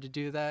already hard to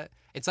do that.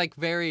 It's like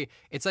a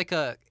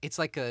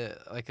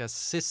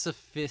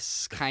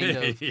Sisyphus kind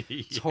of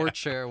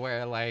torture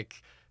where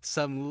like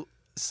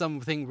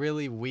something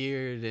really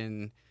weird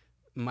and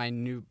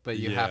minute, but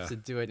you have to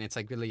do it, and it's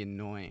like really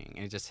annoying,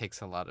 and it just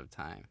takes a lot of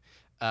time.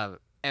 And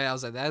I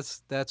was like,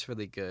 that's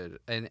really good.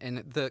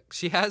 And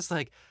she has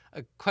like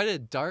quite a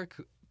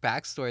dark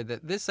backstory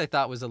that this I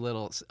thought was a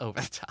little over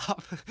the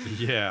top.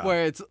 Yeah.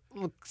 Where it's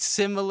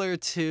similar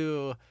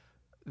to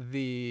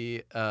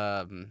the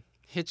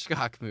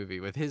Hitchcock movie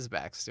with his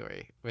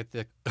backstory with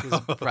his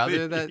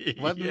brother.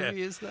 What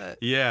movie is that?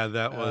 Yeah,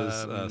 that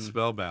was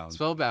Spellbound.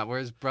 Spellbound, where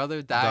his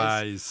brother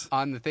dies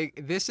on the thing.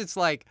 This, it's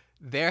like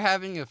they're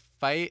having a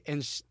fight,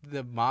 and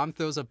the mom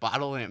throws a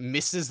bottle and it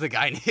misses the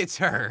guy and hits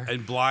her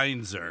and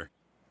blinds her.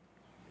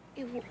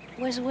 It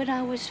was when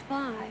I was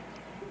 5.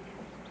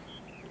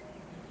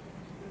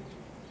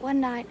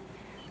 One night,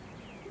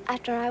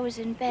 after I was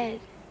in bed,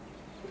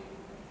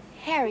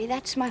 Harry,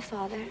 that's my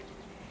father,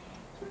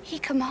 he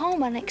come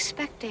home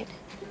unexpected.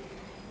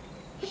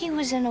 He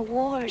was in a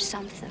war or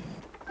something.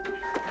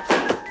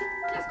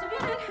 Just a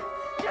minute.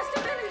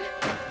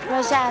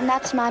 Roseanne,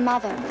 that's my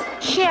mother.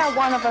 She had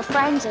one of her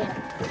friends in.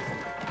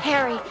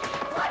 Harry,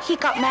 he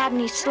got mad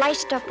and he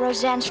sliced up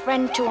Roseanne's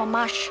friend to a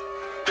mush.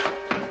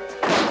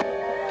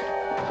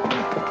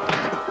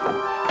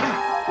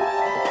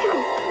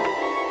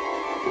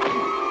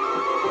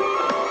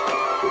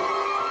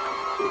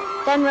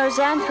 Then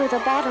Roseanne threw the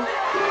bottle.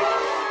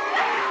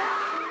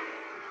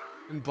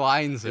 And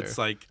blinds her. It's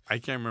like, I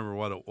can't remember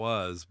what it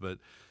was, but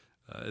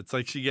it's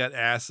like she got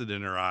acid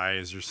in her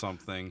eyes or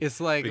something. It's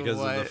like, because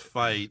of the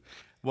fight.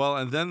 Well,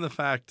 and then the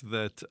fact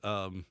that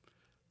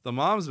the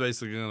mom's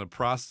basically going to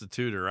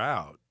prostitute her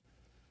out.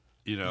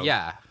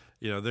 Yeah.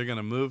 They're going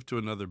to move to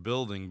another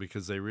building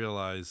because they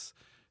realize,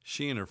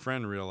 she and her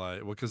friend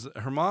realize, well, because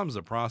her mom's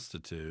a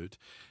prostitute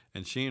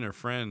and she and her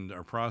friend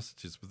are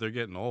prostitutes, but they're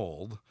getting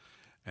old.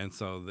 And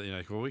so they're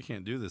like, well, we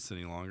can't do this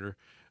any longer.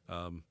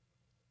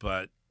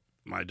 But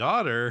my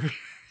daughter,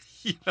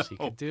 she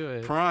could do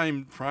it.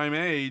 Prime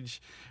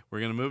age, we're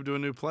going to move to a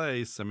new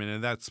place. I mean,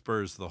 and that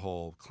spurs the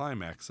whole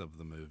climax of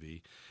the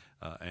movie.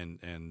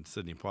 And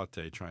Sidney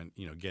Poitier trying,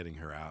 getting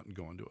her out and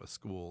going to a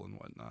school and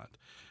whatnot.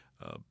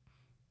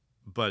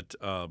 But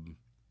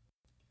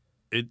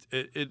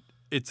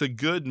it's a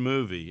good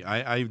movie.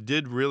 I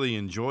did really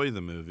enjoy the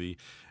movie,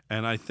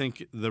 and I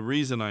think the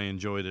reason I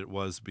enjoyed it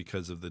was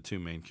because of the two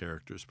main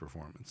characters'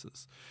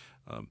 performances.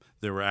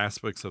 There were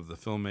aspects of the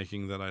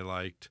filmmaking that I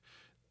liked,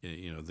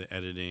 the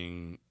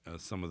editing,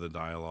 some of the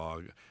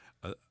dialogue.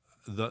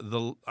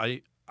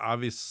 I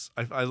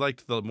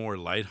liked the more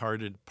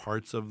lighthearted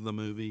parts of the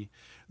movie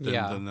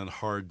than the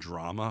hard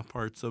drama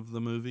parts of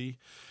the movie.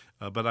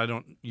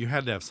 But you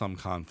had to have some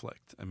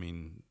conflict. I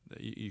mean,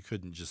 you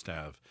couldn't just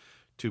have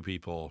two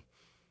people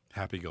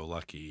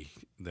happy-go-lucky.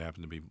 They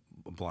happen to be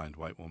a blind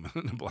white woman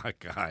and a black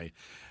guy.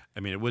 I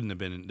mean, there wouldn't have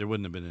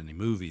been any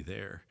movie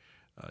there.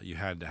 You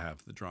had to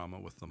have the drama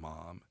with the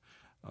mom.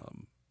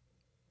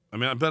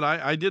 But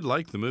I did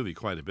like the movie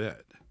quite a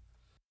bit.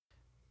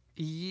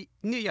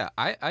 Yeah,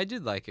 I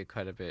did like it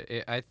quite a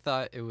bit. I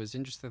thought it was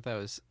interesting. That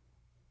was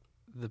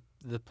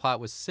the plot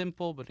was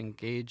simple but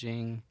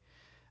engaging,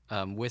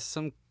 with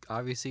some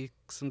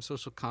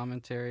social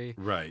commentary.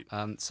 Right.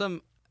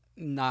 Some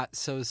not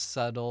so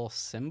subtle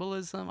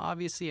symbolism.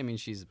 Obviously, I mean,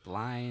 she's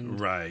blind.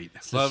 Right.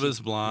 So Love is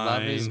blind.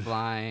 Love is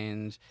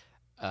blind.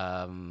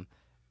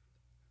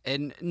 And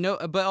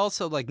but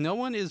also like no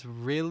one is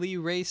really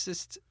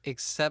racist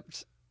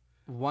except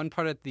one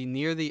part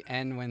near the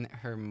end when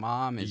her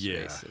mom is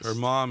racist. Her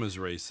mom is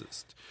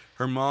racist.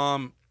 Her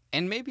mom,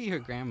 and maybe her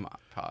grandma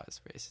is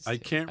racist. I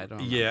can't. I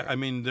don't yeah, remember. I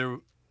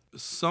mean,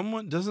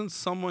 someone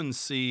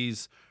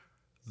sees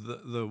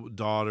the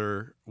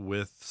daughter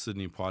with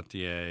Sidney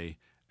Poitier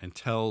and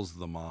tells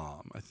the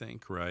mom, I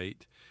think,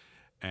 right?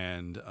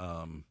 and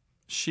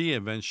she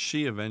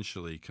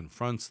eventually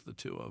confronts the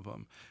two of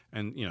them,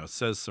 and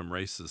says some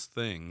racist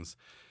things,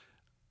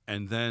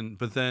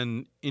 but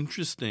then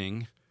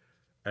interesting,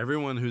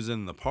 everyone who's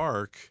in the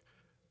park,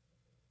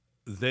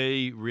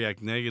 they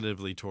react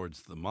negatively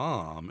towards the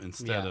mom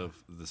instead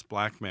of this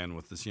black man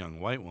with this young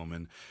white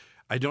woman.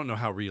 I don't know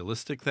how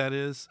realistic that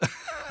is.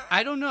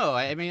 I don't know.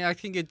 I mean, I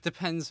think it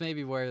depends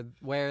maybe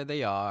where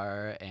they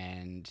are,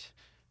 and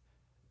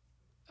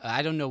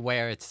I don't know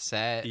where it's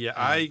set. Yeah,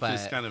 I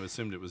just kind of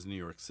assumed it was New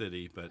York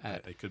City, but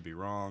I could be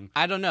wrong.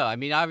 I don't know. I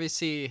mean,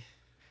 obviously,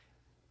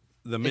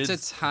 it's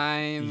a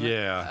time.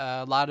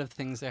 Yeah. A lot of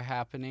things are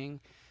happening.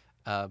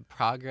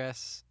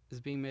 Progress is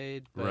being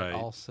made, but right.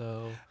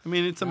 also... I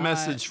mean, it's a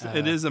message.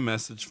 It is a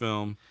message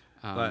film.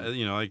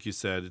 Like you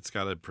said, it's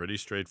got a pretty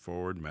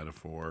straightforward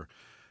metaphor.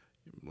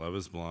 Love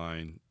is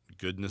blind.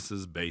 Goodness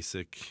is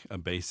a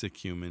basic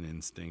human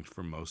instinct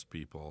for most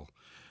people.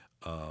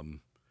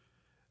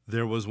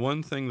 There was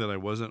one thing that I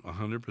wasn't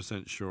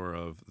 100% sure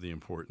of the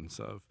importance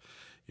of,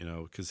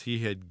 because he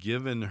had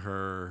given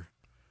her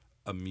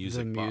a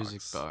music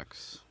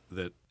box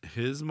that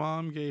his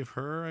mom gave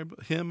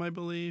him, I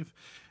believe.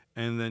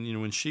 And then,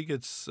 when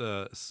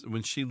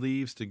she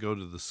leaves to go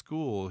to the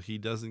school, he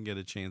doesn't get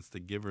a chance to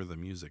give her the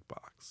music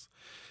box.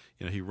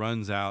 He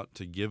runs out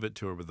to give it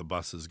to her, but the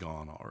bus is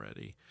gone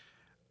already.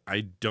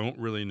 I don't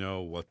really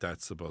know what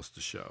that's supposed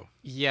to show.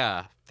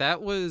 Yeah,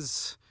 that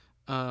was.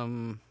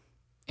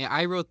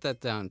 I wrote that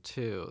down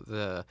too.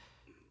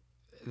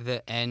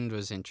 The end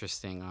was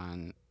interesting.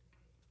 On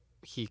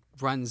he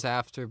runs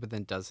after, but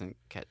then doesn't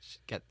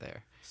get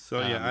there.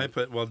 So I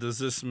put. Well, does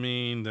this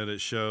mean that it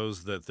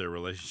shows that their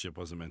relationship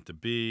wasn't meant to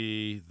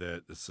be?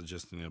 That it's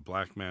suggesting a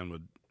black man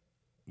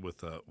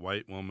with a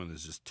white woman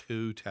is just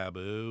too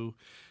taboo?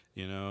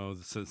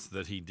 Since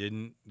that he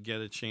didn't get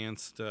a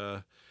chance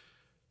to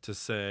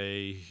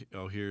say,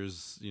 oh,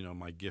 here's,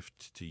 my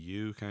gift to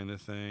you kind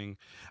of thing.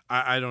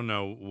 I don't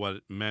know what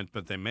it meant,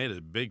 but they made a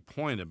big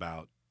point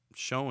about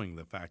showing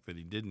the fact that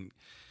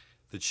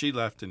that she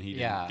left and he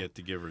didn't get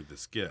to give her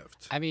this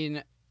gift. I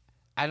mean,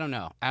 I don't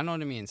know. I don't know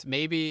what it means.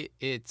 Maybe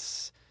I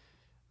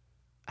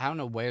don't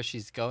know where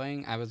she's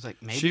going. I was like,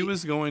 maybe. She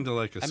was going to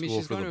like a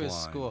school for the blind. A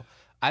school.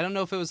 I don't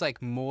know if it was like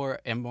a more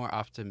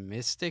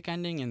optimistic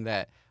ending in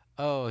that,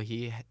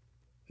 he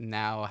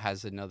now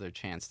has another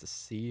chance to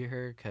see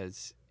her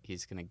because he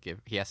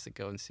has to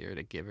go and see her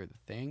to give her the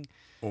thing.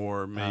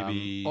 Or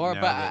maybe.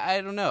 I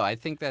don't know. I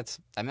think that's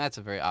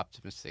a very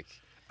optimistic.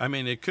 I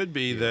mean, it could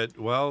be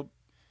that,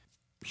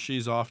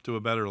 she's off to a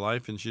better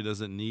life and she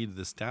doesn't need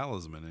this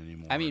talisman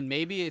anymore. I mean,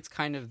 maybe it's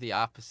kind of the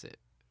opposite,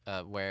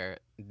 where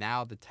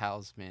now the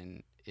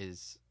talisman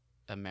is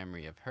a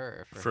memory of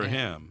her for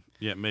him.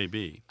 Yeah,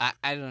 maybe.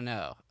 I don't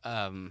know.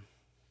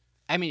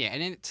 I mean,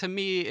 and to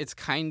me, it's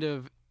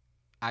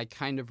I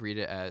kind of read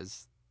it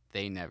as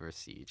they never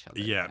see each other.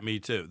 Yeah, again. Me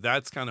too.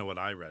 That's kind of what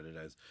I read it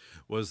as,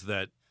 was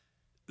that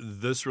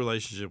this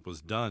relationship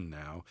was done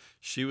now.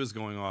 She was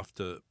going off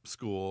to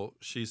school.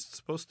 She's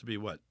supposed to be,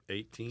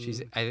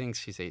 18? I think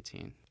she's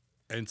 18.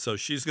 And so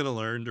she's going to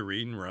learn to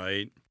read and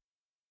write.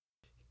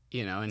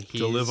 And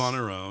to live on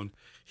her own.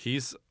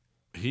 He's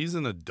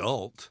an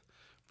adult,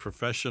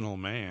 professional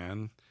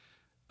man.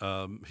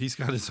 He's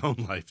got his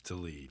own life to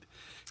lead.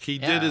 He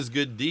did his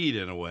good deed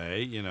in a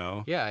way,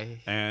 Yeah.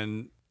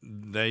 And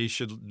they're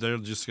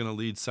just going to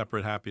lead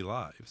separate happy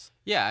lives.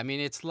 Yeah, I mean,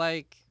 it's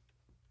like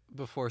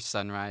Before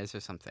Sunrise or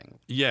something.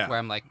 Yeah. Where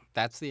I'm like,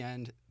 that's the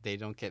end. They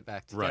don't get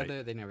back together.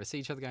 Right. They never see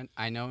each other again.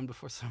 I know in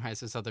Before Sunrise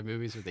there's other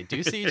movies where they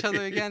do see each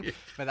other again,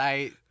 but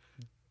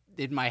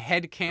in my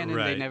head canon,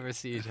 they never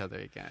see each other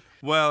again.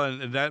 Well,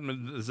 and that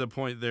is a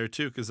point there,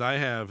 too, because I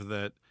have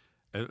that,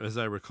 as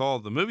I recall,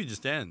 the movie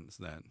just ends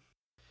then.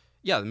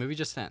 Yeah, the movie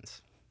just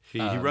ends. He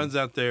runs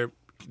out there,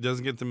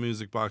 doesn't get the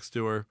music box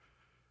to her,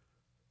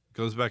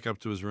 goes back up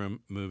to his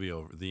room, movie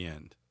over, the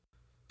end.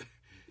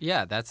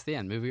 Yeah, that's the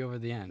end, movie over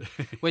the end,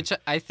 which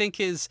I think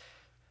is...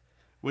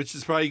 Which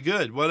is probably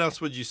good. What else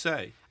would you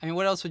say? I mean,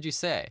 what else would you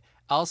say?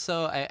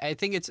 Also, I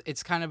think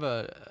it's kind of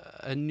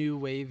a new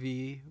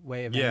wavy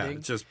way of ending.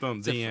 Yeah, just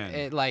boom, the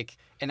end.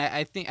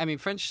 I think, I mean,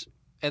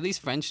 at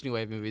least French New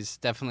Wave movies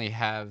definitely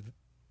have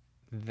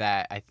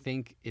that, I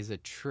think, is a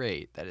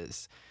trait that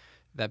is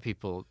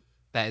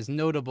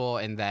notable,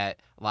 and that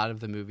a lot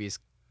of the movies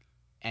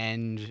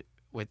end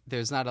with,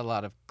 there's not a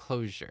lot of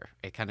closure.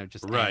 It kind of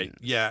just ends.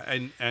 Yeah,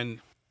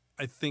 and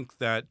I think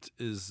that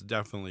is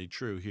definitely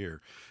true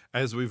here.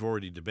 As we've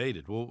already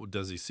debated, well,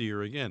 does he see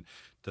her again?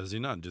 Does he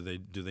not? Do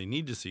they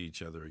need to see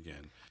each other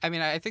again? I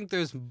mean, I think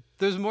there's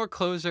more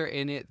closure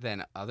in it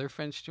than other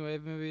French New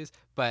Wave movies,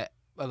 but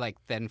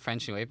than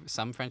French New Wave,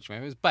 some French New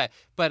Wave movies.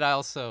 But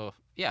also,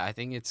 yeah, I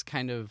think it's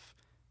kind of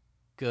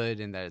good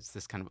in that it's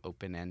this kind of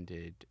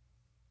open-ended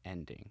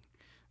ending.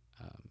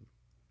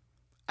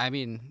 I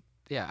mean,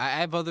 yeah, I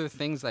have other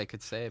things I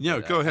could say. Yeah,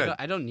 go ahead.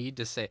 I don't need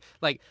to say,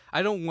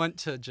 I don't want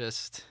to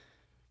just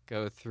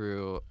go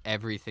through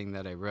everything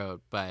that I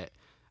wrote, but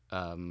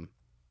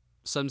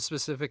some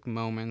specific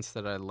moments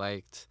that I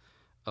liked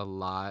a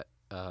lot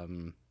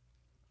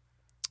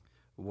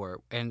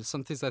and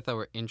some things I thought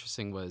were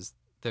interesting was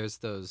there's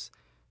those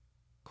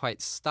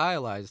quite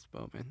stylized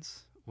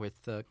moments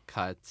with the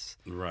cuts,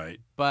 Right.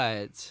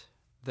 but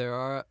there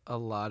are a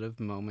lot of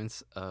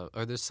moments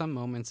or there's some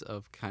moments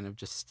of kind of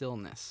just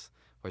stillness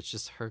where it's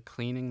just her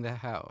cleaning the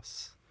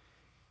house,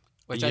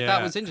 which I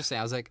thought was interesting.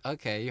 I was like,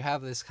 okay, you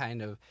have this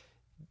kind of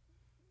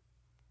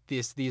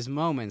these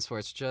moments where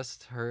it's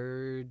just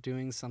her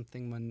doing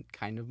something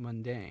kind of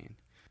mundane.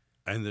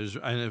 And as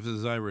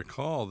I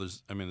recall,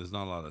 there's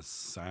not a lot of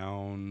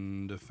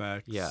sound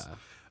effects. Yeah.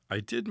 I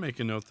did make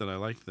a note that I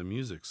liked the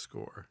music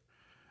score.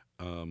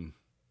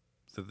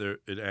 That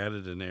it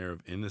added an air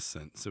of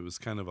innocence. It was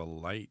kind of a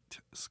light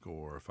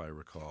score, if I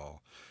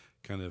recall,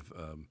 kind of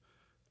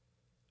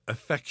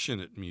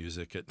affectionate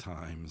music at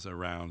times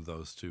around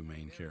those two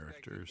main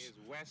characters. Is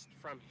west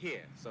from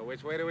here. So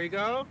which way do we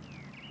go?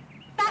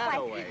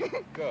 That way.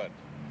 Good.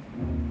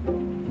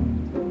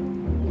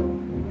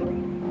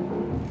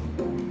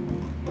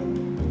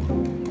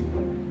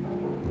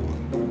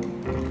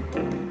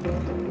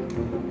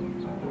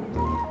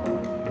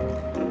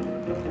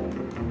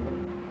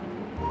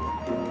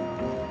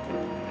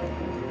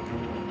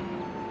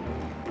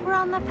 We're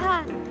on the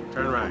path.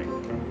 Turn right.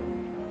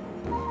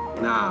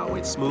 Now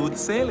it's smooth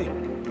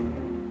sailing.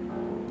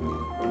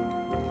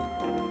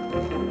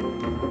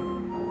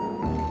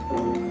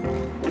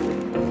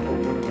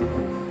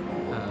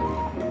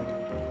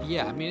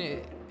 Yeah, I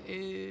mean,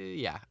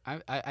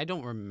 I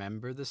don't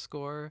remember the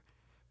score.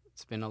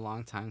 It's been a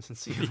long time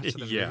since we watched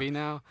the movie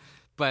now,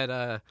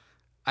 but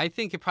I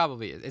think it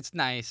probably is. It's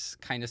nice,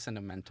 kind of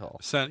sentimental.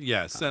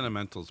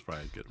 Sentimental's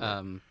probably a good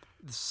word.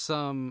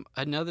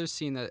 Another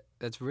scene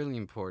that's really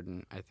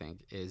important, I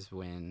think, is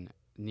when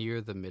near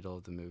the middle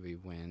of the movie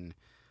when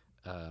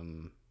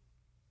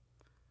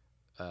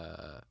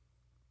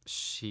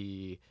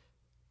she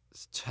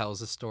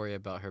tells a story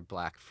about her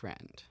black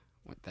friend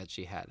that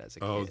she had as a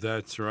kid. Oh,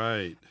 that's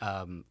right.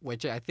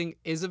 Which I think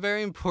is a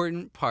very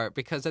important part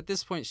because at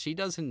this point she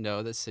doesn't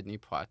know that Sidney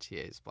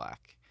Poitier is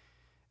black,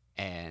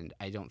 and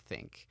I don't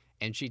think.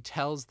 And she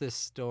tells this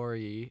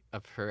story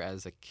of her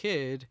as a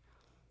kid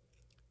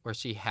where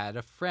she had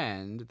a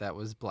friend that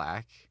was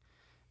black,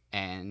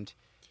 and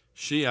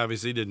she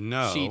obviously didn't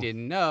know. She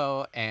didn't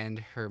know, and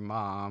her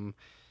mom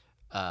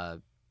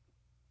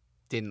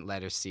didn't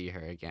let her see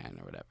her again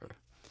or whatever.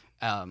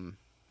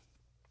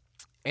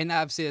 And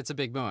obviously that's a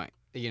big moment.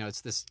 You know,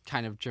 it's this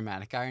kind of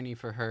dramatic irony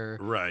for her.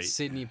 Right.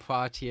 Sidney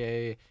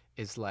Poitier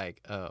is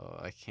like, oh,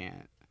 I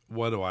can't.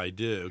 What do I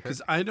do?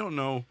 Because I don't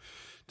know.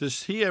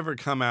 Does he ever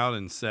come out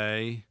and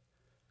say,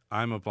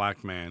 I'm a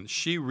black man?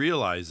 She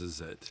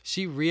realizes it.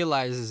 She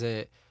realizes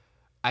it.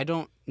 I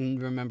don't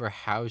remember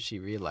how she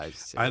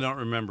realized it. I don't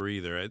remember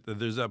either.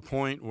 There's a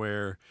point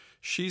where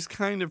she's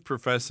kind of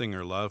professing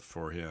her love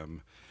for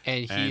him.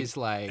 And he's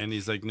like... And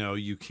he's like, no,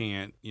 you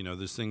can't. You know,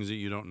 there's things that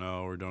you don't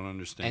know or don't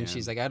understand. And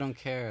she's like, I don't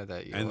care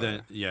that you're... And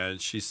then,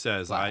 she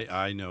says, black.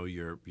 I know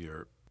you're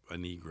a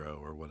Negro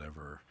or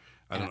whatever.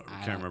 I can't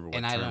remember what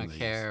term I don't they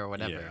care use. or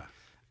whatever.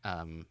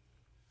 Yeah.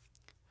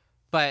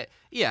 But,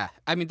 yeah,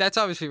 I mean, that's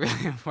obviously a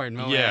really important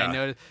moment. Yeah. I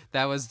know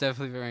that was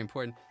definitely very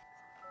important.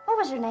 What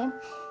was her name?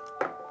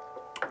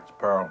 It's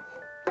Pearl.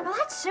 Well,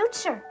 that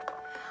suits her.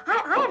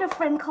 I had a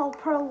friend called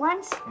Pearl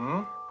once.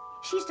 Hmm?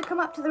 She used to come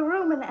up to the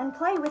room and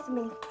play with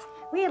me.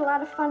 We had a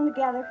lot of fun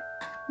together.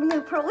 Me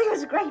and Pearl, we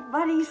was great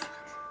buddies.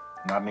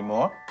 Not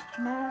anymore?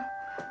 Nah,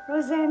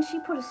 Roseanne, she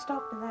put a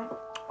stop to that.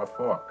 What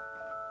for?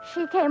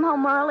 She came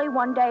home early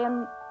one day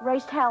and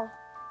raised hell.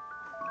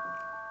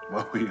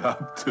 What were you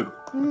up to?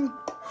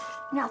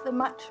 Nothing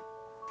much.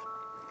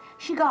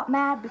 She got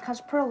mad because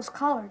Pearl was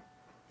colored.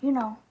 You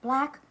know,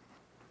 black.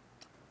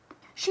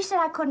 She said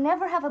I could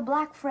never have a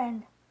black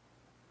friend.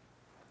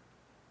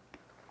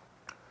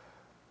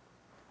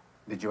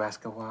 Did you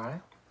ask her why?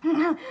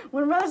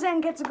 When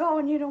Roseanne gets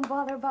going, you don't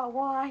bother about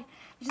why.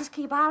 You just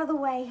keep out of the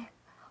way.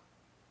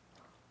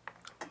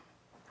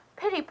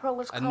 Pity Pearl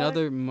was colored.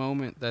 Another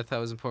moment that I thought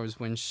was important was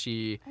when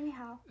she...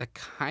 Anyhow. That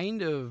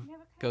kind of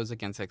goes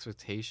against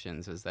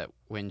expectations is that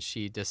when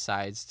she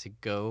decides to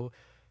go,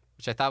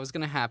 which I thought was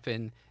going to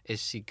happen, is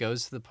she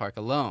goes to the park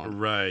alone.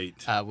 Right.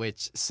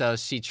 So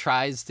she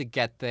tries to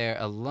get there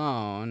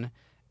alone,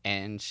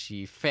 and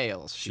she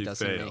fails. She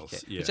doesn't make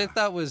it. Yeah. Which I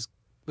thought was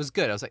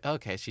good. I was like,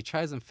 okay, she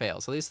tries and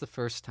fails, at least the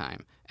first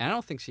time. And I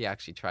don't think she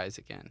actually tries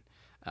again.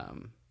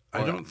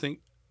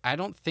 I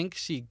don't think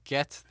she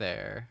gets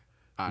there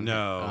on her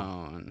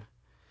own.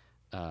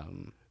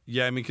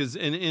 Yeah, I mean, because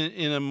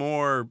in a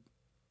more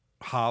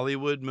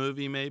Hollywood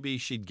movie, maybe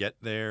she'd get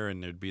there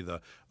and there'd be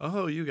the,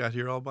 oh, you got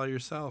here all by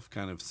yourself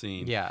kind of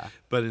scene. Yeah.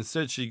 But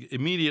instead she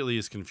immediately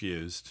is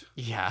confused.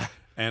 Yeah.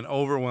 And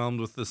overwhelmed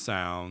with the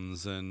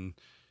sounds and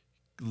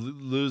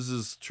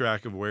loses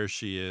track of where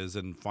she is,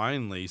 and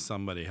finally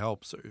somebody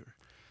helps her.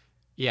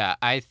 Yeah,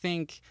 I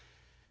think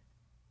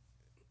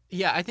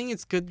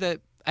it's good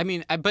that, I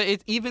mean,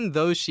 but even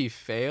though she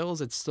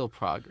fails, it's still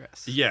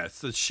progress. Yes,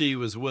 that she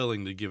was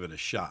willing to give it a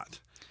shot.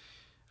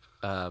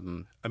 I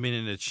mean,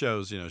 and it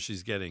shows,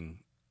 she's getting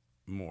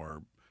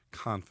more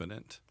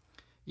confident.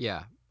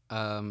 Yeah.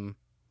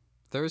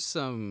 there's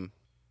some,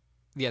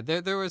 yeah,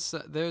 there's,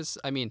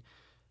 I mean,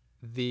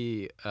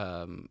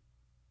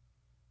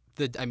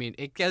 I mean,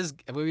 it gets,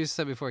 what we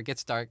said before, it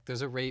gets dark.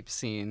 There's a rape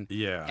scene.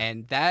 Yeah.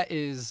 And that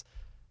is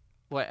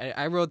what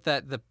I wrote,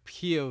 that the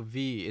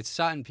POV, it's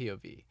shot in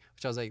POV,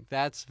 which I was like,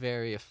 that's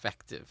very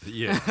effective.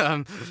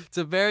 Yeah. It's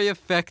a very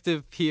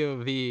effective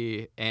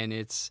POV, and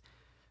it's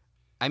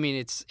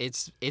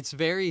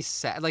very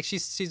sad. Like,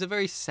 she's a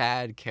very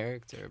sad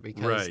character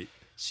because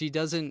she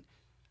doesn't,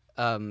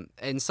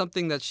 and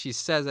something that she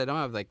says, I don't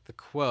have like the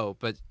quote,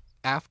 but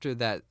after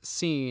that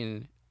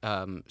scene,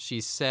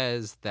 she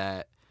says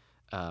that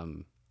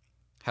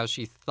how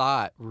she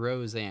thought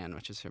Roseanne,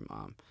 which is her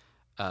mom,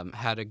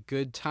 had a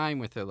good time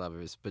with her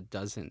lovers, but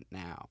doesn't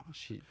now.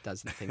 She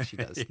doesn't think she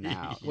does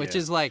now, which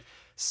is like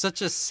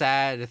such a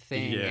sad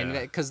thing, and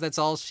because that's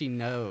all she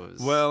knows.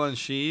 Well, and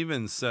she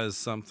even says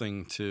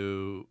something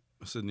to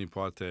Sidney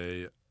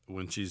Poitier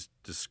when she's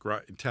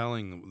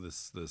telling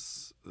this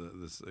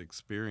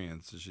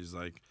experience. She's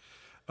like,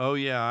 "Oh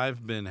yeah,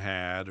 I've been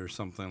had," or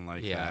something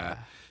like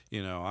that.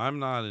 You know, I'm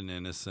not an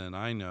innocent.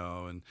 I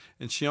know,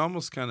 and she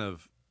almost kind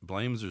of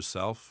blames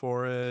herself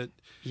for it.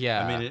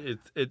 Yeah, I mean,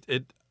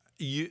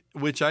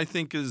 which I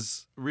think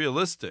is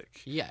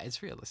realistic. Yeah,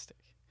 it's realistic.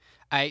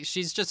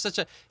 She's just such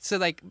a, so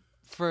like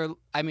for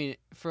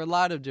a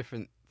lot of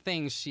different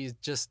things, she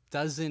just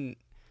doesn't.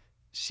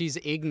 She's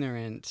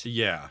ignorant.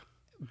 Yeah,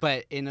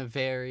 but in a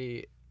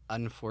very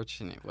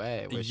unfortunate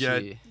way.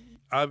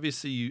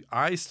 Obviously,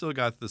 I still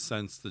got the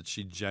sense that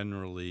she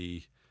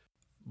generally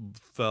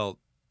felt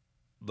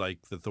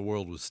like that the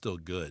world was still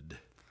good.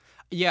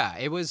 Yeah,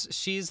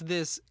 she's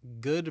this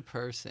good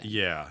person.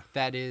 Yeah.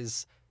 That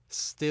is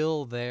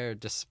still there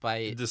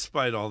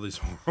despite all these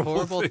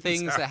horrible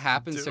things that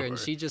happen to her, and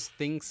she just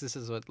thinks this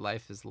is what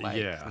life is like.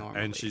 Yeah,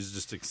 normally. And she's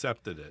just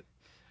accepted it.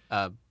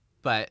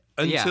 But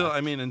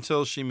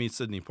until she meets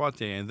Sidney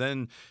Poitier, and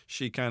then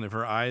she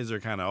her eyes are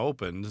kind of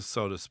opened,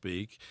 so to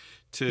speak,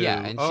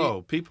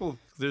 to people.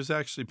 There's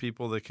actually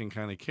people that can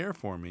kind of care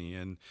for me,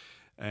 and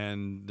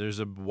there's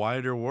a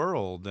wider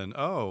world, and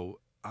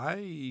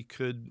I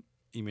could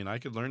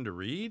learn to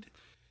read.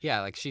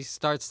 Yeah, like she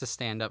starts to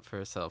stand up for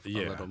herself a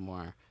little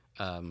more.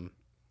 The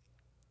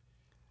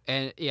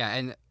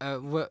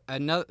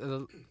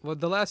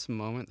last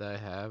moment that I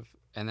have,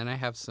 and then I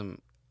have some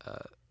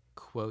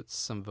quotes,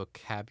 some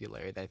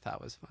vocabulary that I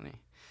thought was funny.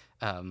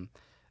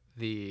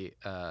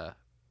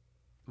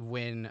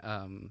 When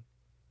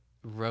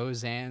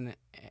Roseanne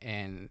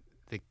and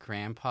the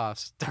grandpa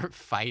start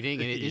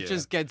fighting, and it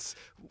just gets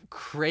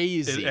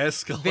crazy. It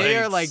escalates. They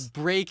are like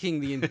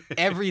breaking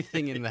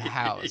everything in the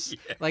house.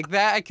 Like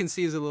that I can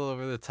see is a little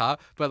over the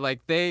top, but like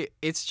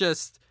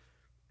it's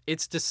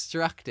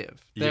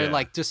destructive. They're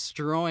like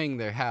destroying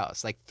their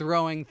house, like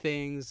throwing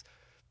things,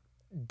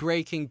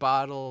 breaking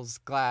bottles,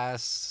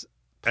 glass,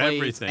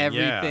 plates,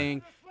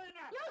 everything.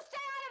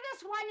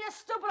 You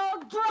stupid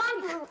old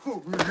drunk!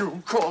 Who are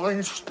you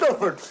calling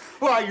stupid?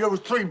 Why, you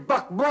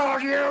 $3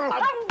 broad, you!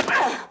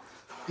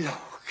 You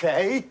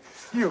okay?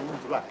 You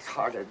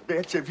black-hearted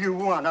bitch, if you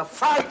want to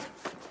fight!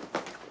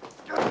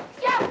 You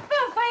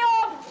filthy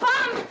old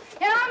bum!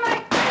 And I'm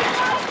like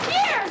 35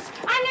 years!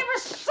 I never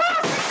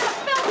saw such a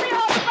filthy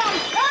old bum!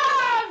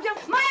 Oh,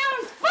 my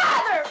own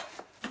father!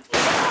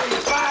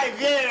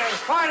 35 years!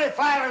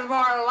 45 is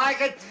more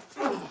like it!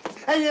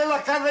 And you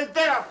look every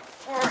bit of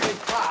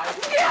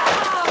 45! Yeah!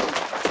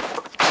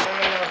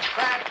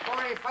 Fat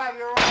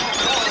 45-year-old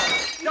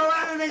boy. Don't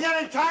have anything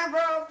any time for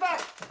a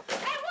bet.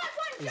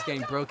 He's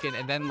getting broken,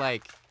 and then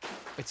like,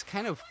 it's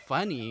kind of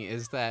funny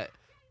is that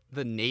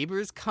the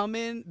neighbors come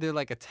in. They're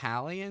like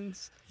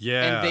Italians,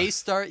 and they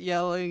start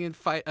yelling and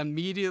fight.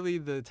 Immediately,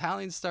 the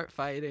Italians start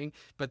fighting,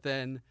 but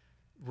then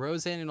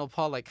Roseanne and old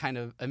Paul like kind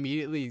of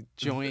immediately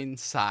join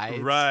sides.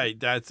 Right,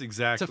 that's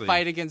exactly to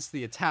fight against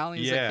the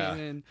Italians that came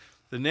in.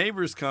 The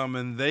neighbors come,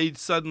 and they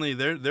suddenly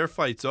their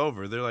fight's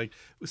over. They're like,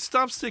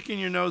 "Stop sticking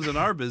your nose in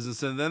our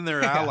business," and then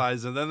they're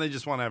allies, and then they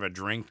just want to have a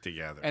drink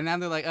together. And then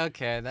they're like,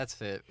 "Okay, that's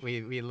it.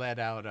 We let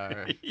out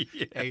our."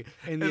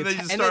 And they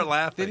just start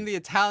laughing. Then the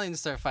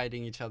Italians start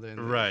fighting each other.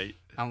 Right.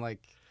 I'm like,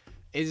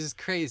 it is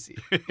crazy.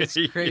 It's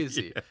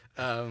crazy.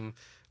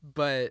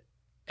 But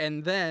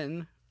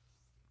then,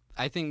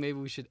 I think maybe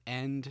we should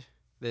end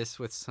this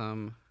with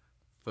some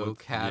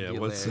vocabulary.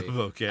 What's the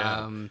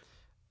vocab?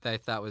 That I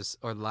thought was,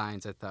 or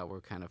lines I thought were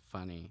kind of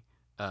funny.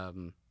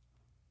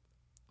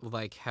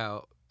 Like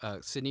how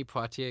Sidney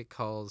Poitier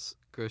calls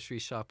grocery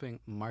shopping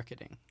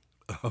marketing.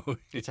 Oh,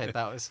 which I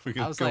thought was,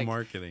 I was like,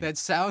 marketing. That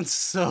sounds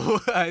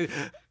so,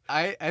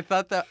 I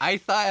thought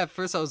at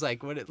first I was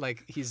like,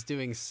 like he's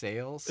doing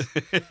sales,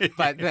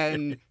 but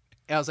then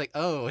I was like,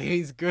 oh,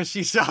 he's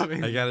grocery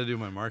shopping. I got to do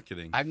my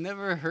marketing. I've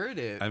never heard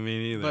it. I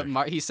mean, either.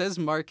 But he says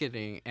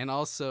marketing, and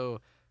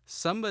also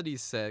somebody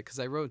said, because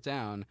I wrote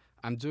down,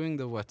 I'm doing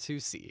the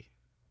Watusi.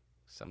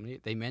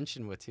 They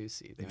mentioned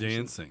Watusi.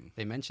 Dancing.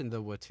 They mentioned the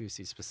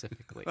Watusi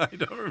specifically. I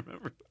don't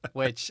remember that.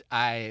 Which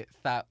I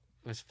thought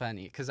was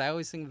funny, because I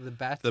always think of the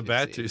Batusi. The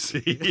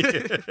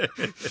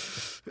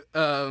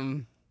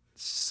Batusi.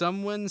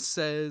 Someone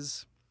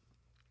says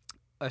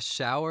a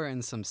shower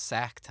and some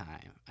sack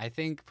time. I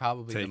think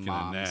probably Taking the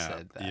mom a nap.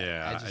 said that.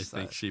 Yeah, I just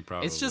think thought- she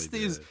probably It's just did.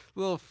 these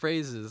little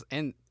phrases,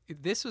 and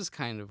this was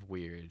kind of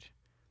weird.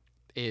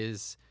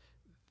 Is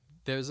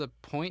there's a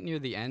point near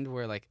the end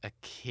where like a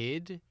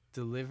kid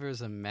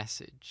delivers a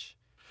message.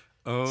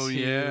 Oh,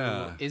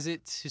 yeah. Is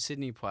it to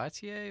Sidney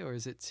Poitier or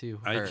is it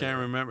to her? I can't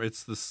remember.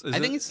 It's the. I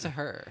think it's to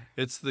her.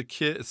 It's the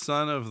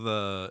son of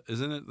the.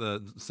 Isn't it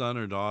the son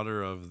or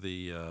daughter of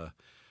the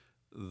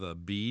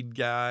bead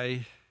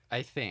guy?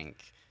 I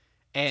think.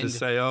 And to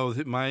say, oh,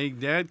 my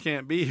dad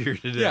can't be here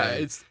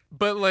today. Yeah,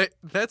 but like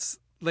that's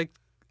like,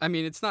 I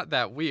mean, it's not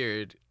that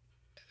weird.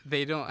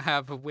 They don't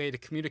have a way to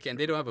communicate, and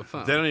they don't have a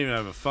phone. They don't even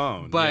have a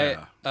phone.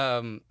 But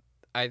yeah.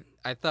 I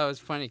thought it was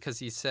funny because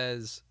he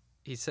says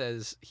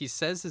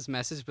his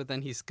message, but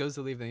then he goes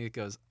to leave and he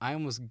goes, "I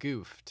almost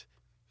goofed."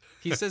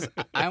 He says,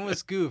 "I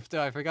almost goofed.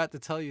 Oh, I forgot to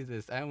tell you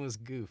this. I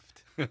almost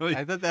goofed."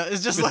 I thought that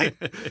was just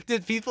like,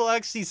 did people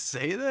actually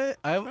say that?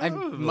 I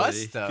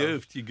must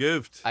have. You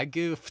goofed. I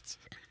goofed.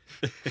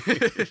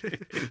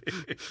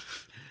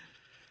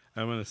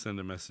 I'm gonna send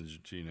a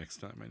message to you next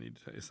time. I need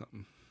to tell you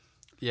something.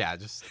 Yeah,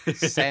 just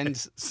send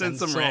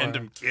some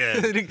random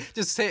kid.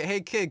 Just say,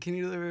 "Hey kid, can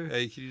you deliver?"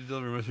 Hey, can you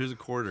deliver? Here's a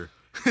quarter.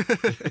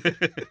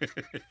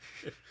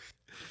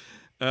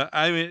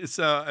 I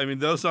mean,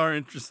 those are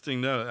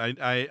interesting. No,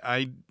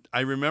 I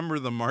remember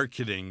the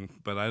marketing,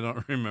 but I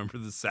don't remember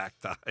the sack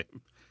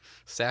time.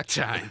 Sack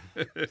time.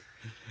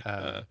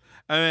 I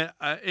mean,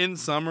 in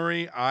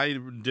summary, I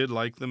did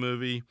like the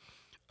movie,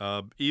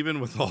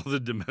 even with all the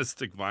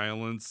domestic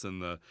violence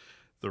and the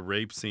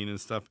rape scene and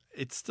stuff.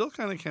 It still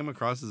kind of came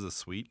across as a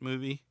sweet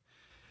movie.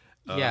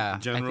 Yeah,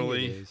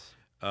 generally, I think it is.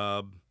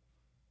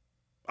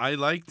 I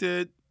liked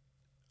it.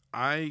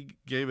 I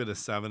gave it a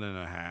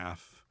 7.5.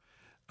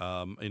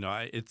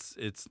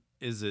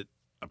 Is it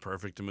a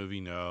perfect movie?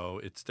 No,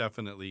 it's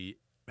definitely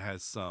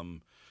has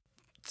some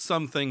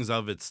things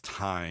of its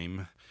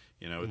time.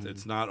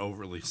 It's not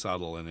overly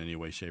subtle in any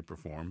way, shape, or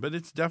form, but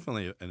it's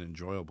definitely an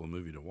enjoyable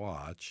movie to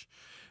watch.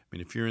 I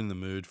mean, if you're in the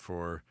mood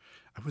for,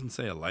 I wouldn't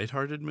say a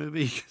lighthearted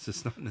movie because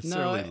it's not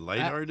necessarily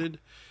lighthearted.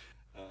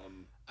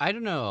 I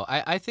don't know.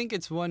 I think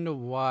it's one to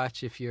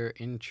watch if you're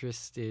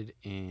interested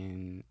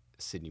in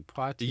Sidney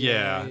Poitier.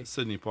 Yeah,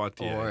 Sidney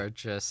Poitier. Or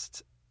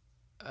just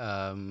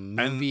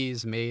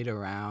movies made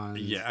around.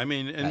 Yeah, I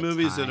mean, and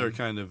movies that are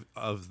kind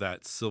of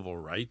that civil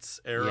rights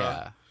era.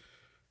 Yeah.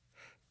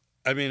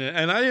 I mean,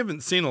 and I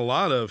haven't seen a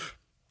lot of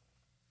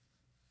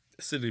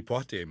Sidney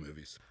Poitier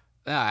movies.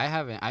 No, I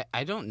haven't.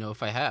 I don't know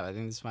if I have. I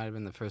think this might have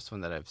been the first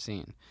one that I've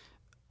seen.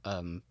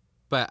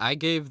 But I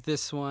gave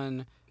this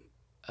one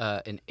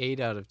an 8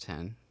 out of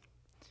 10.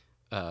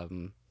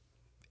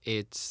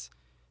 It's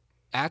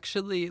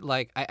actually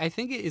like I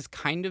think it is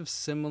kind of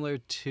similar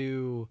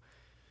to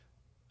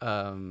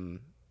A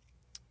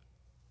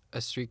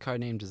Streetcar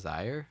Named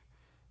Desire,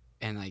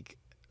 and like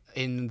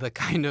in the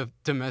kind of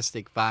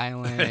domestic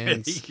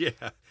violence. Yeah.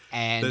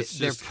 And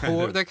they're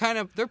poor.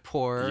 They're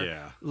poor.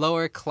 Yeah.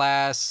 Lower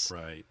class.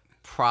 Right.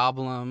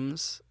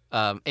 Problems.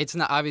 It's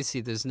not, obviously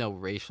there's no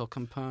racial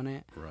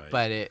component. Right.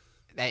 But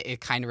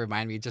it kind of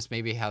reminded me just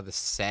maybe how the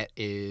set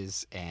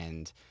is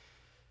and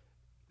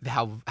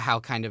how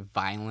kind of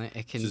violent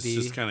it can be.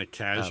 Just kind of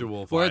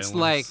casual violence. Where it's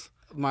like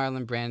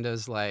Marlon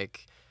Brando's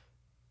like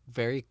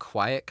very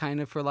quiet kind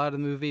of for a lot of the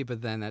movie,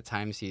 but then at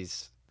times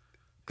he's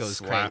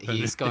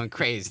going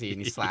crazy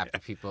and he's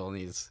slapping people and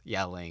he's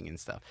yelling and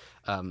stuff.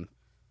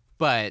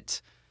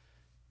 But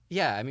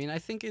yeah, I mean, I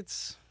think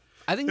it's good.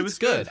 I think it's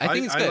good. I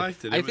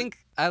liked it.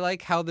 I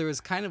like how there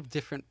was kind of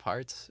different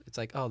parts. It's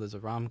like, oh, there's a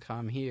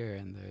rom-com here,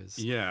 and there's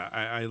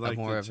I liked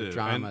more it of too. a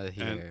drama and,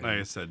 here. And like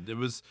I said, it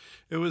was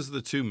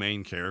the two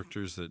main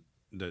characters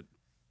that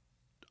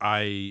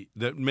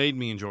made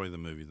me enjoy the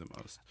movie the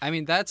most. I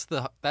mean, that's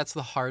the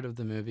heart of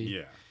the movie.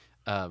 Yeah.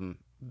 I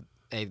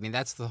mean,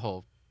 that's the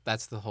whole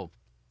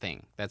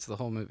thing. That's the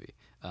whole movie.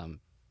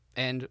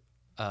 And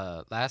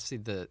lastly,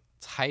 the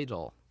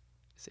title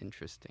is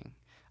interesting.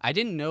 I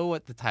didn't know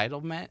what the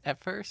title meant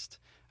at first.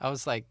 I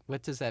was like,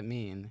 what does that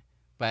mean?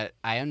 But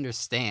I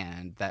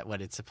understand that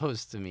what it's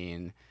supposed to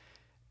mean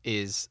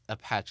is a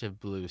patch of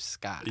blue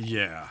sky.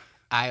 Yeah.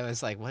 I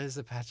was like, what does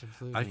a patch of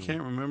blue mean? I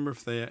can't remember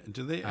if they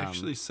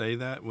actually say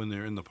that when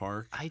they're in the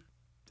park.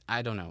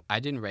 I don't know. I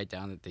didn't write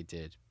down that they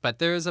did. But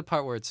there is a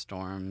part where it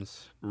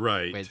storms.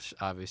 Right. Which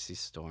obviously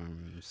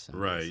storms.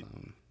 Right.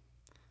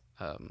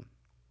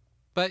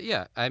 But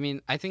yeah, I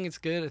mean, I think it's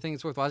good. I think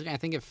it's worth watching. I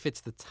think it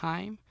fits the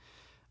time.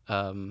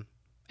 And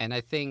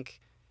I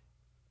think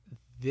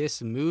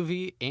this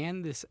movie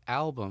and this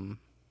album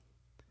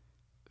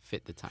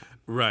fit the time.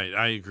 Right.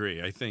 I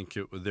agree. I think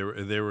they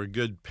were a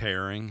good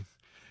pairing.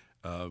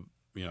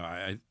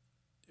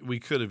 We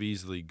could have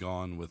easily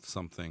gone with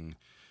something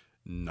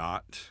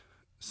not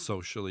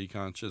socially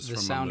conscious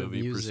from a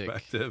movie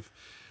perspective.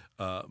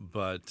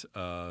 But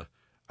I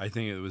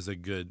think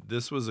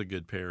this was a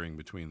good pairing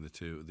between the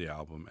two, the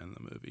album and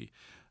the movie.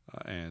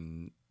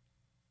 And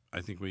I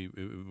think we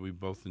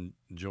both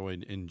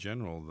enjoyed in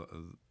general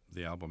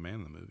the album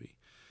and the movie.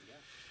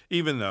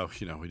 Even though,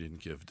 we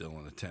didn't give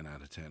Dylan a 10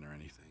 out of 10 or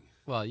anything.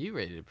 Well, you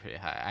rated it pretty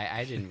high.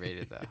 I didn't rate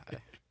it that high.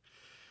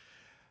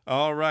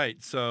 All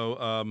right,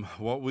 so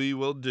what we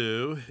will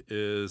do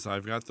is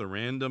I've got the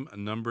random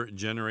number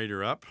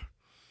generator up,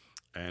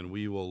 and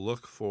we will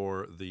look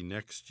for the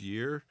next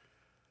year.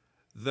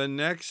 The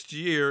next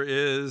year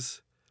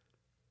is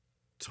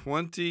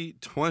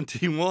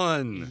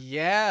 2021.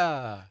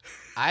 Yeah.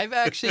 I've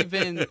actually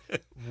been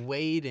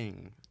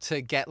waiting to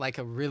get like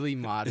a really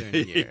modern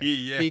year.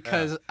 Yeah.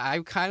 Because I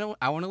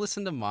want to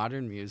listen to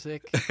modern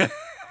music.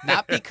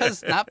 not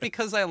because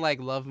I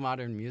love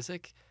modern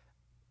music,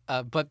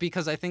 but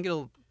because I think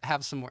it'll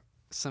have some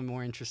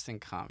more interesting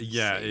conversations.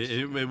 Yeah,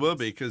 it will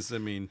be, because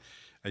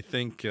I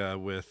think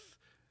with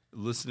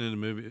listening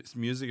to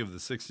music of the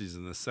 60s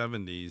and the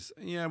 70s,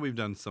 yeah, we've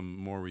done some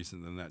more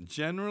recent than that.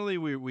 Generally,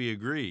 we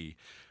agree.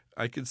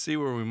 I could see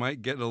where we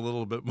might get a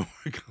little bit more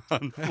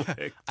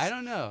conflict. I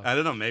don't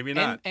know. Maybe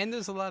not. And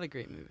there's a lot of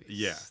great movies.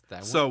 Yeah.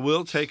 So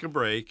we'll take a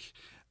break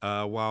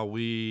while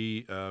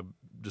we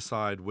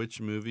decide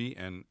which movie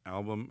and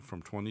album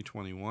from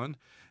 2021,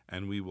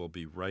 and we will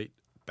be right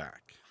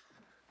back.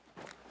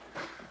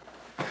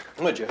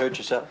 Would you hurt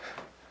yourself?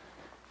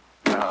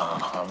 No,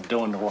 I'm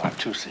doing the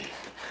Watusi.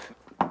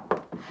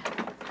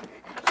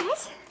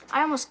 What?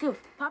 I almost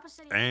goofed. Papa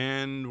said he...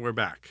 And we're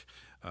back.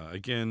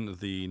 Again,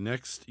 the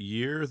next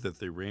year that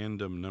the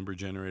random number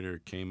generator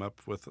came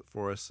up with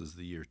for us is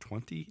the year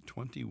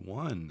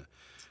 2021.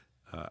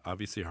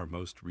 Obviously, our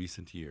most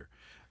recent year.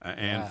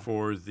 And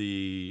for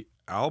the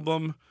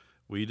album,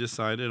 we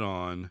decided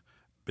on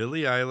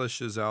Billie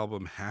Eilish's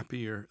album,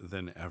 Happier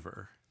Than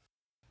Ever.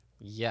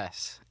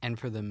 Yes. And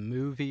for the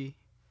movie,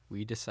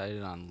 we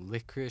decided on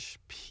Licorice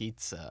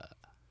Pizza.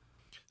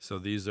 So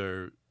these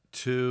are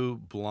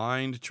two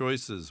blind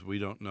choices. We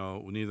don't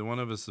know. Neither one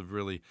of us have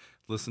really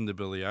listened to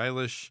Billie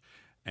Eilish,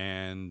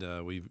 and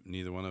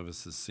neither one of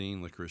us has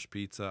seen Licorice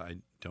Pizza. I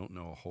don't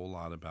know a whole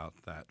lot about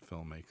that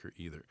filmmaker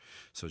either.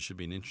 So it should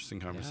be an interesting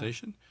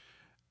conversation,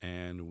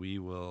 and we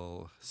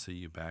will see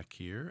you back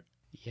here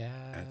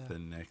at the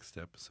next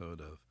episode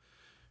of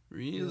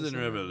Reels and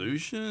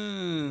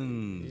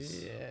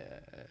Revolutions. Yeah.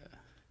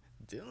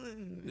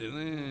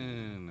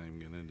 Dylan, I'm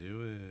going to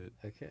do it.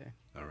 Okay.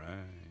 All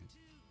right.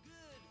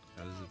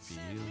 How does it feel?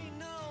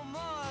 No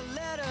more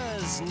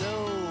letters,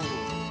 no.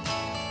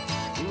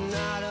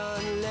 Not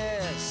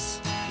unless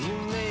you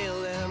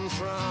mail them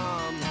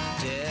from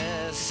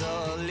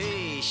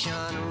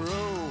Desolation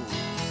Road.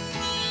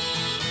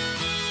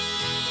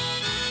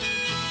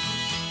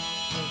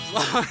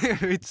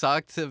 We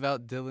talked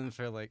about Dylan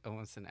for like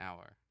almost an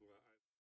hour.